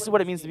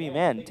what it means to be a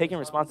man, taking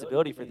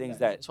responsibility for things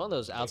that It's one of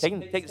those outside.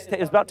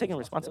 it's about taking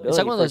responsibility It's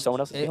like one of for those. someone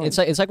else's feelings.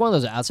 It's like one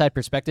of those outside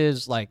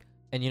perspectives, like,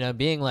 and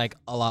being like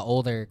a lot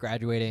older,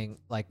 graduating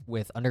like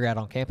with undergrad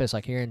on campus,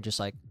 like hearing just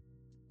like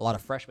a lot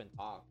of freshmen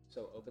talk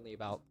so openly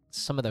about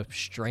some of the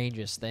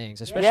strangest things,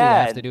 especially that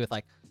Yeah. have to do with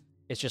like,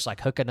 it's just like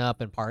hooking up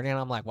and partying.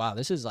 I'm like, wow,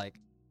 this is like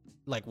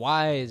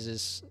why is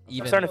this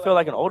even? I'm starting to feel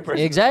like an old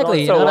person.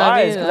 Exactly, So you know what I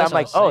wise mean? because That's I'm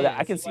like, what I'm oh, saying.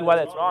 I can see why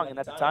that's wrong, and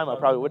at the time I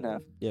probably wouldn't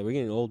have. Yeah, we're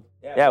getting old.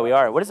 Yeah, we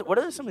are. What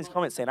are some of these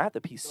comments saying? I have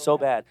to pee so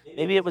bad.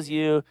 Maybe it was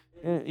you.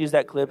 Use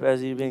that clip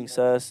as you being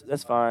sus.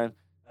 That's fine.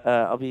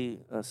 I'll be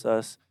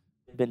sus.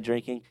 Been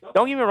drinking.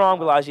 Don't get me wrong,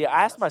 Balaji.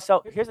 I asked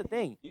myself. Here's the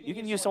thing. You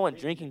can use someone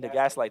drinking to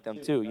gaslight them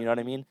too. You know what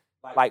I mean?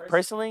 Like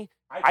personally,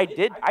 I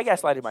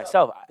gaslighted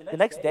myself. The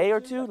next day or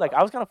two, like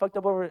I was kind of fucked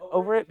up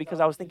over it because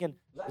I was thinking,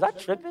 was I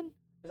tripping?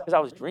 Because I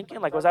was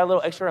drinking. Like was I a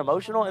little extra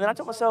emotional? And then I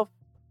told myself,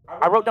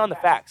 I wrote down the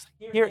facts.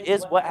 Here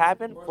is what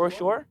happened for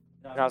sure.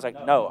 And I was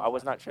like, no, I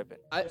was not tripping.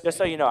 Just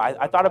so you know,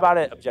 I thought about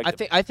it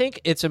objectively. I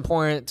think it's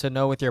important to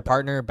know with your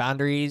partner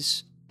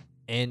boundaries,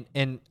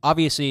 and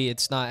obviously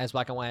it's not as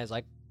black and white as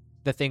like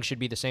the thing should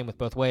be the same with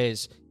both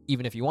ways,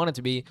 even if you want it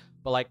to be.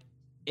 But like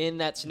in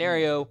that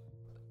scenario,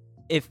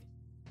 if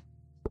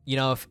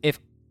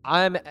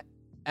I'm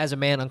as a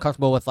man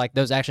uncomfortable with like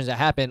those actions that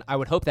happen, I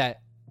would hope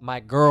that my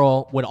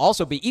girl would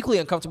also be equally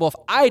uncomfortable if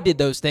I did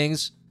those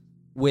things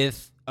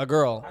with a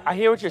girl. I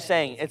hear what you're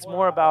saying. It's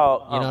more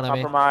about You know what I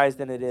mean? compromise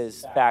than it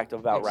is fact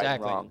about right and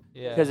Exactly. wrong.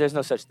 Yeah. Because there's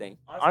no such thing.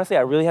 Honestly,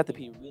 I really have to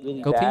pee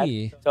really Go bad.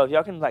 pee. So if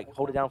y'all can like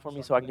hold it down for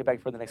me so I can get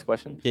back for the next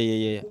question.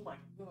 Yeah.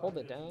 Hold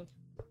it down.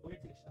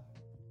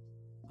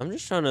 I'm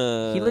just trying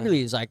to. He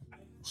literally is like,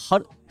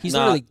 he's Nah.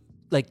 literally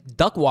like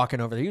duck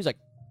walking over there. He was like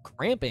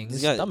cramping, his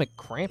He's got- stomach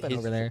cramping he's,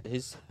 over there.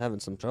 He's having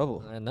some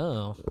trouble. I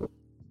know.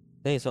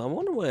 Hey, so I'm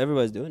wondering what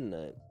everybody's doing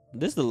tonight.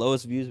 This is the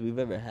lowest views we've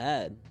ever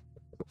had.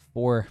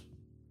 4.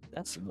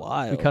 That's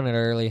wild. We cut it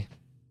early.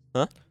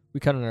 Huh? We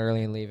cut it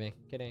early and leaving.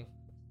 Kidding.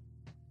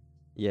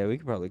 Yeah, we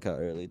could probably cut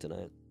early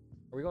tonight.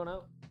 Are we going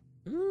out?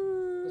 go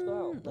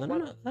out. I don't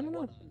know. I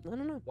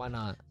don't know. Why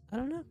not? I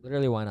don't know.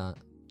 Literally, why not?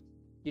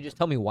 You just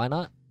tell me why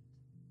not.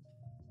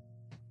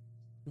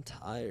 I'm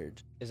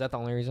tired. Is that the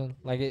only reason?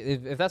 Like,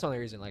 if that's the only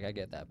reason, like, I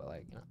get that, but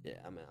like, Yeah,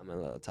 I'm a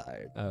little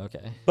tired. oh,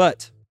 okay.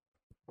 But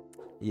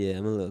yeah,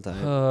 I'm a little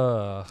tired.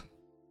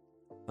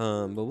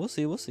 Uh, But we'll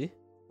see.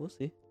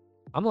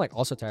 I'm like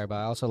also tired, but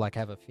I also like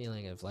have a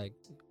feeling of like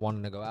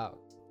wanting to go out.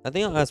 I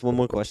think I'll ask one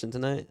more question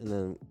tonight, and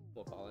then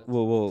We'll call it.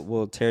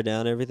 we'll tear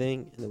down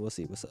everything, and then we'll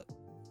see what's up.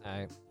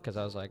 Because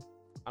I was like,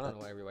 I don't know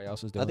what everybody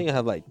else is doing. I think I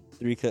have like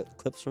 3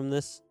 clips from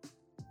this.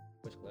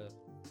 Which clip?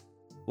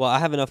 Well, I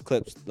have enough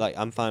clips. Like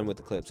I'm fine with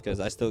the clips because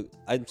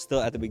I'm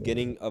still at the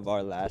beginning of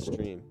our last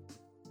stream.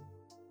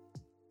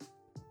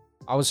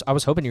 I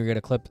was hoping you were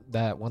gonna clip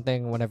that one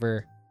thing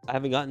whenever. I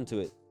haven't gotten to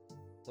it.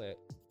 Wait,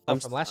 I'm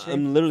from last I'm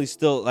stream. literally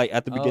still like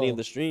at the beginning Oh. of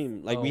the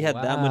stream. Like we Oh, had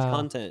that much wow.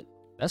 content.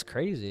 That's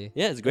crazy.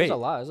 Yeah, it's That great. was a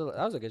lot.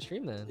 That was a good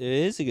stream then. It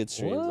is a good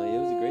stream. Like it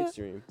was a great What?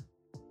 stream.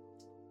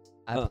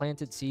 I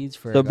planted seeds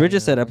for. So a Bridget garden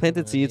said, and "I I'm planted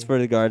working seeds on for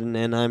the garden,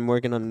 and I'm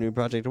working on a new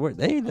project at work."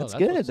 Hey, that's that's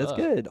good. what's That's up.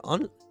 good.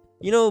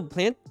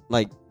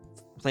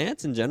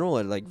 Plants in general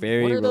are like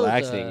very What are those,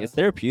 relaxing. It's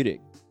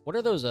therapeutic. What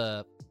are those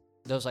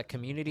like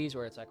communities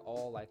where it's like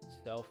all like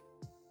self,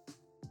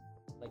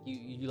 like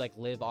you like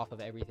live off of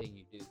everything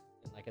you do,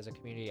 and like as a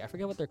community. I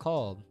forget what they're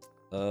called.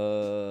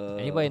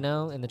 Anybody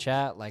know in the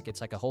chat? Like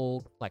it's like a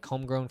whole like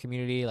homegrown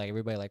community. Like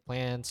everybody like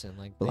plants and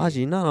like.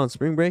 Balaji, not on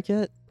spring break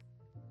yet?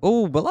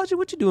 Oh, Balaji,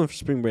 what you doing for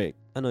spring break?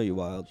 I know you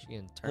wild. She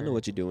getting I turned. know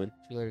what you're doing.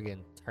 She literally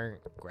getting turned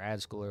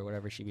grad school or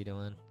whatever she be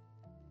doing.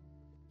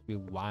 She be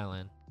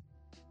wilding.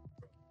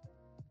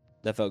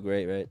 That felt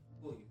great, right?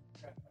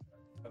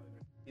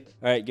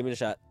 All right, give me the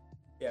shot.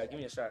 Yeah, give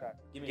me a shot.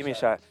 Give me a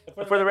shot.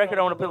 But for the record,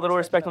 I want to put a little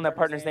respect on that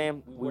partner's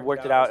name. We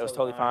worked it out. It was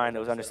totally fine. It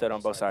was understood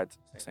on both sides.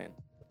 Saying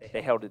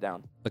they held it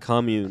down. A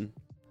commune.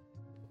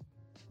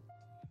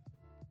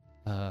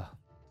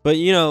 But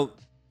you know,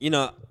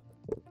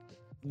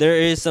 there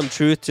is some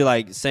truth to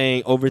like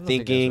saying think that's what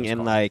overthinking it's and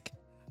called. like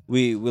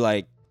we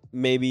like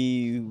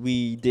maybe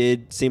we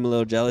did seem a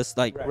little jealous.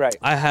 Like Right.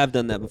 I have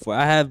done that before.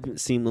 I have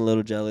seemed a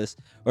little jealous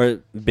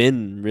or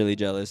been really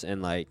jealous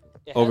and like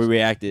It has-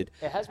 overreacted.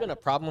 it has been a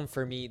problem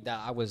for me that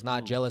I was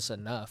not jealous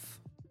enough.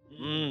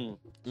 Mm.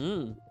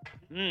 Mm.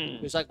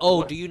 It was like,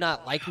 oh, do you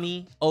not like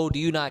me? Oh, do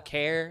you not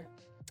care?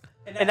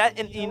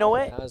 And you know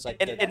what? And I was like,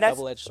 And- the and that's-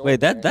 double-edged sword Wait,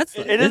 there. that's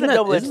It is a isn't that-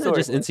 double-edged isn't that sword.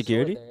 just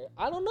insecurity? Sword there.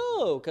 I don't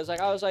know, cause like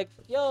I was like,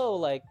 yo,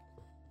 like,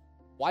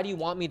 why do you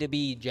want me to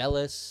be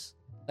jealous?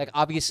 Like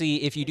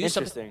obviously, if you do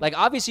something, Interesting. like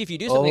obviously, if you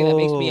do something that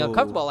makes me Oh.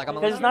 uncomfortable, like I'm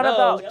Because gonna it's let not you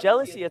know. about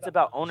jealousy, it's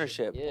about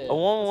ownership. Yeah. A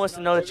woman wants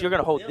to know that you're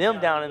gonna hold them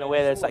down in a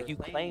way that's like you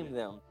claim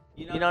them.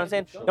 You know what I'm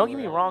saying? Don't get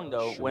me wrong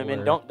though,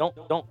 women. Sure.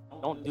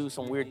 Don't do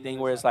some weird thing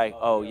where it's like,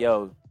 oh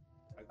yo,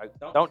 like,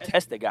 don't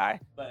test the guy.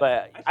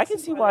 But I can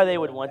see why they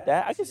would want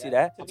that. I can see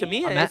that. To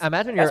me,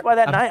 Imagine that's your why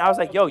that night I was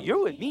like, yo,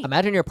 you're with me.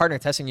 imagine your partner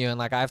testing you and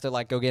like I have to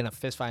like go get in a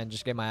fist fight and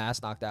just get my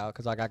ass knocked out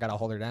because like I gotta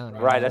hold her down. you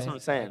know Right, what that's I what mean? I'm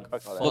saying.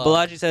 Fuck all that. What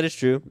Balaji said is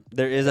true.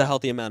 There is a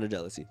healthy amount of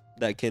jealousy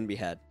that can be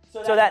had.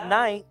 So that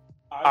night,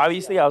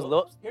 obviously, I was a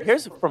little.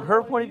 Here's from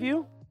her point of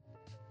view.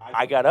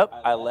 I got up,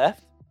 I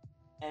left,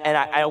 and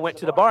I went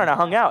to the bar and I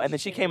hung out. And then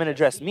she came and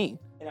addressed me,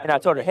 and I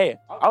told her, "Hey,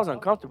 I was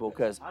uncomfortable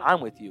because I'm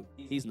with you.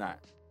 He's not."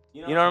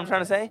 You know what I'm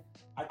trying to say?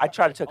 I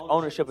tried to take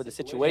ownership of the It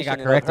situation got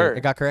and of her, corrected.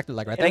 It got corrected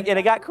like right and, there. and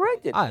it got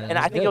corrected. Ah, and that's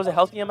I think good. it was a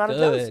healthy amount of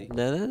Good.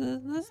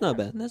 jealousy. That's not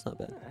bad. That's not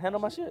bad.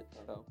 Handle my shit.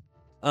 So.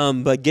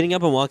 But getting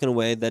up and walking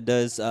away, that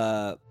does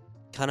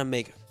kind of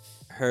make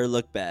her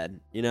look bad,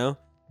 you know?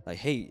 Like,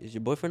 hey, is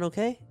your boyfriend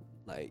okay?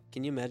 Like,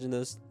 can you imagine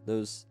those?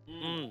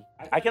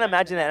 I can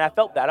imagine that, and I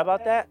felt bad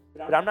about that.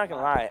 But I'm not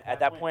gonna lie. At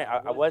that point,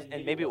 I was,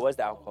 and maybe it was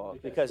the alcohol,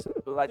 because,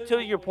 like, to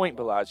your point,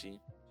 Balaji,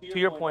 to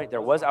your point,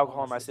 there was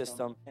alcohol in my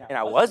system, and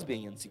I was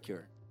being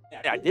insecure.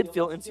 And I did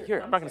feel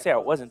insecure. I'm not gonna say I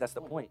wasn't. That's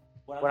the point.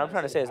 What I'm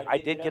trying to say is, I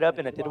did get up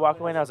and I did walk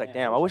away, and I was like,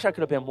 damn, I wish I could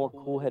have been more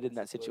cool-headed in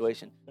that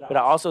situation. But I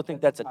also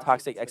think that's a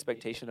toxic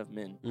expectation of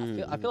men.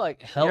 I feel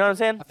like You help. know what I'm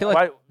saying? I feel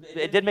like-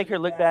 it did make her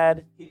look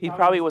bad. He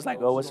probably was like,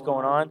 "Oh, what's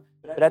going on?"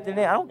 But at the end of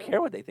the day, I don't care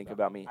what they think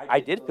about me. I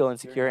did feel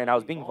insecure, and I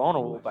was being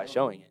vulnerable by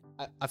showing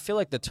it. I feel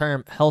like the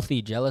term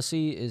healthy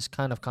jealousy is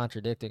kind of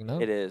contradicting,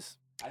 no? It is.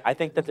 I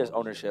think that there's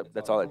ownership.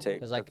 That's all it takes.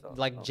 Because like That's all.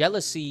 like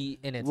jealousy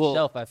in Well-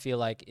 itself, I feel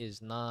like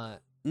is not.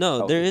 No,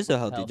 Healthy. there is a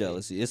healthy Healthy.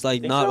 jealousy. It's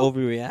like Think not so?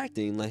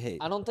 overreacting. Like, hey,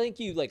 I don't think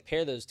you like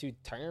pair those two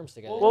terms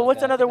together. Well, like what's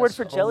that. I another think word that's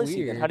for so jealousy?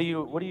 Then? weird. How do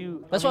you? What do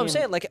you? That's I what I'm mean,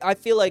 saying. Like I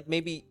feel like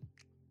maybe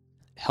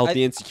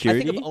healthy I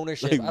insecurity. think of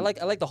ownership. I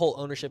like the whole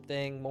ownership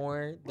thing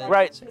more. Than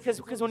Right,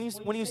 because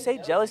when you say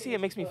jealousy,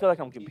 it makes me feel like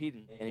I'm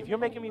competing. And if you're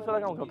making me feel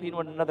like I'm competing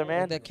with another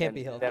man, That can't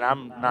be then- healthy. Then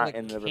I'm not That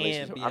in the can't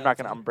relationship. be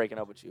I'm breaking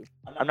up with you.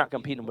 I'm not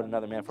competing with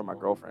another man for my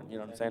girlfriend. You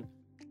know what I'm saying?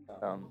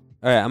 All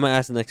right, I'm gonna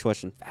ask the next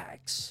question.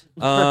 facts.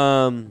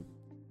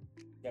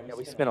 Yeah,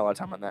 we spent a lot of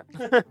time on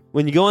that.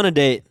 When you go on a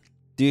date,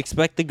 do you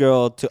expect the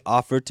girl to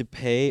offer to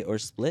pay or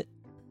split?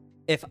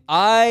 If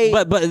I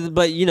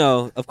But you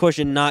know, of course,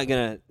 you're not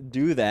gonna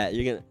do that.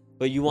 You're gonna,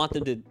 but you want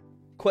them to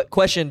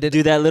question did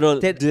do that little,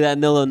 Did- do that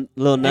little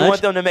You want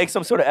nudge. them to make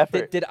some sort of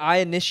effort. did I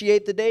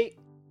initiate the date?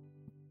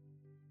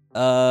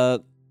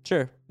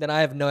 Sure. Then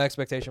I have no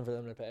expectation for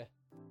them to pay.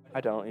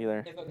 I don't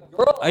either. If a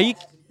girl, Are you?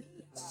 I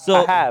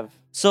So have.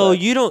 so but-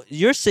 you don't.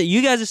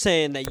 You guys are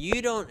saying that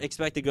you don't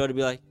expect the girl to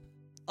be like,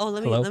 oh,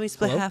 let Hello? me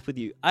split Hello? half with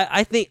you.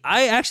 I think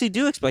I actually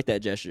do expect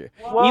that gesture.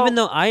 Well- Even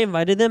though I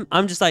invited them,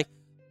 I'm just like,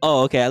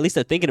 oh, okay. At least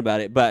they're thinking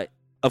about it. But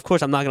of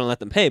course, I'm not gonna let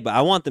them pay. But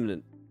I want them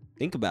to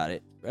think about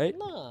it, right?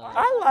 no.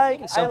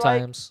 Sometimes.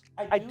 Sometimes.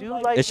 I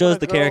do like. It shows when a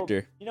the girl-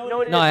 character. You know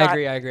what it No, is? I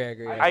agree. I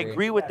agree. I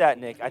agree with that,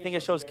 Nick. I think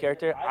it shows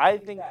character. I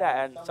think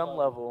that at some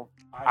level,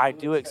 I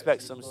do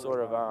expect some sort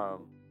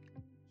of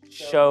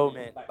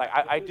showman. Like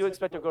I do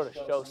expect a girl to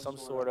show some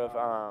sort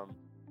of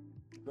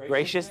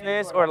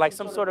graciousness or like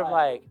some sort of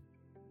like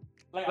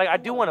I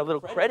do want a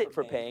little credit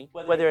for paying.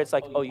 Whether it's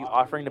like, oh, you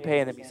offering to pay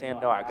and then be saying,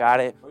 no, I got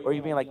it, or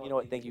you being like, you know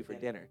what, thank you for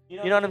dinner.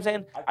 You know what I'm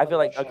saying? I feel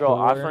like a girl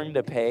Sure. offering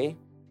to pay,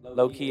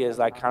 low key, is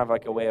like kind of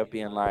like a way of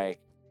being like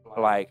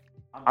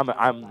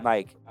I'm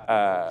like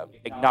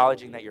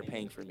acknowledging that you're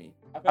paying for me.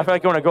 I feel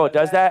like when a girl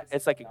does that,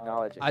 it's like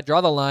acknowledging. I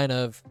draw the line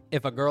of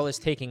if a girl is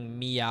taking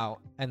me out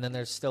and then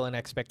there's still an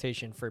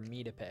expectation for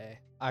me to pay.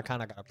 I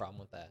kind of got a problem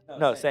with that.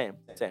 No, same.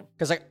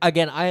 Because like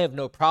again, I have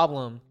no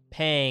problem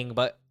paying,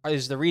 but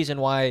is the reason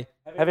why?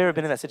 Have you ever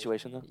been in that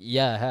situation though?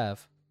 Yeah, I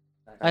have.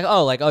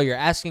 Like oh, you're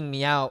asking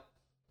me out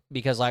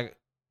because like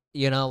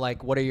You know,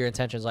 like, what are your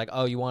intentions? Like,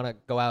 oh, you want to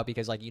go out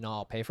because, like,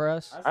 I'll pay for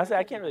us? Honestly,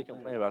 I can't really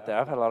complain about that.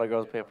 I've had a lot of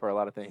girls pay for a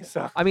lot of things.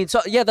 So. I mean,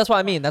 so yeah, that's what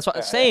I mean. That's what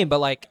I'm saying. But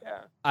like,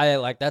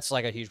 Yeah. that's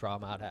like a huge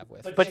problem I'd have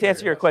with. But to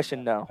answer your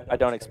question, no, I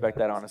don't expect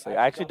that. Honestly,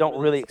 I actually don't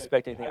really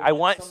expect anything. I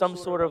want some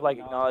sort of like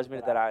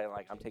acknowledgement that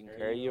I'm taking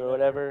care of you or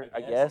whatever.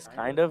 I guess,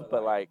 kind of,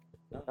 but like,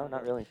 no,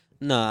 not really.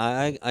 No,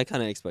 I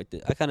kind of expect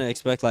it. I kind of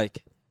expect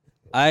like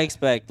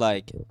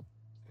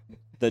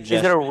the Is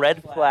it a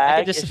red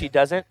flag just- if she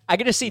doesn't? I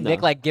could just see No.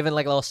 Nick like giving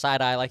like a little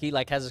side eye, like he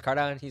like has his card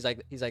out and he's like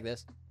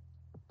this.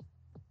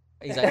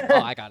 He's like,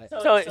 oh, I got it.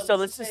 So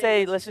let's just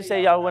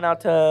say y'all went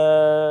out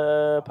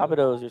to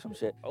Papados or some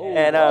shit.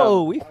 And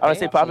we I want to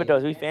say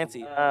Papados. We fancy.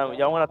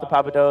 Y'all went out to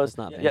Papados. It's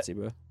not Yeah, fancy,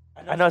 bro.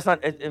 I know it's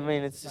not. I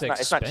mean, it's just It's not.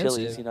 It's not Chili's.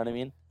 expensive. You know what I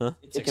mean? Huh?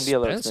 It can be a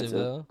little expensive.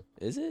 though.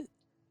 Is it?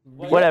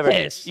 Whatever.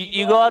 Yes.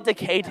 You go out to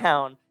K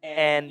Town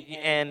and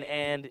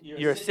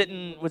you're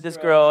sitting with this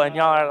girl and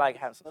y'all are like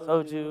having some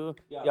soju,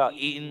 y'all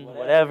eating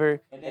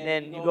whatever, and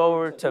then you go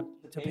over to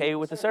pay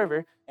with the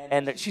server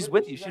and she's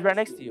with you. She's right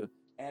next to you,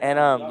 and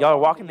y'all are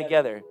walking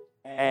together,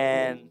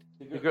 and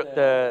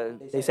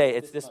they say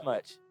it's this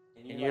much,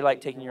 and you're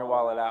like taking your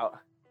wallet out.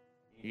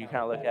 You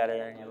kind of look at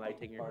her and you're like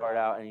taking your card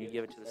out and you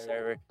give it to the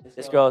server.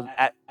 This girl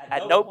at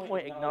no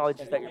point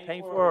acknowledges that you're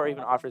paying for her or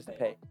even offers to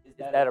pay. Is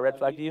that a red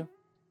flag to you?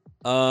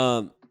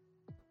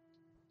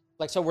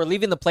 Like, so we're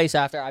leaving the place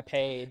after I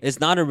paid. It's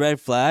not a red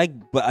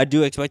flag, but I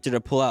do expect her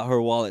to pull out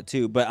her wallet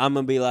too. But I'm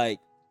gonna be like,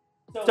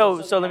 So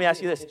let me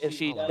ask you this: if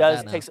she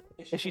that now.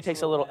 if she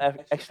takes a little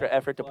extra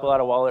effort to pull out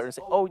a wallet and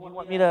say, "Oh, you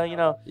want me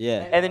to,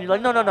 yeah, and then you're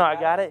like, "No, I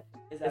got it."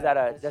 Is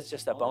that's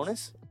just a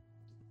bonus?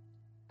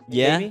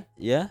 yeah, maybe?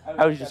 yeah.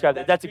 How would you describe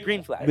that? That's a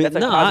green flag. But That's a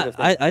no, positive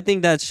thing. I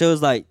think that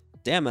shows like,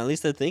 damn, at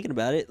least they're thinking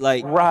about it.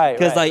 Like, Right.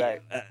 because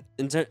right.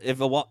 if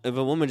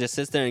a woman just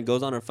sits there and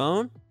goes on her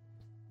phone,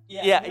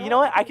 Yeah, you know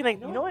what? You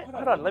know what?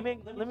 Hold on. Let me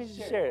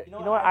just share it. You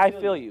know what? I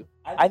feel you.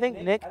 I think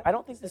Nick. I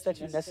don't think this that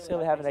you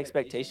necessarily have an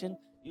expectation.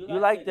 You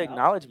like the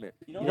acknowledgement.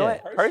 You know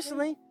what?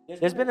 Personally,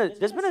 there's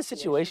been a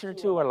situation or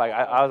two where like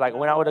I was like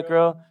went out with a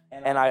girl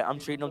and I'm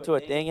treating them to a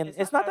thing, and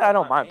it's not that I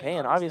don't mind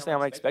paying. Obviously,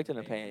 I'm expecting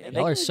to pay, and they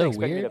Y'all are clearly so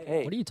expect me weird. to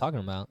pay. What are you talking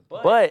about?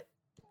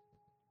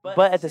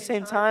 But at the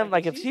same time,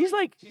 like if she's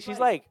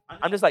like,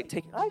 I'm just like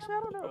taking. Actually, I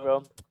don't know,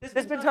 bro.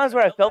 There's been times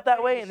where I felt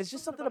that way, and it's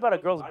just something about a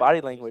girl's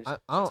body language. I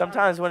don't.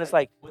 Sometimes when it's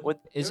like,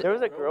 Is it- there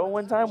was a girl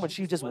one time when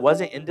she just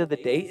wasn't into the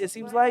date. It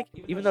seems like,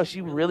 even though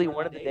she really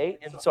wanted the date,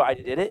 and so I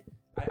did it.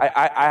 I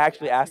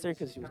actually asked her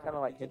because she was kind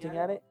of like hinting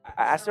at it.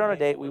 I asked her on a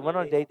date. We went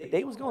on a date. The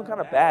date was going kind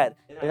of bad,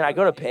 and then I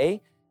go to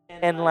pay,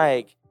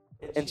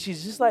 and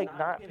she's just like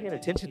not paying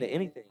attention to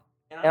anything,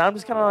 and I'm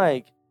just kind of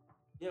like.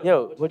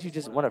 Yo, would you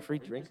just want a free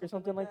drink or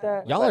something like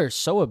that? Y'all Like, are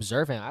so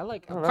observant. I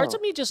don't parts know.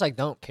 of me just like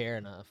don't care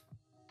enough.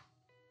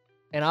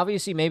 And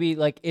obviously, maybe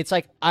like it's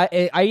like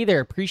I either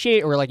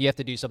appreciate or like you have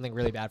to do something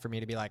really bad for me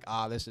to be like,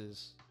 this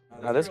is.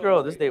 Now this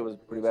date was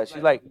pretty bad.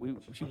 She's like,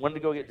 she wanted to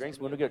go get drinks.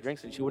 We wanted to get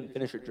drinks, and she wouldn't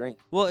finish her drink.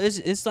 well,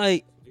 it's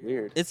like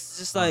Weird. it's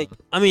just like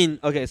I mean,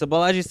 okay, so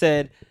Balaji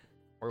said,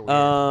 We're weird.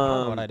 I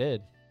don't know what I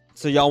did.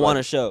 so y'all want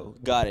a show?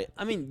 Got it.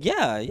 I mean,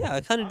 yeah,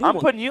 I kind of do. I'm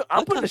want,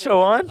 putting the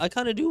show on. I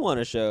kind of do want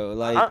a show.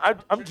 Like,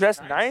 I'm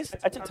dressed nice.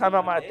 I took time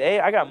out my day.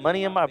 I got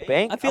money in my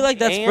bank. I feel I'm like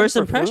that's paying first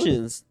for food.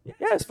 impressions. Yeah,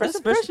 it's first That's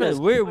impressions.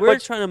 We're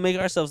But- trying to make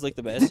ourselves look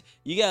the best.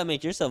 You gotta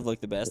make yourself look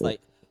the best. Like,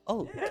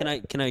 oh,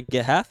 can I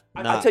get half?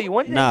 Nah, I'll tell you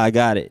one thing. Nah, I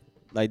got it.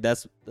 Like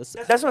that's That's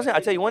what I'm saying. I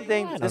tell you one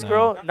thing. I This don't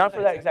girl, not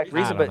for that exact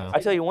reason, don't but know. I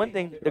tell you one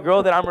thing. The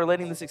girl that I'm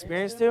relating this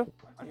experience to,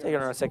 I'm taking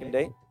her on a second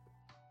date.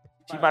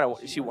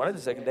 She wanted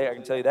the second date. I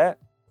can tell you that.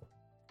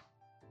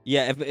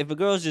 yeah. If a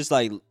girl's just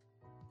like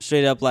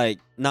straight up like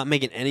not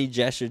making any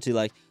gesture to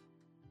like,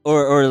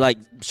 or like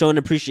showing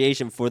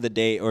appreciation for the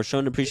date or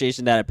showing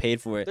appreciation that I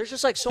paid for it. There's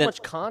just like so Then-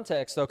 much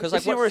context though, because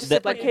It's like you what,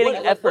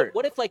 reciprocating effort.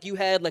 What if like you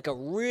had like a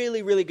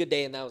really really good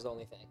day and that was the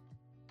only thing?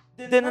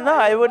 Then no,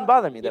 it wouldn't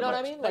bother me that You know much.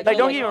 what I mean? Like,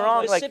 don't get me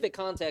wrong. Like, Specific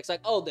context,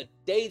 like the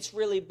date's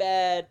really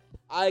bad.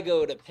 I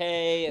go to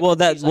pay. And Well,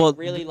 then that she's, like, well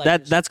really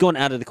like that's going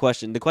out of the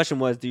question. The question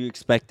was, do you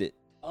expect it?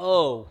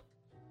 oh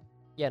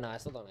yeah, no, I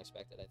still don't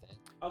expect it. I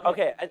think.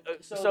 okay.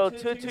 So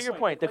to your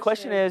point, the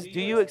question is, do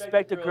you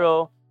expect a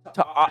girl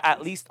to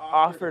at least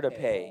offer to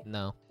pay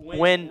No.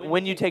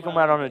 when you take them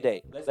out on a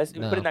date? Let's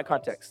No. put it in that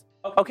context.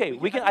 Okay,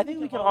 I think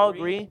we can all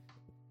agree.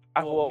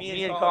 Well,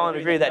 me and Colin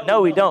agree that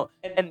no, we don't.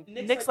 And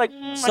Nick's like,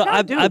 So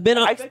I do. I've been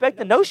on- I expect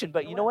the notion,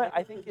 but you know what?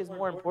 I think is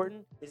more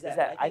important is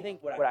that I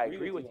think what I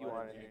agree with you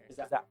on in here is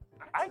that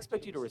I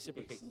expect you to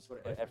reciprocate some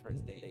sort of effort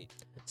in the date.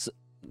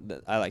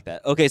 I like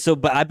that. Okay, so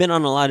but I've been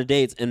on a lot of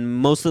dates, and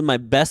most of my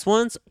best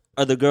ones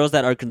are the girls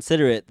that are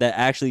considerate, that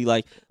actually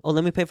like, oh,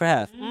 let me pay for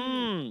half,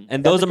 and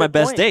That's those a are my good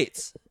best point.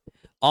 dates.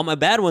 All my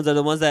bad ones are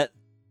the ones that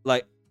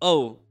like,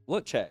 oh,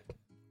 what check?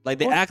 Like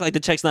they What? act like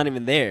the check's not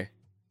even there.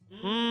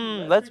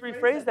 Let's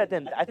rephrase that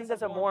then. I think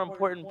that's a more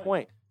important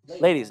point.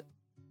 Ladies,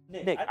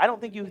 Nick, I don't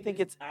think you think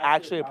it's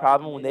actually a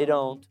problem when they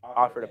don't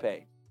offer to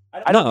pay.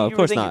 I don't No, think of you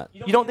course think not.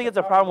 You don't think it's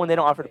a problem when they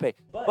don't offer to pay.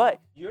 But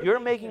you're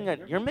making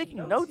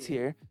notes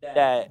here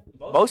that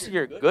most of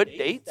your good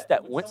dates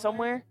that went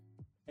somewhere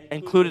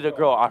included a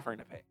girl offering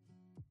to pay.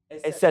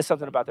 It says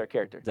something about their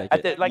character. Zach,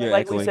 At the, like you're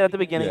like we echoing. said at the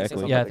beginning. You're it says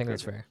echoing. something Yeah, I about think their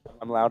that's character. fair.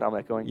 I'm loud. I'm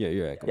echoing. Yeah,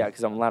 you're echoing. Yeah,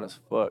 because I'm loud as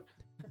fuck.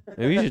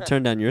 Maybe you should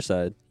turn down your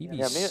side. He be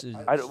Yeah,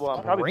 I'm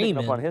probably picking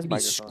up screaming. on his He be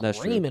microphone. That's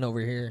true. screaming over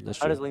here.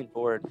 That's I true. just lean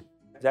forward.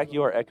 Zach,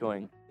 you are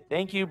echoing.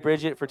 Thank you,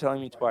 Bridget, for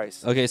telling me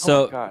twice. Okay, Oh my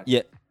so God.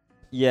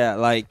 yeah,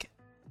 like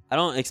I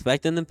don't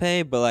expect them to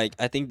pay, but like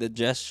I think the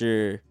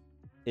gesture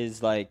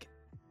is like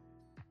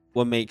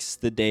what makes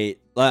the date.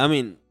 Like I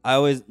mean,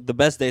 the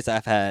best dates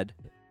I've had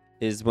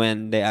is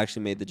when they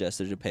actually made the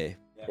gesture to pay,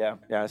 Yeah,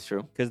 that's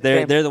true. because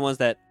they're Same. the ones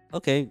that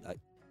like,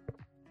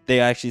 they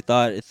actually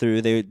thought it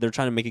through. They're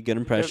trying to make a good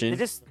impression.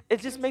 It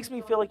just makes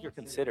me feel like you're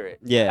considerate.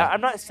 Yeah.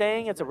 I'm not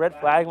saying it's a red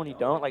flag when you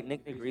don't. Like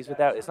Nick agrees with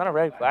that. It's not a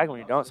red flag when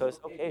you don't. So it's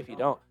okay if you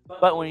don't.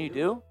 But when you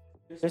do,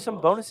 there's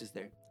some bonuses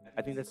there.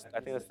 I think that's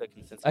the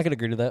consensus. I could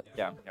agree to that.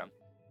 Yeah.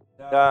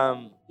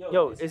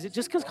 Yo, is it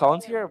just because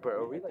Colin's here,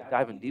 bro? Are we like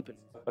diving deep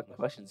into fucking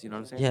questions? You know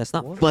what I'm saying? Yeah, it's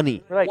not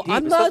funny. We're like Well, deep.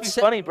 I'm It's supposed not to be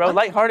sa- funny, bro. I'm-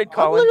 Lighthearted, I'm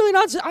Colin. literally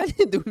not. I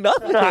didn't do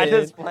nothing. I'm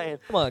just playing.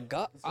 Come on,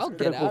 God, I'll get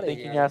Critical out of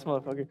thinking here. ass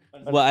motherfucker.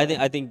 Well,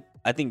 I think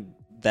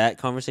that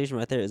conversation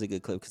right there is a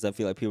good clip because I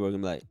feel like people are gonna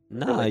be like,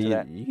 nah, Relate to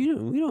that.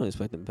 we don't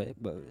expect them to pay,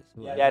 but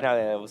Yeah,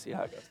 no, we'll see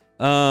how it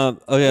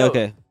goes. Okay, Yo.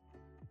 okay.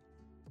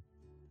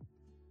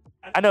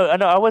 I know.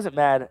 I wasn't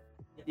mad.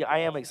 Yeah, I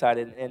am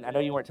excited, and I know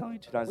you weren't telling me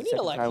 2 times. We The need to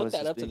second like time hook was that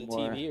just up to the being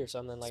more- TV or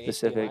something like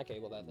specific. HDMI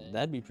cable that thing.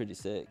 That'd be pretty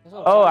sick. That's what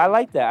I'm Oh, saying. I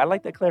like that. I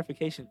like that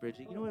clarification,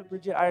 Bridget. You know what,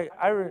 Bridget?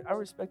 I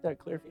respect that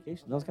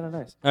clarification. That was kind of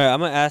nice. All right, I'm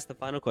gonna ask the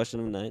final question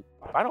of the night.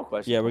 Final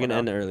question. Yeah, we're Come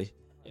gonna on end it early.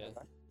 Yeah.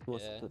 Who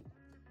wants to Yeah. flip?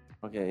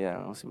 now. Okay, yeah.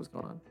 I'll see what's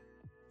going on.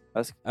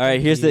 That's All right,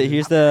 here's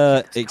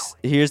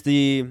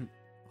the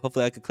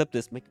hopefully I could clip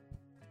this.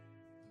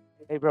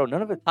 Hey, bro.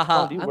 None of it. Haha,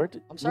 Colin, do you I'm- work?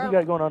 I'm What sorry, do you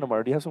got going on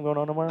tomorrow? Do you have something going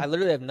on tomorrow? I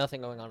literally have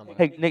nothing going on tomorrow.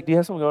 Hey, Nick. Do you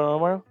have something going on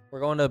tomorrow?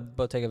 We're going to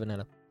Bottega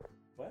Veneta.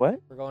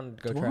 What? We're going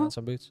to go try Tomorrow? on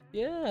some boots.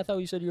 Yeah, I thought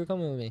you said you were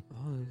coming with me.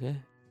 Oh, okay.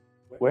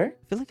 Where?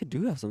 I feel like I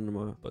do have something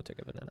tomorrow.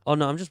 Bottega Veneta. Oh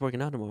no, I'm just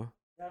working out tomorrow.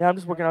 Yeah, I'm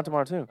just working out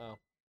tomorrow too.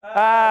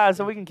 Oh.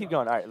 So we can keep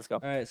going. All right, let's go.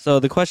 All right. So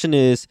the question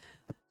is,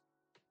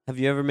 have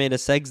you ever made a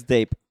sex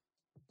tape?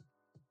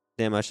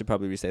 Damn, I should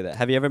probably re-say that.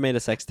 Have you ever made a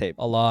sex tape?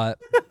 A lot.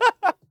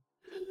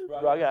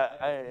 Bro,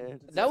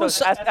 That was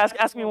so-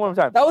 ask me one more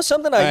time. That was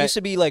something I Alright. used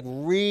to be like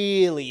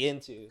really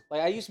into.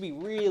 Like I used to be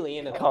really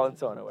into. Colin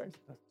so unaware.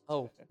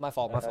 Oh, my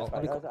fault. My That's fault.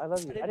 fine. Let me I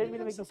love you. I didn't mean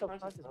to make you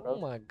self-conscious, Oh bro.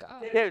 my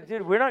god. Yeah,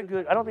 dude, we're not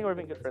good. I don't think we're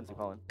being good friends with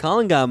Colin.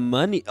 Colin got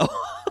money. Oh,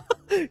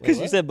 because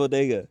you what? said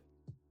bodega.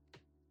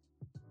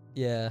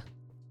 Yeah.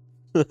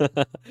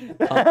 Colin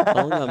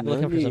got I'm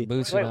looking for some money.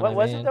 boots. Wait, you know what what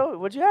was I it mean? though?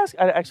 What'd you ask?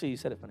 Actually, you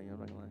said it funny. I'm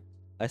not gonna lie.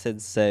 I said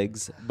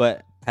segs,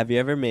 but have you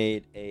ever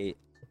made a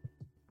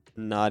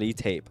naughty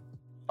tape?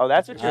 Oh,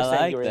 that's what you're I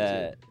saying. like You were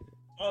that. into.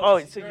 Oh,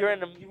 so you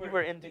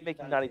were into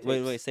making naughty tapes.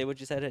 Wait. Say what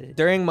you said.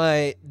 During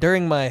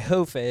my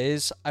hoe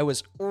phase, I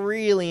was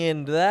really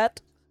into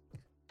that.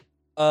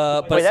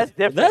 But Wait, that's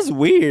different. That's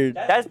weird.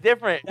 That's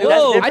different. Whoa, That's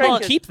I different didn't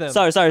 'cause- keep them.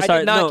 Sorry. I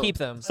did not no. keep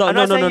them. So I'm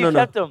no, not saying you no.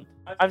 kept them.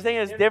 I'm saying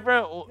it's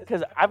different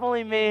because I've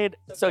only made.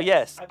 So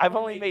yes, I've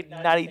only made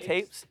naughty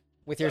tapes,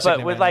 With your but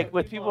significant with other.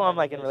 with people I'm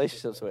like in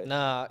relationships with.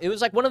 Nah, it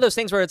was like one of those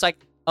things where it's like,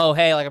 oh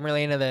hey, like I'm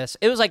really into this.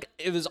 It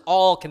was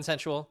all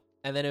consensual,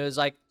 and then it was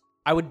like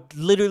I would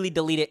literally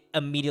delete it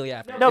immediately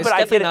after. No, It's but I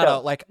definitely get it, not though.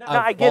 a, like No, a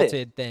I get it.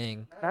 vaulted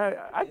thing.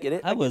 I get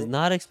it. I was get it.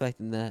 not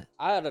expecting that.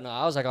 I don't know.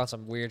 I was like on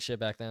some weird shit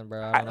back then,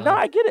 bro. No,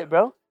 I get it,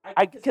 bro.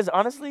 Because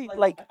honestly,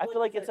 like I feel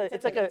like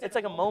it's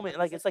like a moment.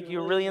 Like it's like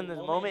you're really in the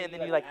moment, and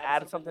then you like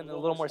add something a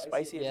little more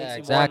spicy. It Yeah, makes you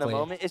exactly. more in the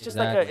moment. It's just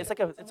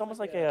it's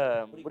almost like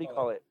a what do you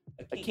call it?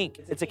 A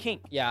kink. It's a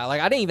kink. Yeah, like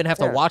I didn't even have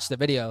to Yeah. watch the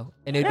video,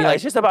 and it'd Yeah, be like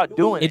it's just about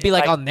doing. it'd be it.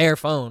 like on their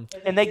phone.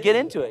 and they get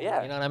into it.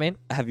 Yeah, You know what I mean?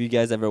 Have you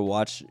guys ever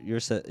watched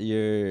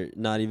your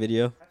naughty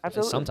video?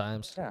 absolutely.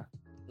 Sometimes. Yeah.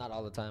 Not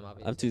all the time,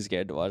 obviously. I'm too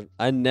scared to watch.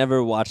 I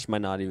never watched my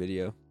naughty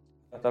video.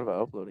 I thought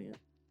about uploading it,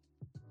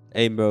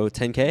 Hey, bro,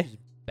 10K,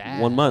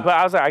 Bad. 1 month. but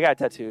I was like, I got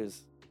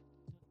tattoos.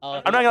 Oh,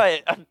 I'm not gonna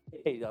lie.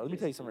 Hey, yo, let me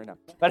tell you something right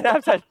now. But I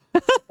didn't have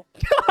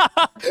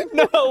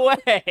no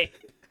way.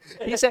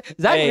 He said,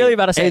 Zach Hey, really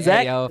about to say, hey, Zach,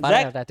 hey, yo, if I Zach,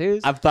 didn't have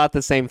tattoos. I've thought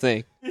the same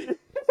thing.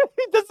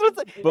 That's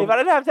what's, if I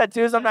didn't have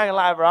tattoos, I'm not gonna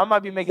lie, bro. I might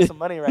be making some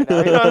money right now.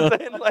 You know what I'm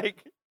saying?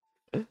 Like,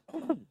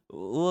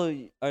 Well,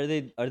 are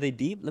they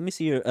deep? Let me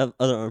see your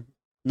other arm.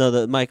 No,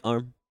 the mic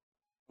arm.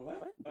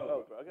 what?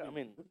 Oh, bro. I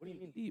mean, what do you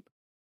mean deep?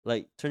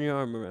 Like, turn your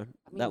arm around.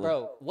 I mean, that one.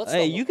 bro, what's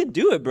Hey, the, you can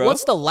do it, bro.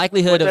 what's the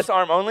likelihood With of this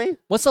arm only?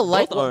 what's the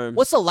arms.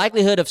 what's the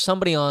likelihood of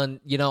somebody on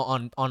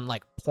on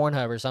like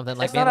Pornhub or something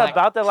like It's being not like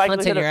about the hunting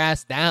likelihood. your Of,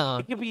 ass down?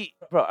 it could be,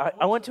 bro.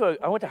 I went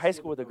to high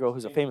school with a girl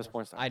who's a famous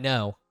porn star. I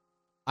know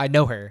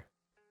her.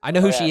 I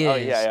know who she is. Oh,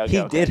 yeah. Okay, he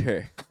okay. did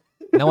her.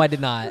 No, I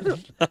did not.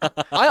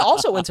 I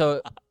also went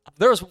to.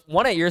 There was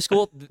one at your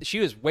school. She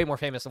was way more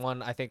famous than the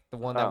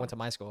one that Oh. went to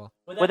my school.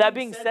 With that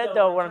being said,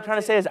 though, what I'm trying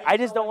to say is I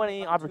just don't want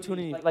any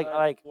opportunity,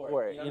 like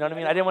for it. You know what I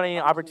mean? I didn't want any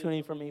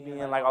opportunity for me being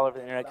like all over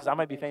the internet because I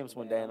might be famous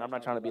one day, and I'm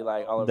not trying to be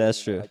like all over.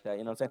 That's the internet true. Like that,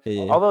 you know what I'm saying?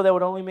 Yeah, yeah. Although that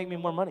would only make me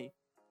more money.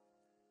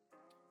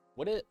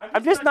 Would it?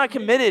 I'm just not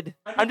committed.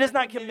 I'm just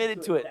not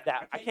committed to it.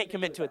 That I can't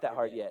commit to it that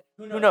hard yet.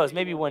 Who knows?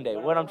 Maybe one day.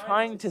 What I'm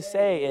trying to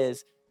say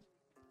is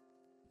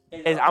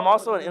I'm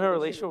also in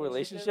interrelational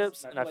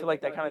relationships, and I feel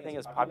like that kind of thing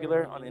is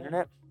popular on the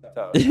internet.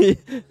 So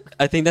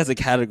I think that's a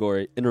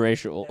category,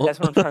 interracial. that's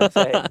what I'm trying to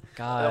say.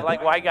 God.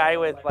 Like white guy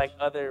with like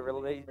other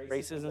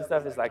races and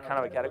stuff is like kind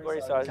of a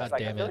category. So I was God just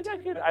like, I damn feel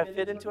it. like I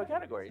fit into a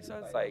category. So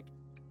it's like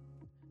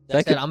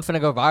Zach said, I'm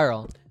finna go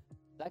viral.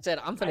 Zach said,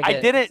 I'm finna get,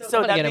 I didn't. So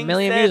I'm finna that get a being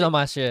million said, views on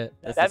my shit.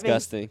 That's that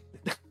means- disgusting.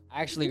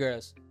 Actually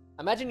gross.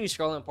 Imagine you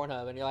scrolling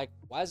Pornhub and you're like,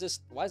 why is this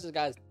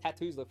guy's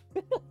tattoos look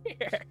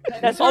familiar?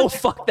 That's Oh what-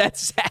 fuck,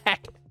 that's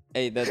Zach.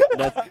 Hey, that's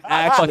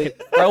actually.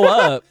 Throw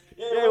up.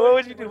 Yeah, what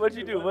would you do? What'd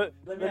you do? What?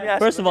 Let me ask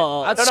First you, of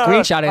all, I'd No, no, hold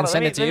on, screenshot it hold and on,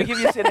 send it to Let you. me give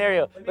you a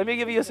scenario. Let me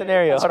give you a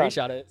scenario. Hold on.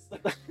 Screenshot it.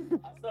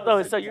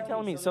 So you're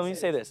telling me. So let me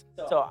say this.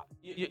 So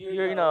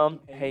you're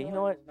hey, you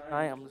know what?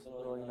 Hi, I'm just a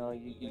little,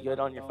 you get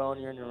on your phone.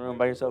 You're in your room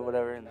by yourself,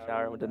 whatever, in the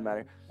shower. It doesn't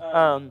matter.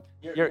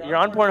 You're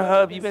on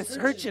Pornhub. You've been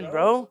searching,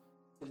 bro.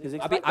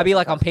 I'd be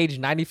like on page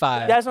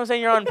 95. That's what I'm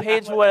saying. You're on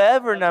page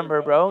whatever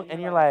number, bro,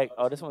 and you're like,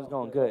 oh, this one's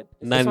going good.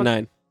 This one-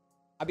 99.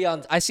 I'd be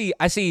on. I see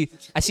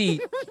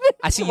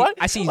What?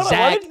 Hold on,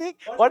 Zach.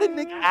 Why did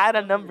Nick add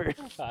a number?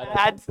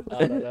 Add.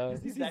 I don't know.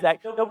 You see Zach?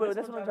 No, but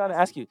that's what I'm trying to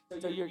ask you.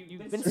 So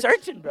you've been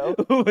searching, bro.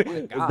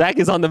 God. Zach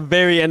is on the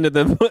very end of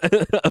the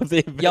of the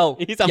event. Yo,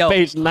 he's on yo,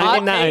 page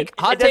 99.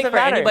 Hot It take doesn't for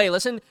matter. anybody.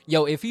 Listen,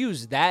 yo, if you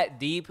use that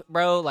deep,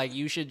 bro, like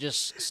you should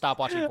just stop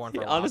watching porn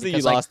for a while. Honestly, you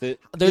because, like, lost it.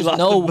 You There's lost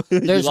no, the- you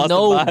there's lost the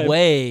no vibe.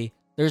 way.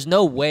 There's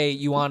no way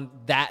you on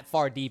that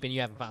far deep and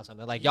you haven't found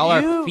something. Like y'all are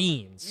You-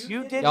 fiends.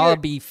 You did. Y'all Your,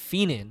 be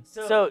fiending.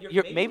 so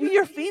maybe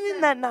you're fiending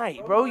that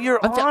night, bro.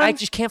 You're on. I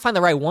just can't find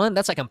the right one.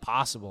 That's like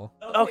impossible.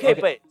 Okay,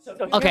 but so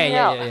hear Okay, me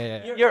yeah, out.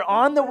 yeah. You're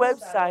on the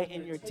website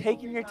and you're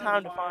taking your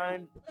time to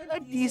find a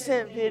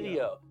decent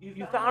video.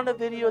 You found a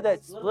video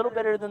that's a little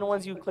better than the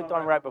ones you clicked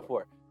on right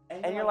before,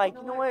 and you're like,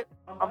 you know what?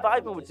 I'm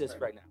vibing with this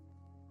right now.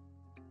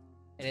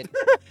 And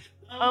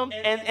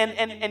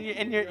it,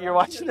 And you're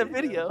watching the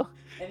video,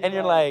 and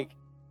you're like,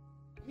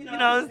 you know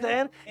what I'm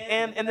saying?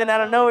 And then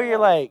out of nowhere, you're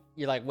like,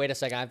 you're like, wait a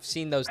second, I've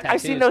seen those tattoos.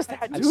 I've seen those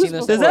tattoos. seen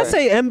those Does before. that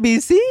say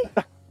NBC?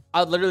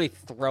 I'd literally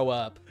throw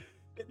up.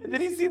 And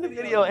then you see the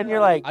video, and you're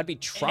like, I'd be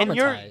and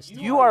traumatized.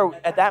 you are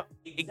at that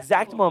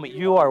exact moment,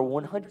 you are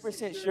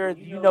 100% sure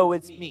you know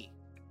it's me,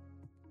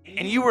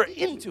 and you were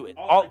into it.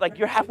 All like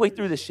you're halfway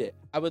through the shit.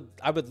 I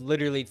would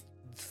literally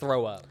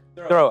throw up.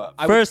 Throw up.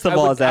 First of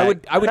all, Zach.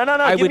 I would. No.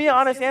 I Give would, me an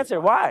honest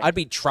answer. Why? I'd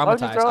be would you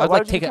traumatized. throw up? I would Why like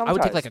would you take. be I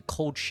would take traumatized? like a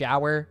cold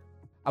shower.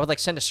 I would like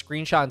send a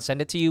screenshot and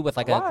send it to you with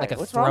like a Why? like a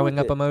What's wrong throwing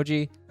up with it?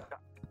 emoji.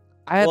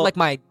 I had Well- like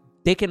my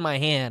dick in my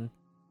hand.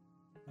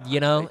 You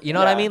know what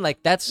I Yeah, mean?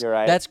 Like that's you're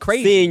right. that's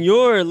crazy. Seeing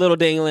your little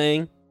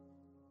dingling.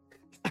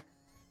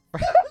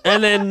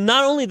 And then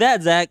not only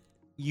that, Zach,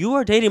 you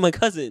are dating my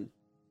cousin.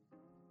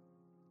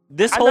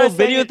 This I'm whole not saying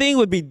video it- thing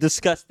would be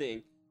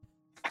disgusting.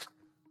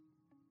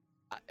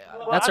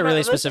 Well, That's a I'm really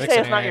not, let's just specific say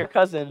it's not scenario. your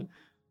cousin.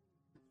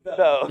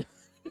 No.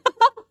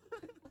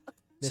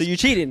 So you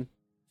cheating?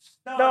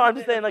 No, I'm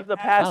just saying like the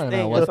I past don't know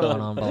thing. what's That's what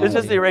going on. I'm- below Let's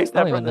just you. erase I that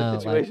don't from even the know,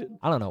 situation.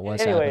 I don't know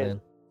what's Anyways,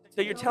 happening.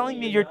 So you're telling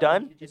me you're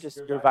done?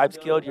 Your vibe's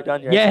killed. You're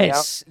done. You're acting out?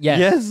 Yes,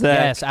 Yes, Zach.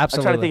 yes, I'm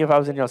absolutely. trying to think if I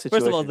was in your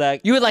situation. First of all,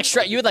 Zach. You would like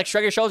shrug your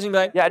shoulders and be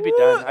like, Yeah, I'd be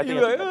done. I think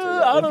You'd I'd be be like, done too,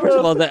 I yeah. don't First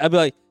of all, Zach, I'd be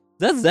like, is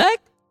that Zach?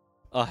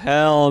 Oh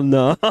hell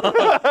no.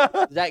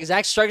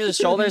 Zach shrugs his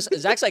shoulders.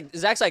 Zach's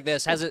like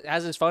this.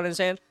 Has his phone in his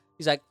hand.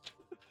 He's like,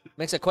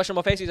 makes a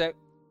questionable face. He's like,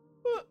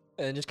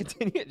 and then just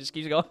continue. It just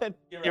keeps going.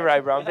 You're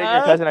right, bro. I'm dating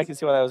your cousin. I can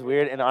see why that was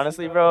weird. And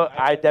honestly, bro,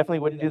 I definitely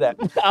wouldn't do that.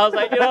 I was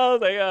like,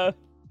 I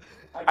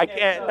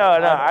can't. No.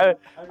 I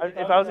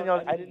if I was in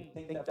your, I didn't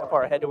think that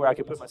far ahead to where I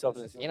could put myself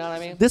in this. you know what I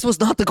mean? This was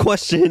not the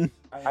question,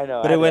 I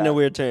know. but I it went in had a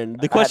weird turn.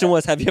 The question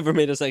was, have you ever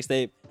made a sex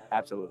tape? that.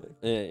 Absolutely.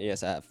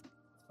 Yes, I have.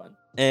 Fun.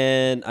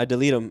 And I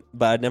delete them,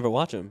 but I'd never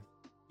watch them.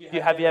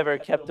 Have you ever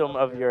kept them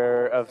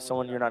of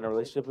someone you're not in a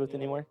relationship with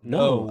anymore?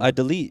 No, I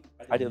delete.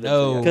 I did.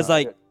 No. Because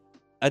like,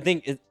 I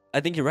think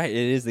you're right. It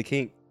is the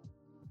kink.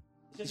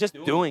 just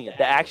doing it.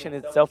 The action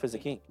itself is a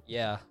kink.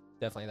 Yeah,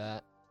 definitely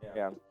that.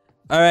 Yeah.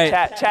 All right.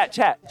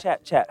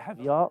 Chat. Have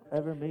y'all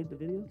ever made the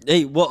video?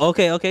 Hey, well,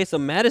 okay. So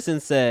Madison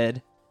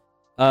said,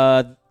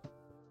 that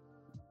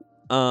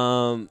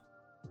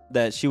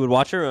she would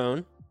watch her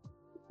own.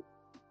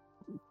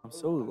 I'm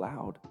so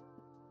loud.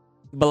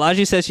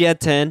 Balaji says she had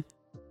 10.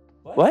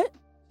 What?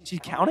 She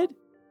counted?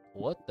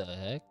 What the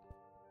heck?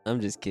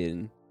 I'm just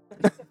kidding.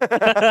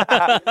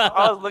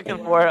 I was looking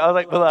for it. I was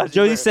like, Balaji,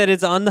 Joey where? said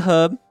it's on the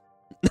hub.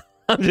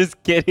 I'm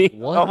just kidding.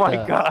 What Oh my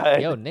the-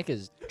 God. Yo, Nick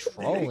is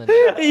trolling.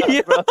 Yeah.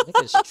 Nick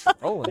is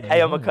trolling.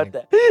 Hey, I'm Oh gonna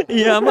cut my- that.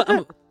 Yeah, I'm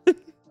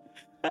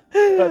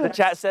The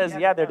chat says,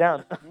 yeah, they're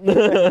down.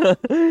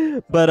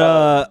 but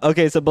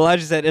okay, so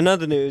Balaji said, in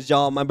other news,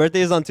 y'all, my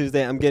birthday is on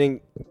Tuesday. I'm getting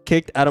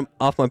kicked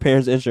off my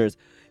parents' insurance.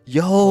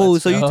 Yo,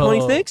 Let's so you go.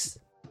 26?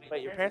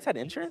 Wait, your parents had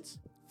insurance?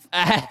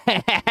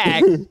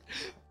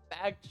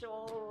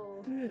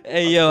 Factual.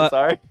 Hey, yo,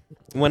 Sorry.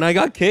 when I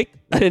got kicked,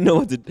 I didn't know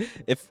what to.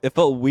 It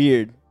felt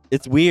weird.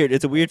 It's weird.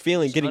 It's a weird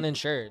feeling getting.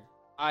 Uninsured.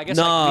 I guess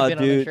Nah, like, we've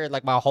been dude. uninsured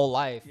like my whole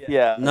life.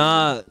 Yeah.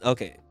 Nah,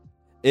 okay.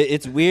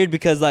 It's weird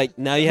because like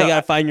now you No,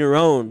 gotta find your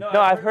own. No,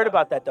 I've heard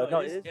about that though.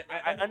 No,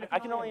 I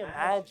can only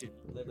imagine.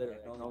 Literally,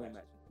 I can only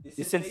imagine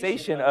the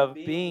sensation of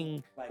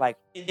being like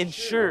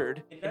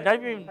insured and not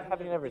even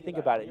having to ever think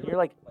about it. And you're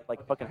like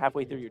fucking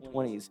halfway through your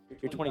 20s.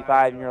 You're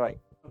 25 and you're like,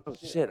 oh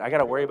shit, I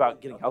gotta worry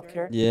about getting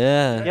healthcare.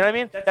 Yeah. You know what I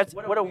mean? That's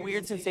what a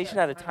weird sensation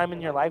at a time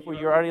in your life where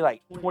you're already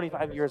like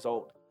 25 years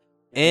old.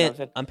 You know what I'm And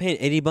saying? I'm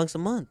paying $80 a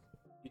month.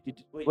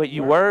 Wait,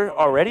 you were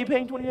already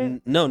paying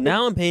 28? No,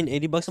 now I'm paying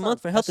 $80 a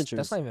month for health That's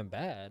insurance. not even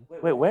bad.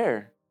 Wait,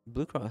 where?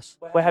 Blue Cross.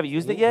 Wait, have you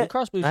used it Blue yet?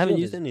 Cross Blue I haven't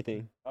Shield used is-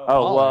 anything.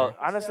 Oh well, baller.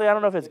 honestly, I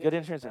don't know if it's good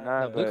insurance or No,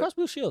 not. Blue But Cross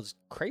Blue Shield's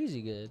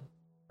crazy good.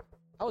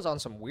 I was on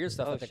some weird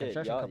stuff Oh, at the shit,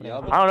 construction y'all- company.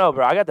 y'all I don't know,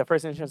 bro. I got the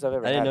first insurance I've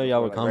ever I didn't had know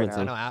y'all before, were like, right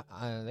I now.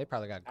 know they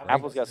probably got great.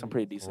 Apple's got some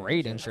pretty decent.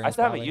 Great I insurance.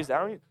 still haven't probably. used it. I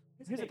don't even,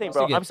 here's the thing,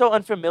 Still bro. good. I'm so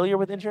unfamiliar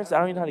with insurance. I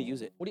don't even know how to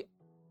use it.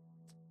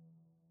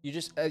 You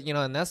just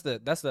and that's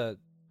the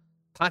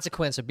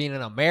consequence of being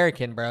an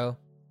American, bro.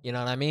 You know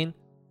what I mean?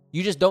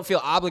 You just don't feel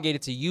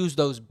obligated to use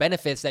those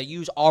benefits that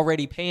you're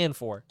already paying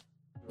for.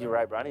 You're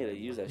right, bro. I need to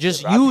use that. Just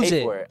shit, bro. I use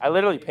pay it. For it. I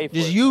literally pay for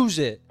Just it. use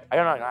it. I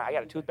don't know. I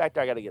got a tooth back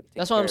there. I gotta get.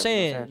 That's what I'm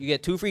saying. You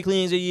get 2 free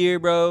cleans a year,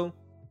 bro.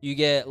 You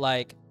get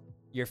like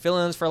your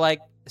fillings for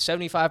like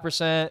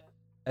 75%,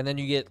 and then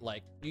you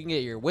can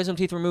get your wisdom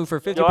teeth removed for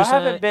 50%. Yo, I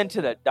haven't been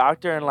to the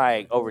doctor in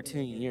like over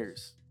 10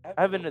 years. I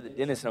haven't been to the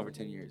dentist in over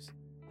 10 years.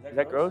 Is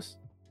that gross?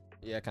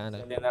 Yeah, kind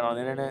of. Seeing that on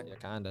the internet? Yeah,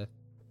 kind of.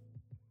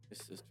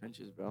 It's just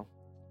trenches, bro.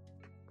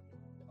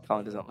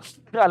 Colin doesn't.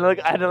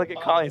 I had to look at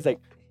Colin. He's like,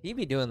 He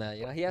be doing that,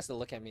 he has to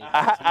look at me.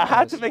 I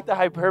had to make the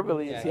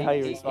hyperbole and Yeah, see how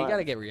you he respond.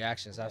 gotta get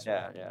reactions. That's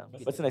Yeah, why. yeah.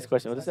 What's the next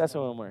question? Let's ask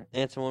one more.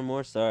 Answer one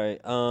more. Sorry.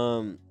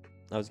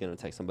 I was gonna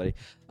text somebody.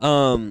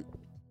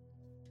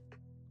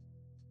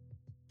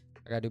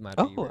 I gotta do my.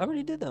 Oh, B-reel. I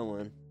already did that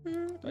one.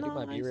 Do I do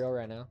my Nice. B-reel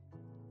right now?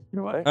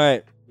 You're what? All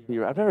right.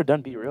 I've never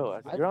done Be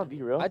Real. You're on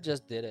Be Real? I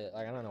just did it.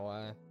 Like I don't know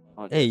why.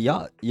 Hey,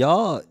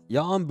 y'all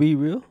on Be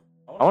Real?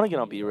 I want to get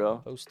on Be Real.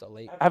 Post a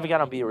late. I haven't got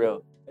on Be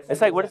Real.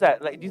 It's like, what is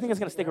that? Like, do you think it's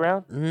gonna stick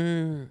around?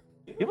 Mm,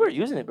 People are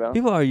using it, bro.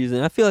 people are using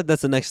it. I feel like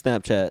that's the next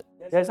Snapchat.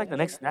 Yeah, it's like the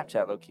next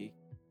Snapchat, low key.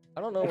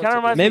 I don't know. It what kinda to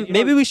reminds do. me- Maybe,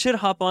 maybe we should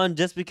hop on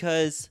just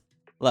because,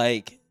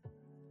 like,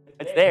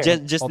 It's there,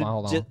 just Hold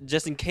on.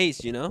 just in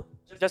case, you know,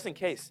 just in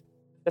case.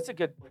 That's a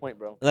good point,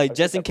 bro. like I've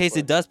just said in that case before.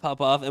 it does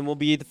pop off and we'll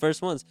be the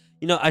first ones.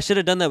 You know, I should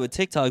have done that with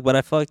TikTok, but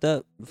I fucked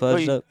up. Bro,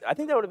 Fudged up. I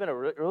think that would have been a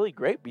really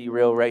great Be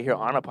Real right here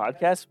on a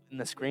podcast, and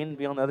the screen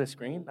be on the other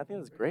screen. I think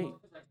that's great.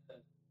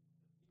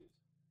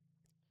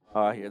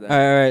 Oh, I hear that.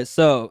 All right.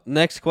 So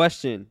next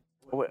question.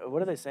 What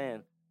are they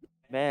saying?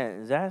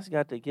 Man, Zach's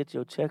got to get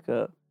your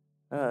checkup.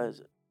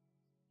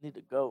 Need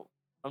to go.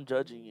 I'm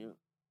judging you.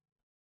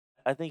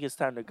 I think it's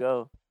time to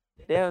go.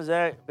 Damn,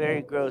 Zach,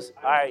 very gross.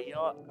 All right, you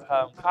know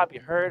what? Copy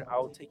heard. I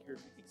will take your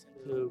critiques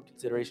into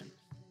consideration.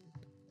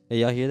 Hey,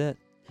 y'all hear that?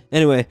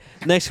 Anyway,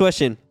 next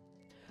question.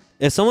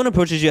 If someone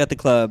approaches you at the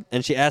club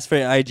and she asks for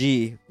your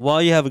IG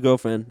while you have a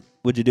girlfriend,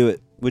 would you do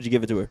it? Would you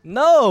give it to her?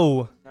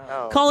 No.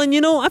 No. Colin,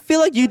 you know, I feel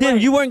like you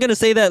did. You weren't gonna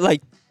say that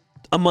like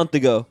a month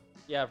ago.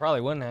 Yeah, I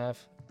probably wouldn't have.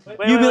 Wait,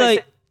 You'd be wait,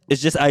 like,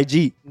 it's just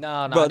IG.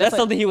 No, no. Bro, that's definitely-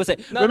 something he would say.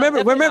 No, remember,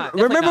 definitely remember, not,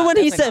 definitely remember not, when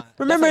he definitely said, not,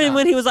 remember definitely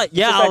when he was like,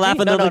 yeah, Just I'll IG? laugh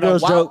at No, another no, no.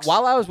 girl's jokes.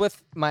 While I was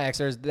with my ex,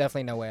 there's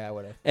definitely no way I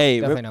would have. Hey,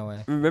 Definitely no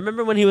way.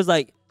 remember when he was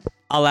like,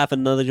 I'll laugh at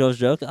another girl's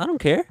joke? I don't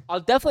care. I'll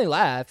definitely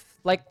laugh.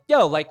 Like,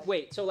 yo, like,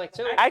 wait. So.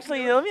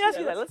 Actually, let me ask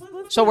you that.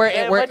 Let's So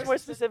we're- much more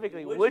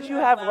specifically. Would you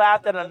have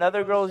laughed at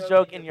another girl's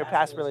joke in your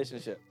past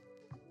relationship?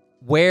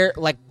 Where,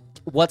 like,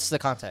 what's the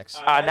context?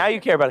 Now you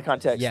care about the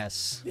context.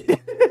 Yes.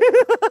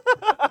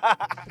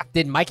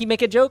 Did Mikey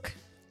make a joke?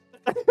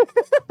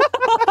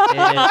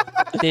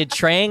 did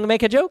Trang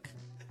make a joke?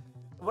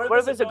 What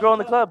if it's a girl in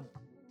the club?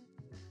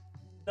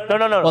 No.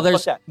 Well,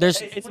 fuck that.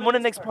 there's It's one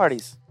of Nick's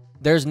parties.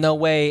 there's no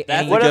way.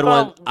 That's any- a What good if,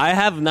 one. um, I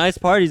have nice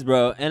parties,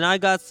 bro, and I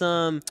got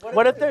some.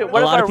 What if A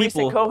what if lot our of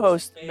recent people.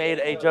 co-host made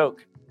a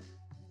joke?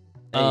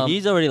 Hey,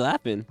 he's already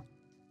laughing.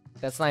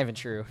 That's not even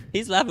true.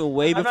 He's laughing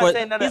way I'm not before.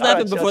 saying none of- He's alright,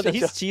 laughing chill, before. chill,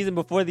 He's cheesing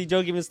before the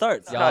joke even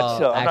starts. I'm not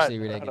chill. Y'all I'm not- actually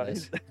hold on.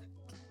 ridiculous.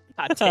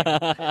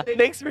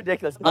 Nick's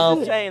ridiculous. I'm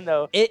just saying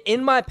though.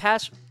 In my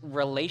past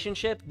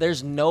relationship,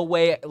 there's no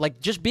way. Like,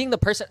 just being the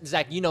person,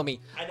 Zach, you know me.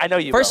 I know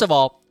you. First of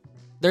all,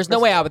 there's no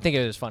way I would think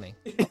it was funny.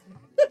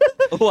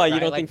 Why you Right,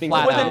 don't like think things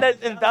flat are well, out. then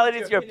that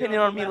invalidates your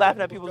opinion on me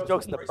laughing at people's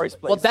jokes in the first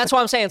place. Well, that's what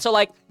I'm saying. So,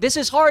 like, this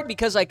is hard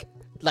because, like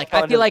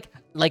I feel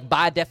like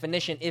by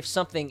definition, if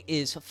something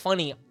is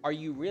funny, are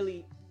you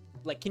really,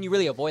 like, can you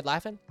really avoid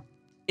laughing?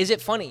 Is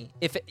it funny?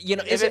 If it, you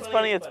know, if is it's it?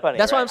 funny, it's funny.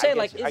 That's what right? I'm saying. I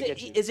Like, get you, I is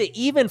get you. it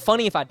even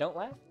funny if I don't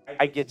laugh?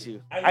 I get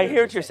you. I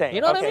hear what you're saying.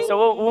 You know what I okay, mean?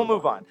 so we'll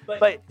move on.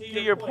 But to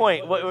your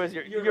point, what was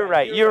your? You're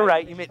right. You're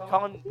right. You made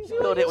Colin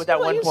killed it with that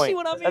one You see point.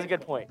 what I mean? That's a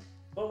good point.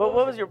 But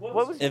what was your? What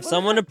was? If what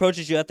someone was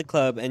approaches you at the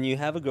club and you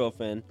have a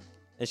girlfriend,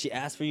 and she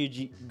asks for your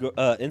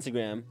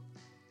Instagram,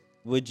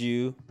 would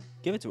you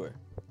give it to her?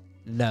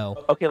 No.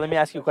 that? Okay, let me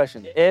ask you a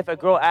question. If a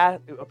girl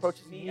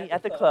approaches me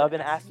at the club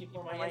and asks me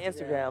for my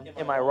Instagram,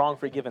 am I wrong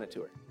for giving it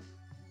to her?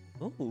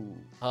 Ooh,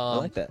 I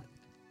like that.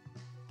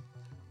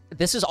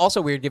 this is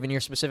also weird given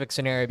your specific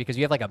scenario because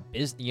you have like a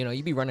business, you know,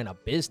 you be running a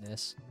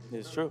business.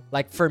 It's true.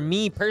 Like for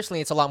me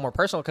personally, it's a lot more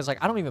personal because like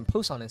I don't even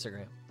post on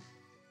Instagram.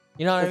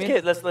 You know what I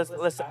mean?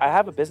 Let's. I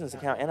have a business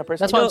account and a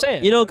personal. That's what I'm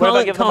saying. You know, What if I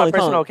Colin, give them my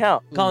personal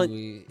account? Colin.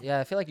 Ooh, yeah,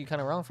 I feel like you're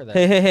kind of wrong for that.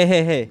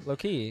 Hey. Low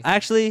key.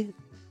 Actually,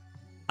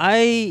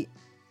 I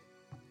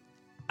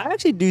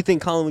actually do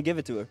think Colin would give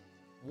it to her.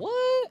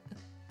 What?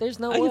 There's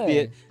no I can see way.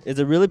 it. It's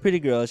a really pretty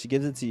girl. She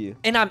gives it to you.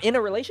 And I'm in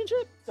a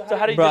relationship? So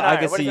how do you Bro, deny I it?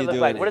 can What see does you it look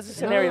doing like? it. What does the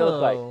scenario look No.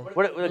 like?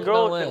 What There's the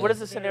girl? no way. What does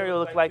the scenario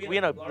look like? We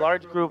in a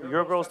large group.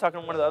 Your girl's talking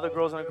to one of the other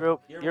girls in the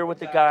group. You're with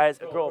the guys.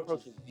 A girl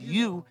approaches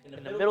you in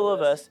the middle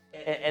of us,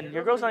 and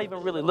your girl's not even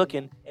really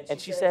looking, and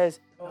she says,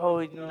 "Oh,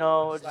 you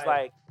know, it's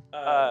like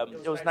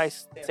it was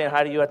nice saying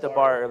hi to you at the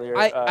bar earlier.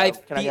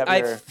 Can I have I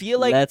your?" feel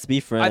like Let's be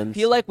friends. I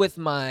feel like with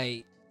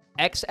my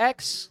ex,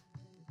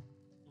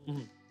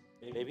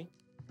 Maybe.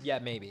 yeah,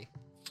 maybe.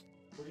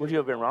 Would you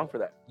have been wrong for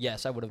that?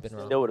 Yes, I would have been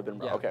wrong. Still would have been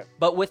wrong. Yeah. Okay.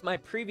 But with my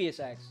previous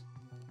ex,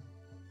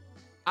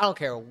 I don't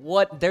care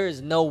what. There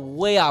is no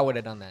way I would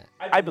have done that.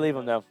 I believe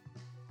him though.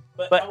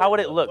 But how would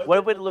it look?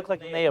 What would it look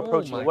like when they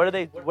approach you? my- What are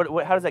they?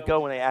 What? How does that go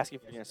when they ask you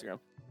for your Instagram?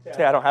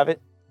 Say I don't have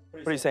it.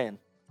 What are you saying?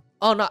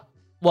 Oh no.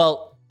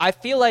 Well, I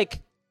feel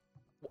like.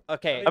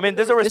 Okay. I mean,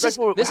 there's a This is-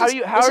 respectful. this How is- are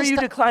you? How this are is you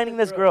tou- declining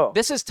this girl?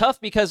 This is tough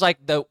because like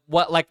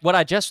what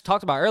I just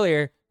talked about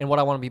earlier and what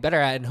I want to be better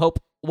at and hope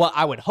what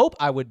I would hope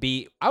I would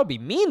be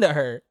mean to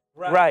her.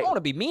 Right. I want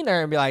to be mean to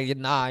her and be like,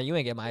 nah, you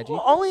ain't get my IG.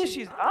 Well, only if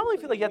she's. I only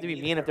feel like you have to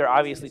be mean if they're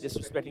obviously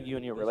disrespecting you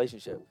in your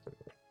relationship.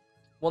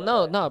 Well,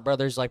 no, bro.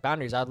 There's like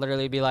boundaries. I'd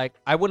literally be like,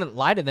 I wouldn't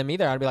lie to them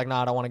either. I'd be like,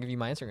 nah, I don't want to give you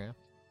my Instagram.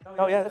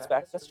 Oh yeah, that's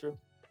facts. That's true.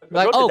 Be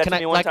like, Girl oh, did that can to I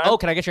me one like, time. oh,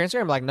 can I get your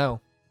Instagram? I'm like,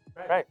 no,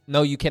 Right.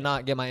 no, you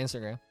cannot get my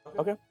Instagram.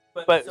 Okay.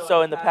 But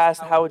so in the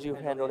past, how would you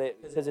have handled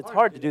it? Because it's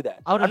hard to do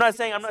that. I would've- I'm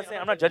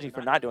not judging you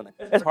for not doing it.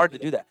 It's hard to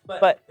do that.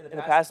 But in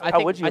the past, I how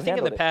think would you I have think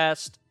in handled the it?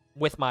 past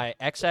with my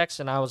ex,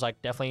 and I was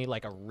like definitely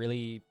like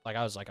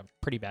I was like a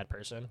pretty bad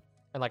person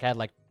and like had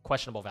like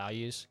questionable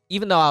values.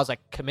 Even though I was like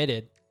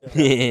committed,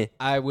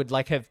 I would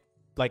like have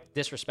like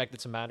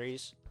disrespected some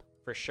boundaries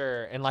for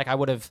sure, and like I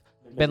would have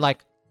been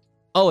like,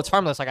 oh, it's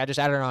harmless. Like I just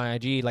added her on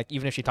IG. Like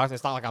even if she talks,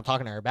 it's not like I'm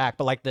talking to her back.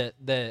 But like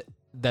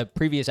the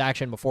previous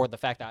action before the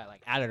fact that I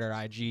like added her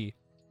IG,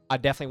 I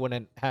definitely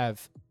wouldn't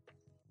have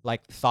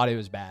like thought it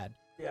was bad.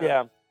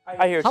 Yeah.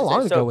 I hear. what How you're long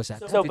saying. ago was that?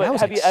 So, Dude, that but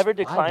was have like you ever 5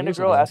 declined a years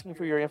girl ago. asking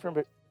for your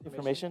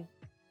information?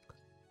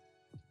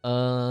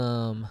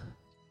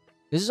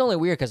 This is only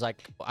weird because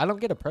like I don't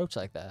get approached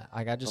like that.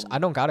 Like I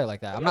don't got it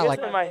like that. I'm not I guess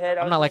like in my head.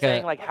 I I'm was not like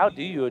saying a- like, how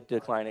do you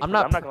decline it? I'm 'Cause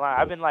not I'm not gonna lie.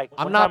 I've been like.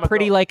 I'm one not time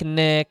pretty ago- like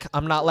Nick.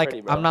 I'm not like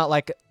pretty, bro. I'm not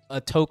like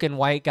a token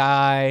white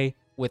guy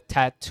with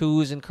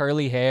tattoos and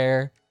curly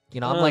hair.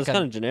 You know, I'm like it's a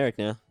kind of generic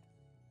now.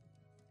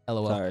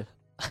 LOL. Sorry.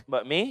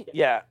 But me,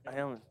 yeah, I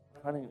don't.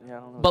 I don't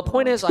know. But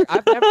point is, like,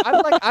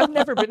 I've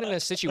never been in a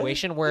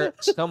situation where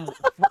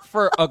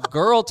for a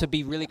girl to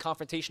be really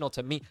confrontational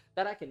to me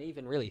that I can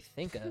even really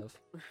think of.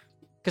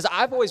 Because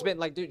I've always been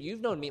like, dude,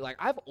 you've known me. Like,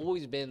 I've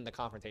always been the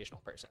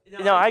confrontational person.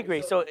 No, I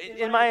agree. So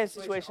in my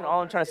situation,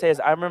 all I'm trying to say is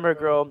I remember a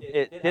girl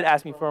did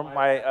ask me for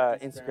my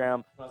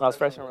Instagram when I was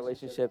fresh in a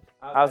relationship.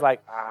 I was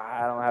like,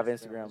 I don't have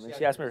Instagram. And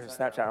she asked me for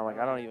Snapchat. I'm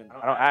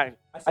like,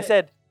 I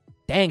said,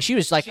 Dang, she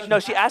was like, no,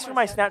 she asked for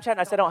my Snapchat and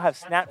I said I don't have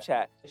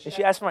Snapchat. And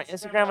she asked for my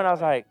Instagram and I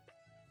was like,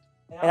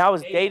 and I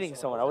was dating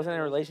someone. I wasn't in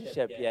a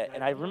relationship yet.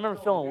 And I remember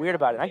feeling weird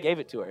about it. And I gave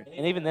it to her.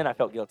 And even then I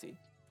felt guilty.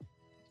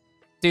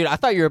 dude, I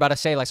thought you were about to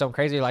say like something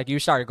crazy. Like you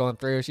started going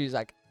through. She was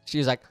like,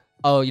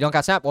 oh, you don't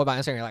got Snap? What about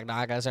Instagram? You're like, nah,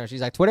 I got Instagram.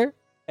 She's like, Twitter?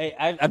 Hey,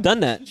 I've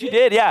done that. She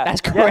did, yeah.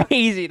 That's Yeah.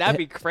 crazy. That'd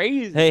be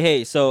crazy.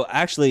 Hey, so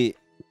actually,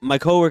 my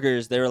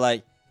coworkers, they were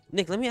like,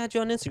 Nick, let me add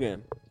you on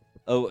Instagram.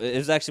 Oh, it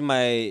was actually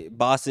my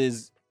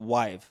boss's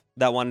wife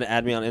that wanted to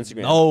add me on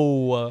Instagram.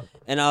 No.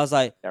 And I was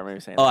like, I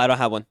remember saying oh, that. I don't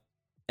have one.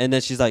 And then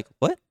she's like,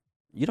 what?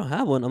 You don't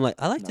have one? I'm like,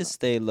 I like No. to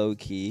stay low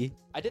key.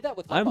 I did that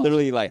with my I'm boss.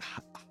 literally like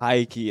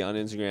high key on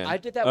Instagram. I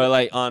did that or with-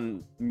 like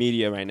on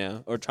media right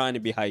now, or trying to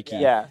be high key.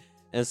 Yeah.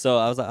 And so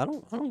I was like, I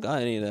don't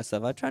got any of that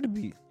stuff. I try to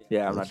be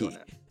Yeah, I'm low not key. doing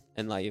that.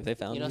 And like if they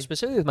found You know, me,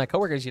 specifically with my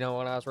coworkers, you know,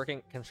 when I was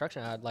working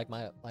construction, I had like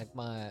I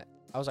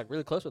was like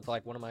really close with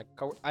like one of my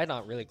I'm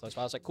not really close,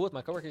 but I was like cool with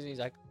my coworkers. And he's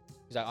like,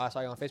 oh, I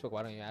saw you on Facebook.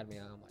 Why don't you add me?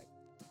 And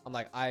I'm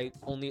like, I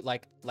only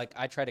like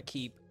I try to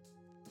keep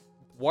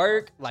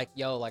work like,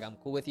 yo, like I'm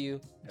cool with you.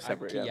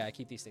 Separate, I yeah.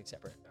 keep these things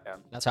separate. Yeah.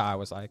 That's how I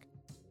was like.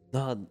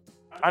 no.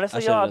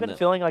 Honestly, should've y'all, I've done been that.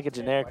 feeling like a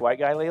generic white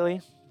guy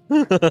lately.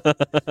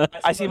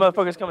 I see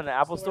motherfuckers coming to the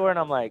Apple store and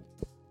I'm like,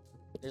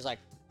 There's like,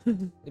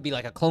 it'd be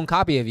like a clone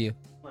copy of you.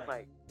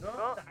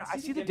 no, I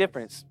see the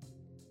difference.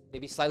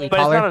 Maybe slightly But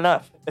it's not taller.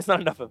 enough. It's not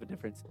enough of a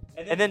difference.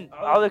 And then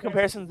all the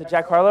comparisons to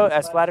Jack Harlow,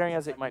 as flattering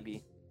as it might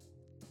be,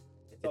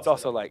 it's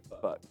also like,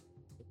 fuck.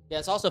 Yeah,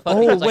 it's also fun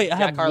Oh, because like, wait, I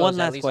Jack have Harlow's one at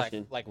last least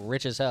question. like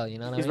rich as hell. You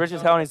know what I He's mean? rich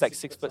as hell and he's like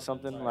 6 foot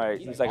something. Like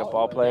he's like a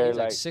ball player. He's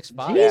like Like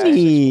 6'5". Yeah.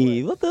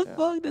 Gee, what the Yeah.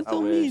 fuck? That's I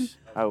so mean. wish.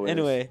 I wish.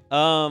 Anyway,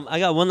 I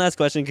got one last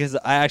question because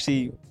I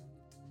actually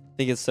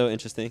think it's so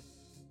interesting.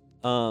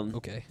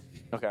 Okay.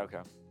 Okay.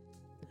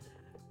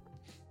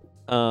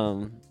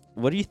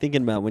 What are you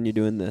thinking about when you're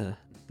doing the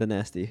the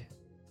nasty.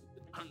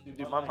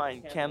 Dude, my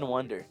mind can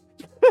wonder.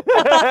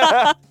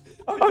 I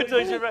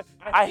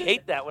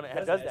hate that when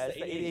it does that. It's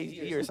the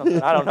ADHD or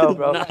something. I don't know,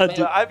 bro. Nah, But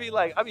dude. I'd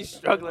be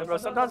struggling, bro.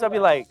 Sometimes I'd be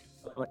like,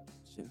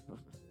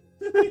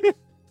 shit.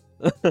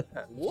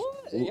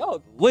 What?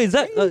 Yo, Wait, is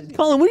that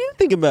Colin? What are you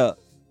thinking about?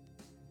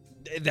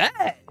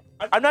 that.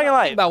 I'm not gonna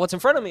lie. Think about what's in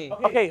front of me.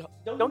 Okay,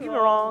 don't get me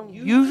wrong.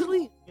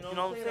 Usually, you know what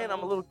I'm saying? I'm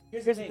a little.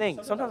 Here's the thing.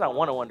 Sometimes I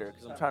want to wonder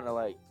because I'm trying to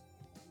like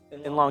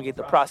elongate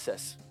the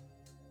process.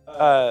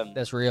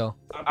 That's real.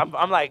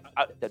 I'm like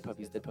dead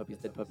puppies, dead puppies,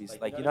 dead puppies.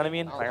 Like you know what I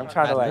mean? Like I'm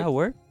trying to Does like. that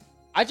work?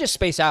 I just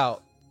space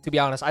out. To be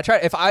honest, I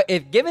try.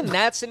 If given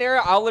that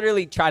scenario, I'll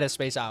literally try to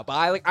space out.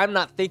 But I'm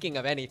not thinking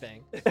of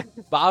anything.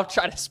 But I'll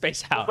try to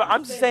space out. But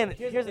I'm just saying.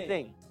 Here's the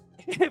thing.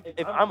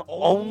 If I'm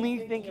only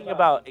thinking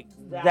about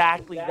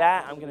exactly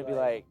that, I'm gonna be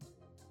like,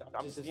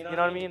 I'm just, you know what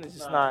I mean? It's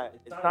just not.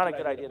 It's not a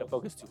good idea to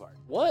focus too hard.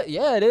 What?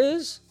 Yeah, it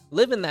is.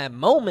 Live in that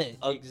moment.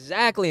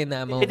 Exactly in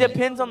that It moment.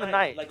 depends on the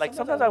night. Like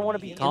sometimes I want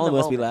to be. Colin in the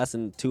must be moment.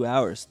 lasting 2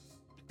 hours.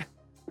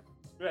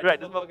 Right,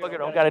 this motherfucker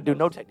don't gotta do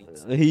no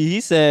techniques.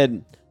 He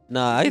said,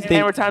 "Nah, I He's think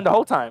hammer time the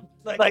whole time.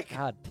 Like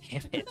God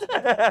damn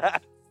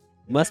it.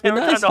 must be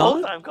hammer time nice, the whole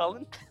Colin." time,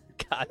 Colin.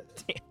 God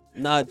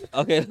damn. Nah,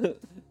 okay.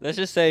 Let's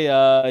just say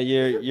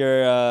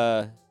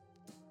you're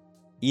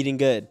eating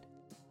good.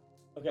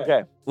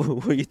 Okay.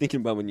 What are you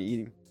thinking about when you're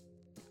eating?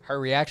 Her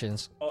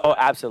reactions. Oh,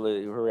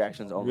 absolutely. Her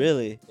reactions only.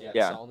 Really?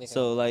 Yeah.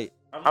 So like,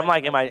 I'm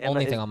like, am I?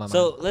 Only thing on my mind.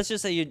 so let's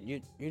just say you're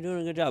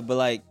doing a good job, but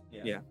like,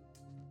 Yeah.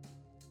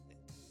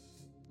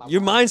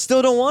 your mind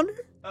still don't wander.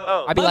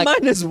 Oh, I'd be My like,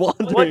 mind is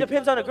wandering. well, it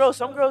depends on the girl.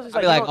 Some girls is I'd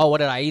like, be like, no, oh, what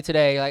did I eat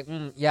today? Like,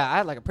 yeah, I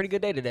had like a pretty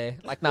good day today.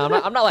 Like, no,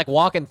 I'm not like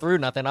walking through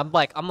nothing. I'm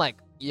like,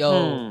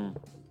 yo,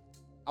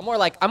 I'm almost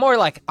like,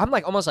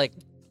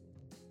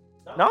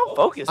 No, I'm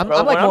focused, I'm- bro.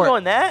 I'm like when more- I'm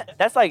doing that,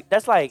 it's like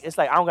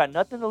I don't got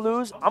nothing to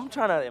lose. I'm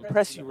trying to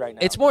impress you right now.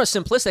 it's more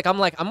simplistic.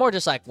 I'm more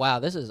just like, wow,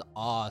 this is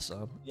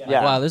awesome. Like,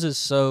 Yeah. wow, this is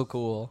so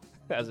cool.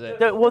 That's it.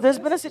 Well, there's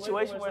been a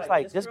situation where it's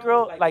like this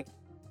girl, like,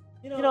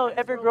 you know,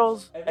 every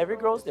girl's different. Every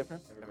girl's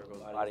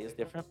body is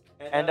different,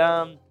 and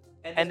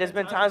there's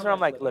been times where I'm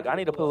like, look, I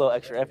need to put a little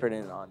extra effort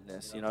in on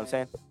this. You know what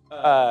I'm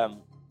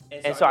saying?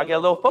 And so I get a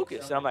little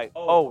focused, and I'm like,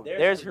 oh,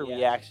 there's her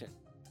reaction.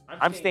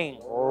 I'm staying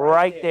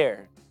right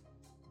there.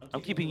 I'm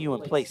keeping you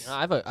in place. No,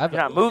 I've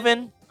You're not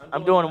moving.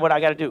 I'm doing what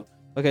I got to do.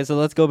 Okay, so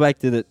let's go back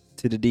to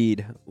the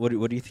deed. What are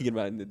you thinking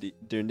about in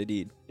during the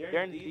deed?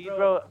 During the deed,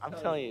 bro, I'm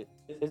telling you,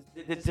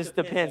 it just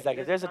depends. Like,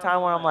 if there's a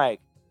time where I'm like,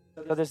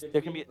 so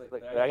there can be,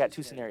 like, I got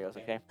two scenarios,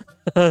 okay?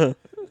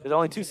 There's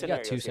only two you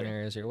scenarios. got two here.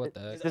 scenarios here. What the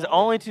heck? There's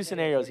only two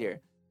scenarios here.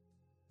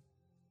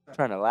 I'm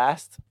trying to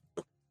last.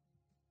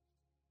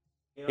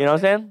 You know what I'm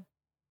saying?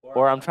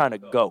 Or I'm trying to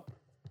go.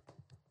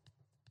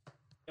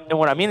 And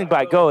what I mean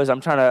by go is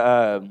I'm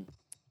trying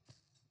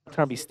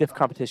to be stiff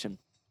competition.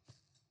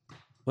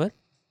 What?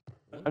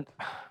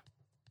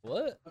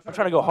 What? I'm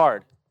trying to go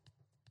hard.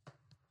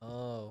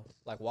 Oh,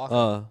 like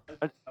walking.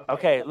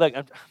 Okay, look,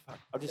 I'm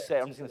just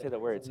gonna say the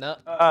words. No.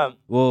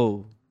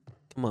 Whoa,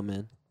 come on,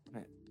 man.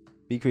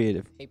 Be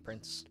creative. Hey,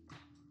 Prince.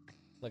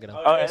 Look at him.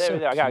 Oh, He's so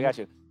there, I got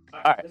cute. you.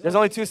 All right, there's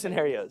only two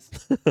scenarios.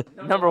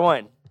 Number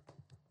one,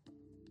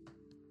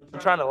 I'm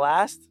trying to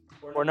last,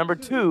 or number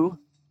two,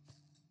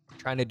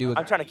 Trying to do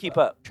I'm trying to keep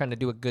up. a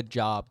good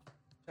job.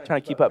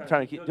 Trying to keep up.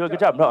 Trying to do a good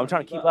job. No, I'm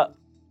trying to keep up.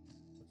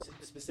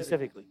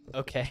 Specifically.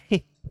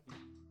 Okay.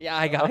 Yeah,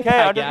 I got. Okay,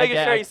 I'm just making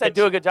sure you said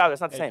do a good job.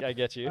 That's not the same. I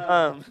get you.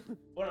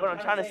 What I'm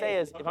trying to say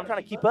is, if I'm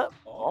trying to keep up,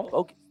 I'm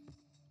focused.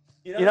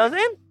 You know what I'm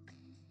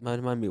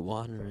saying? Mind be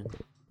wandering.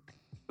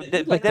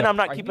 But then I'm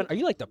not keeping. Are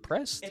you like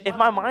depressed? If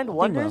my mind Think about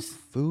wanders,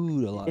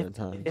 food a lot of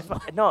times.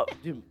 no,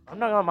 dude, I'm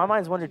not gonna. My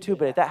mind's wander too.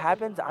 But if that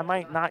happens, I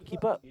might not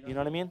keep up. You know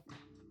what I mean?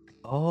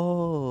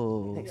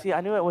 Oh. See, I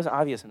knew it wasn't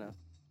obvious enough.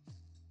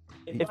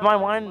 If my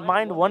mind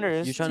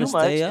wanders You're too trying much to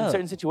stay in up.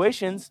 certain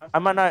situations, I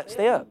might not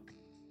stay up.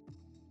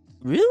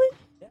 Really?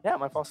 Yeah, I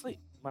might fall asleep.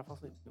 I might fall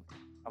asleep.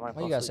 Why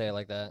you gotta say it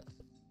like that,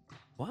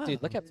 Wow.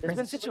 dude? Look at There's been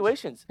Prince.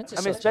 situations. Prince is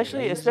I mean, such a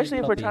especially lazy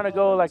if we're puppy. trying to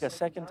go like a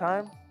second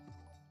time.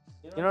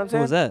 You know what I'm What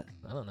saying? was that?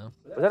 I don't know.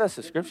 Was that a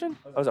subscription?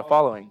 Or was it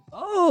following?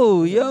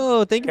 Oh,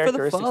 yo, thank you for the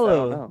Characteristics that I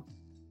don't follow. know.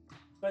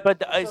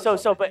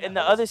 But but in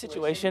the other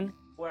situation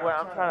where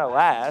I'm trying to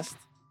last,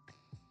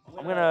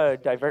 I'm gonna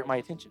divert my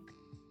attention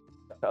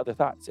to other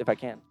thoughts if I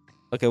can.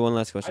 Okay, one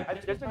last question.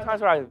 There's been times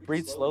where I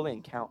breathe slowly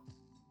and count.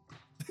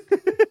 You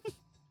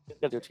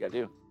gotta do what you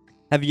gotta do.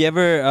 Have you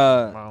ever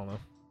I don't know.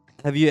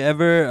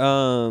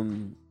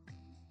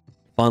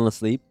 fallen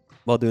asleep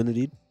while doing the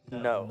deed?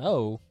 No.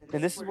 No.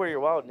 And this is where you're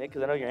wild, Nick,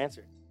 because I know your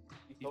answer.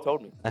 You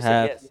told me. You I said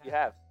have. Yes, you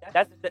have.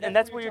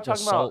 That's where you're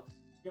talking about.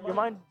 Your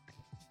mind.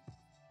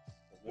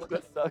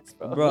 That sucks,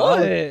 bro. Bro,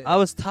 What? I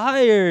was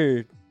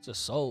tired. It's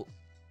assault.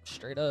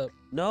 Straight up.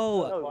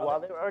 No, No, while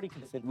they were already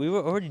consenting. we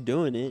were already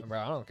doing it. Bro,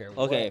 I don't care.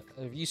 Okay.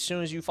 What. If you, as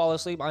soon as you fall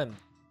asleep, I'm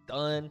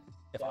done.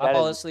 If I That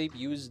fall is- asleep,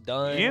 you's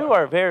done. You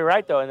are very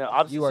right though. In the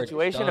opposite You are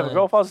situation, if a done.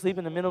 girl falls asleep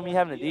in the middle of me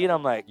having a deed,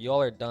 I'm like,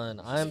 Y'all are done.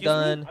 I'm Excuse me?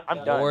 done.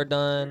 I'm done. You're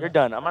done. you're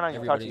done. I'm not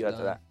gonna talk to you Everybody's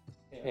after that.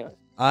 Anyway.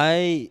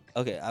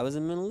 I was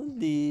in the middle of the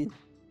deed.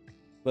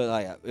 but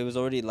like it was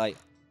already like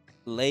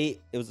late.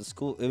 It was a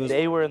school. It was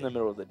They were in the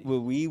middle of the deed. well,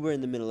 we were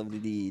in the middle of the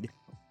deed.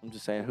 I'm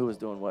just saying who was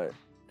doing what.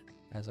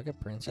 Guys, look at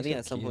Prince. I He's think so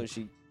at some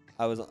cute.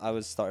 point I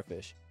was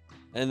starfish,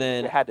 and It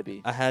then had to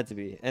be. I had to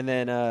be, and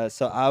then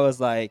so I was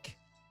like,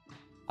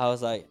 all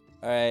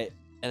right,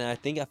 and I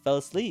think I fell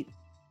asleep,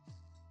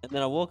 and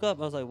then I woke up.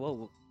 I was like,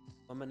 whoa,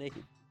 why am I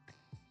naked?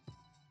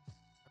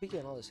 I be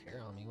getting all this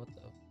hair on me. What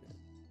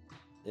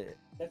the?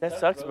 That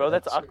sucks, bro.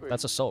 That's awkward.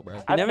 That's assault,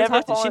 bro. I've Never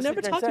talked to- fallen she asleep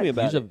never during talked to me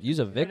sex. about it. Use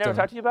a You victim. never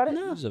talked to you about it?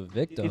 No. Use a Do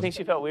victim. you think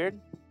she felt weird?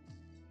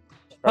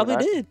 Probably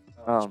not. did. She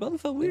Um, probably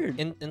felt weird.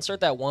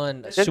 Insert that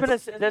one.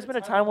 there's been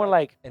a time where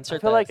like I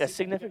Insert feel that. like a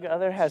significant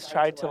other has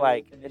tried to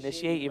like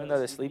initiate even though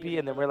they're sleepy,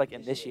 and then we're like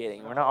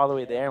initiating. We're not all the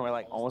way there, and we're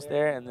like almost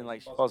there, and then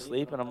like she falls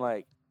asleep, and I'm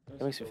like,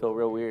 that makes me feel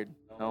real weird.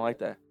 I don't like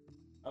that.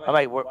 I'm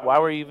like, why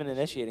were you even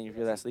initiating if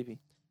you're that sleepy?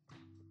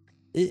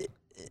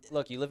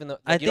 Look, you live in the.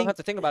 I Like, you don't think- have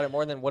to think about it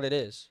more than what it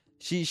is.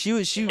 She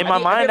In Have my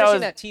you mind, ever I seen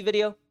was that T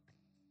video?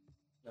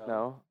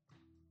 no.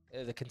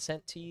 The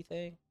consent tea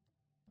thing.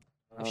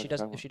 I If she was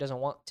doesn't, talking if she doesn't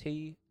want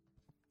tea,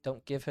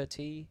 don't give her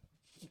tea.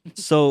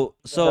 so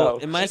No,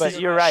 in my but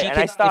si- you're right, she and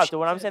can- I if stopped. she-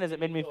 What I'm saying is, it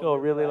made me feel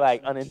really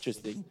like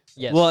uninteresting.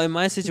 Yes. well in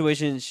my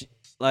situation, she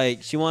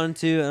wanted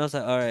to, and I was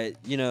like, all right,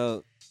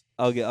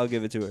 I'll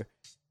give it to her,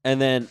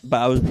 and then but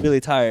I was really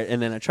tired, and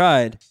then I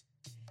tried,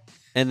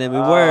 and then we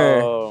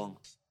were, Oh,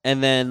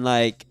 and then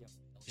like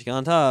she got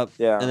on top,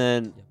 yeah. and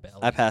then Yeah, belly.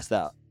 I passed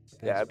out,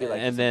 Yeah, I'd be like,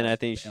 and then I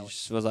think she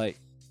just was like,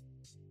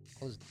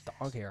 All this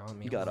dog hair on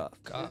me. You got oh my off.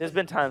 God. There's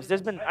been times where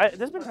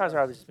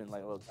I've just been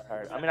like a little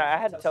tired. I mean, I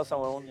had to tell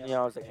someone,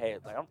 I was like, hey,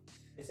 like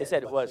they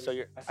said what? So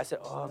I said,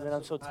 oh man,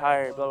 I'm so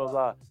tired, blah blah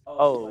blah.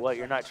 Oh, what?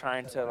 You're not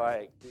trying to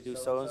like do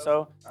so and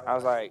so? I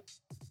was like,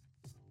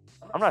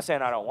 I'm not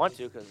saying I don't want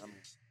to,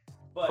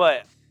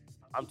 but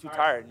I'm too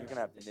tired, and you're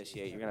gonna have to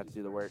initiate. You're gonna have to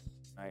do the work,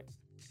 right?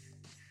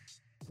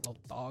 Little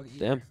dog.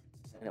 eater. damn.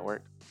 And it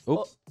worked.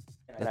 Oop.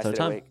 And That's I our stayed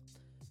time. awake.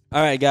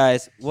 All right,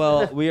 guys.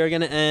 Well, we are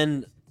gonna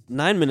end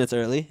 9 minutes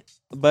early,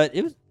 but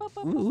it was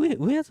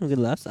we had some good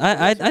laughs.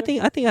 I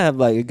think I have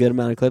like a good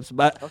amount of clips,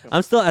 but Okay.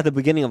 I'm still at the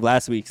beginning of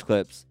last week's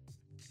clips,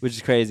 which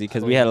is crazy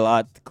because we had a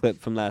lot to clip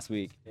from last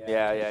week.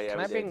 Yeah.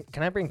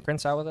 Can I bring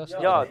Prince out with us?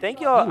 Yo,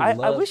 thank y'all. He I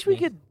loves wish we me.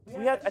 could.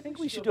 I think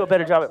we should do a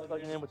better job at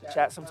plugging in with the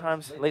chat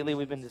sometimes. Lately,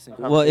 we've been just in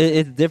Well,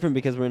 it's different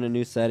because we're in a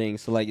new setting,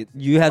 so like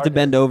you have to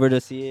bend over to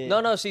see it.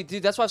 No, see,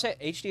 dude, that's what I'm saying.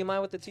 HDMI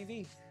with the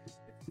TV.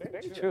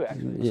 very true,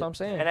 actually. That's Yeah. what I'm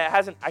saying. And it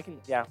hasn't. I can.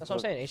 Yeah. That's what I'm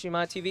saying.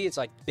 HDMI TV, it's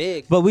like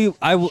big. But we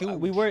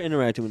Huge. were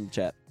interacting with the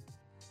chat.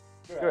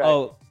 You're right.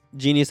 Oh,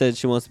 Jeannie said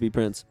she wants to be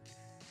Prince.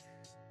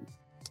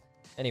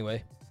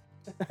 Anyway,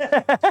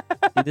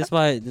 See, this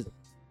why.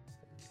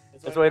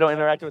 That's why you don't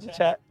interact with the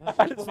chat.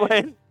 I'm just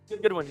playing.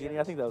 Good one, Jeannie.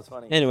 I think that was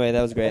funny. Anyway,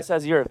 that was It great.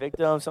 says you're a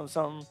victim.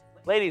 Something.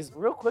 Ladies,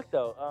 real quick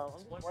though, I'm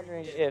just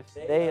wondering if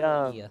they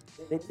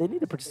they need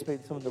to participate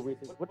in some of the weird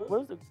things. What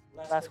was the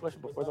last question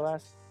before the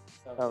last?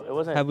 It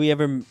wasn't. Have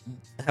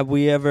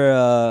we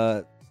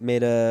ever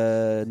made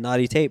a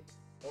naughty tape?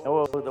 No,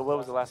 what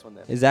was the last one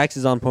then? Zach's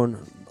is on porn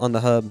on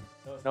the hub.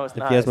 No, it's if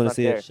not. you guys It's wanna not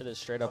see it. there. shit is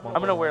straight up on.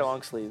 I'm gonna wear Pornhub.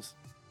 long sleeves.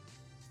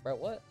 Bro,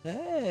 what?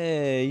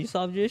 Hey, you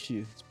solved your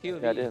issue. It's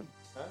POV. Yeah, I did.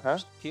 Huh?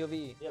 Just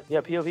POV. Yeah,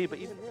 POV. But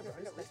even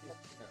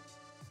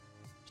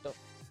Just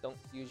don't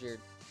use your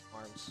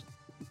arms.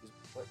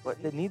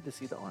 what they need to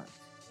see the arms.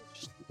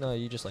 No,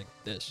 you just like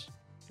this.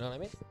 You know what I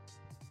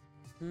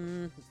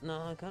mean?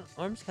 No,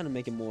 arms kind of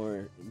make it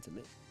more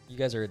intimate. You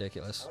guys are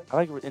ridiculous. I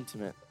like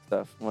intimate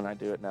stuff when I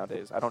do it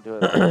nowadays. I don't do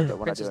it, but when I do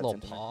Prince's it, little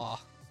it's intimate.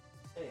 paw.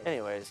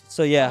 Anyways,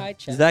 So yeah, Hi,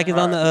 chat. Zach is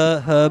on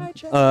the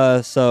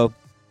hub. So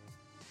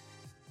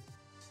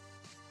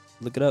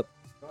look it up.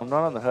 I'm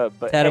not on the hub,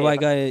 but Tatted hey, white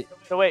guy.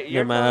 So wait,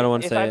 you're Never mind, I don't telling-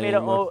 wanna if say I it made an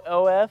anymore.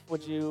 OF,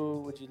 would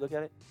you look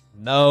at it?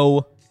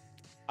 No.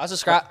 I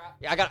subscribe.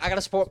 I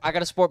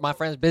gotta support my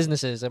friends'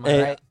 businesses. Am I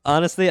Hey, right?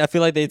 honestly, I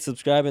feel like they'd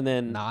subscribe and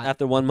then Not.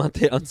 after 1 month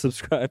they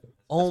unsubscribe.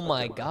 Oh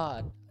my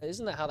god.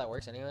 Isn't that how that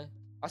works anyway?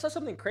 I saw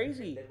something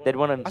crazy. They'd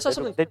want to. I saw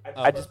something-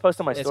 I just post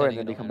on my It's story ending,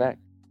 and then they don't come worry. back.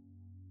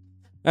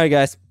 All right,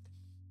 guys.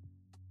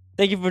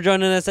 Thank you for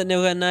joining us at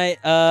Nico at Night.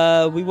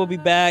 We will be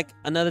back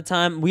another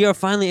time. We are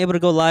finally able to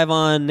go live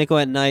on Nico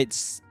at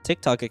Night's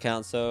TikTok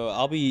account, so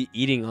I'll be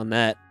eating on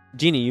that.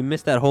 Jeannie, you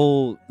missed that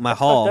whole my Fucked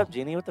haul. up,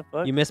 Jeannie. What the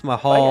fuck? You missed my Why,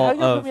 haul how you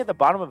gonna put of me at the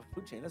bottom of a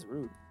food chain? That's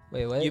rude.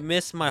 Wait, what? you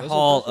missed my What was it,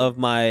 haul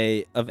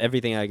Joseph? of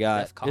everything I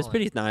got. Jeff It was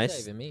pretty Collins. What does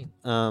nice. that even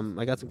mean?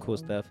 I got some cool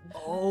stuff.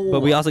 Oh,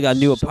 But we also got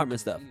new I'm so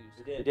apartment stuff.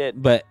 confused. You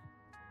did. But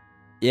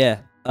yeah,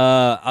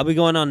 I'll be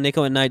going on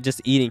Nico at Night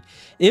just eating.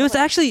 It was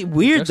actually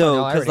weird Jokes on y'all,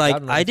 though, I because already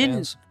like got I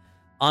didn't OnlyFans.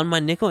 on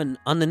my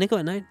on the Nico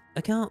at Night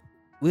account.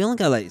 We only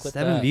got like Clip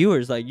 7 that.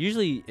 viewers. Like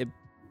usually,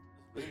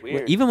 It's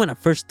weird. even when I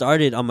first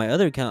started on my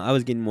other account, I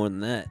was getting more than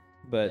that.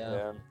 But Yeah.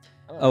 Yeah.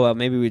 oh well,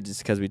 maybe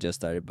because we just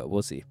started. But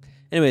we'll see.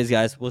 Anyways,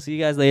 guys, we'll see you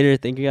guys later.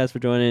 Thank you guys for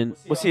joining.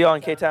 We'll see y'all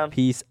in K-Town.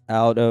 Peace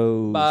out.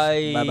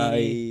 Bye. Bye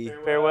bye.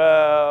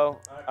 Farewell.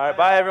 All right,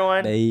 bye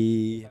everyone.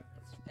 Bye.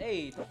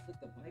 Hey, don't click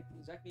the mic.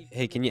 Exactly.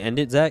 Hey, can you end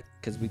it, Zach?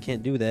 Because we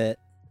can't do that.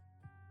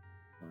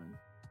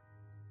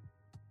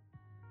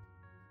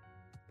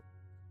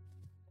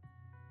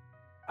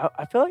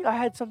 I feel like I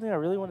had something I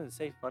really wanted to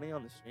say funny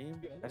on the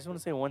stream. I just want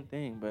to say one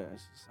thing, but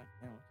it's just like,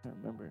 damn, I can't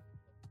remember.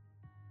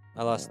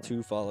 I lost Yeah.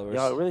 2 followers.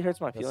 Yeah, it really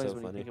hurts my That's feelings so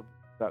when funny. you think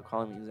about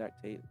calling me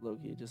Zach Tate,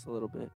 low-key, just a little bit.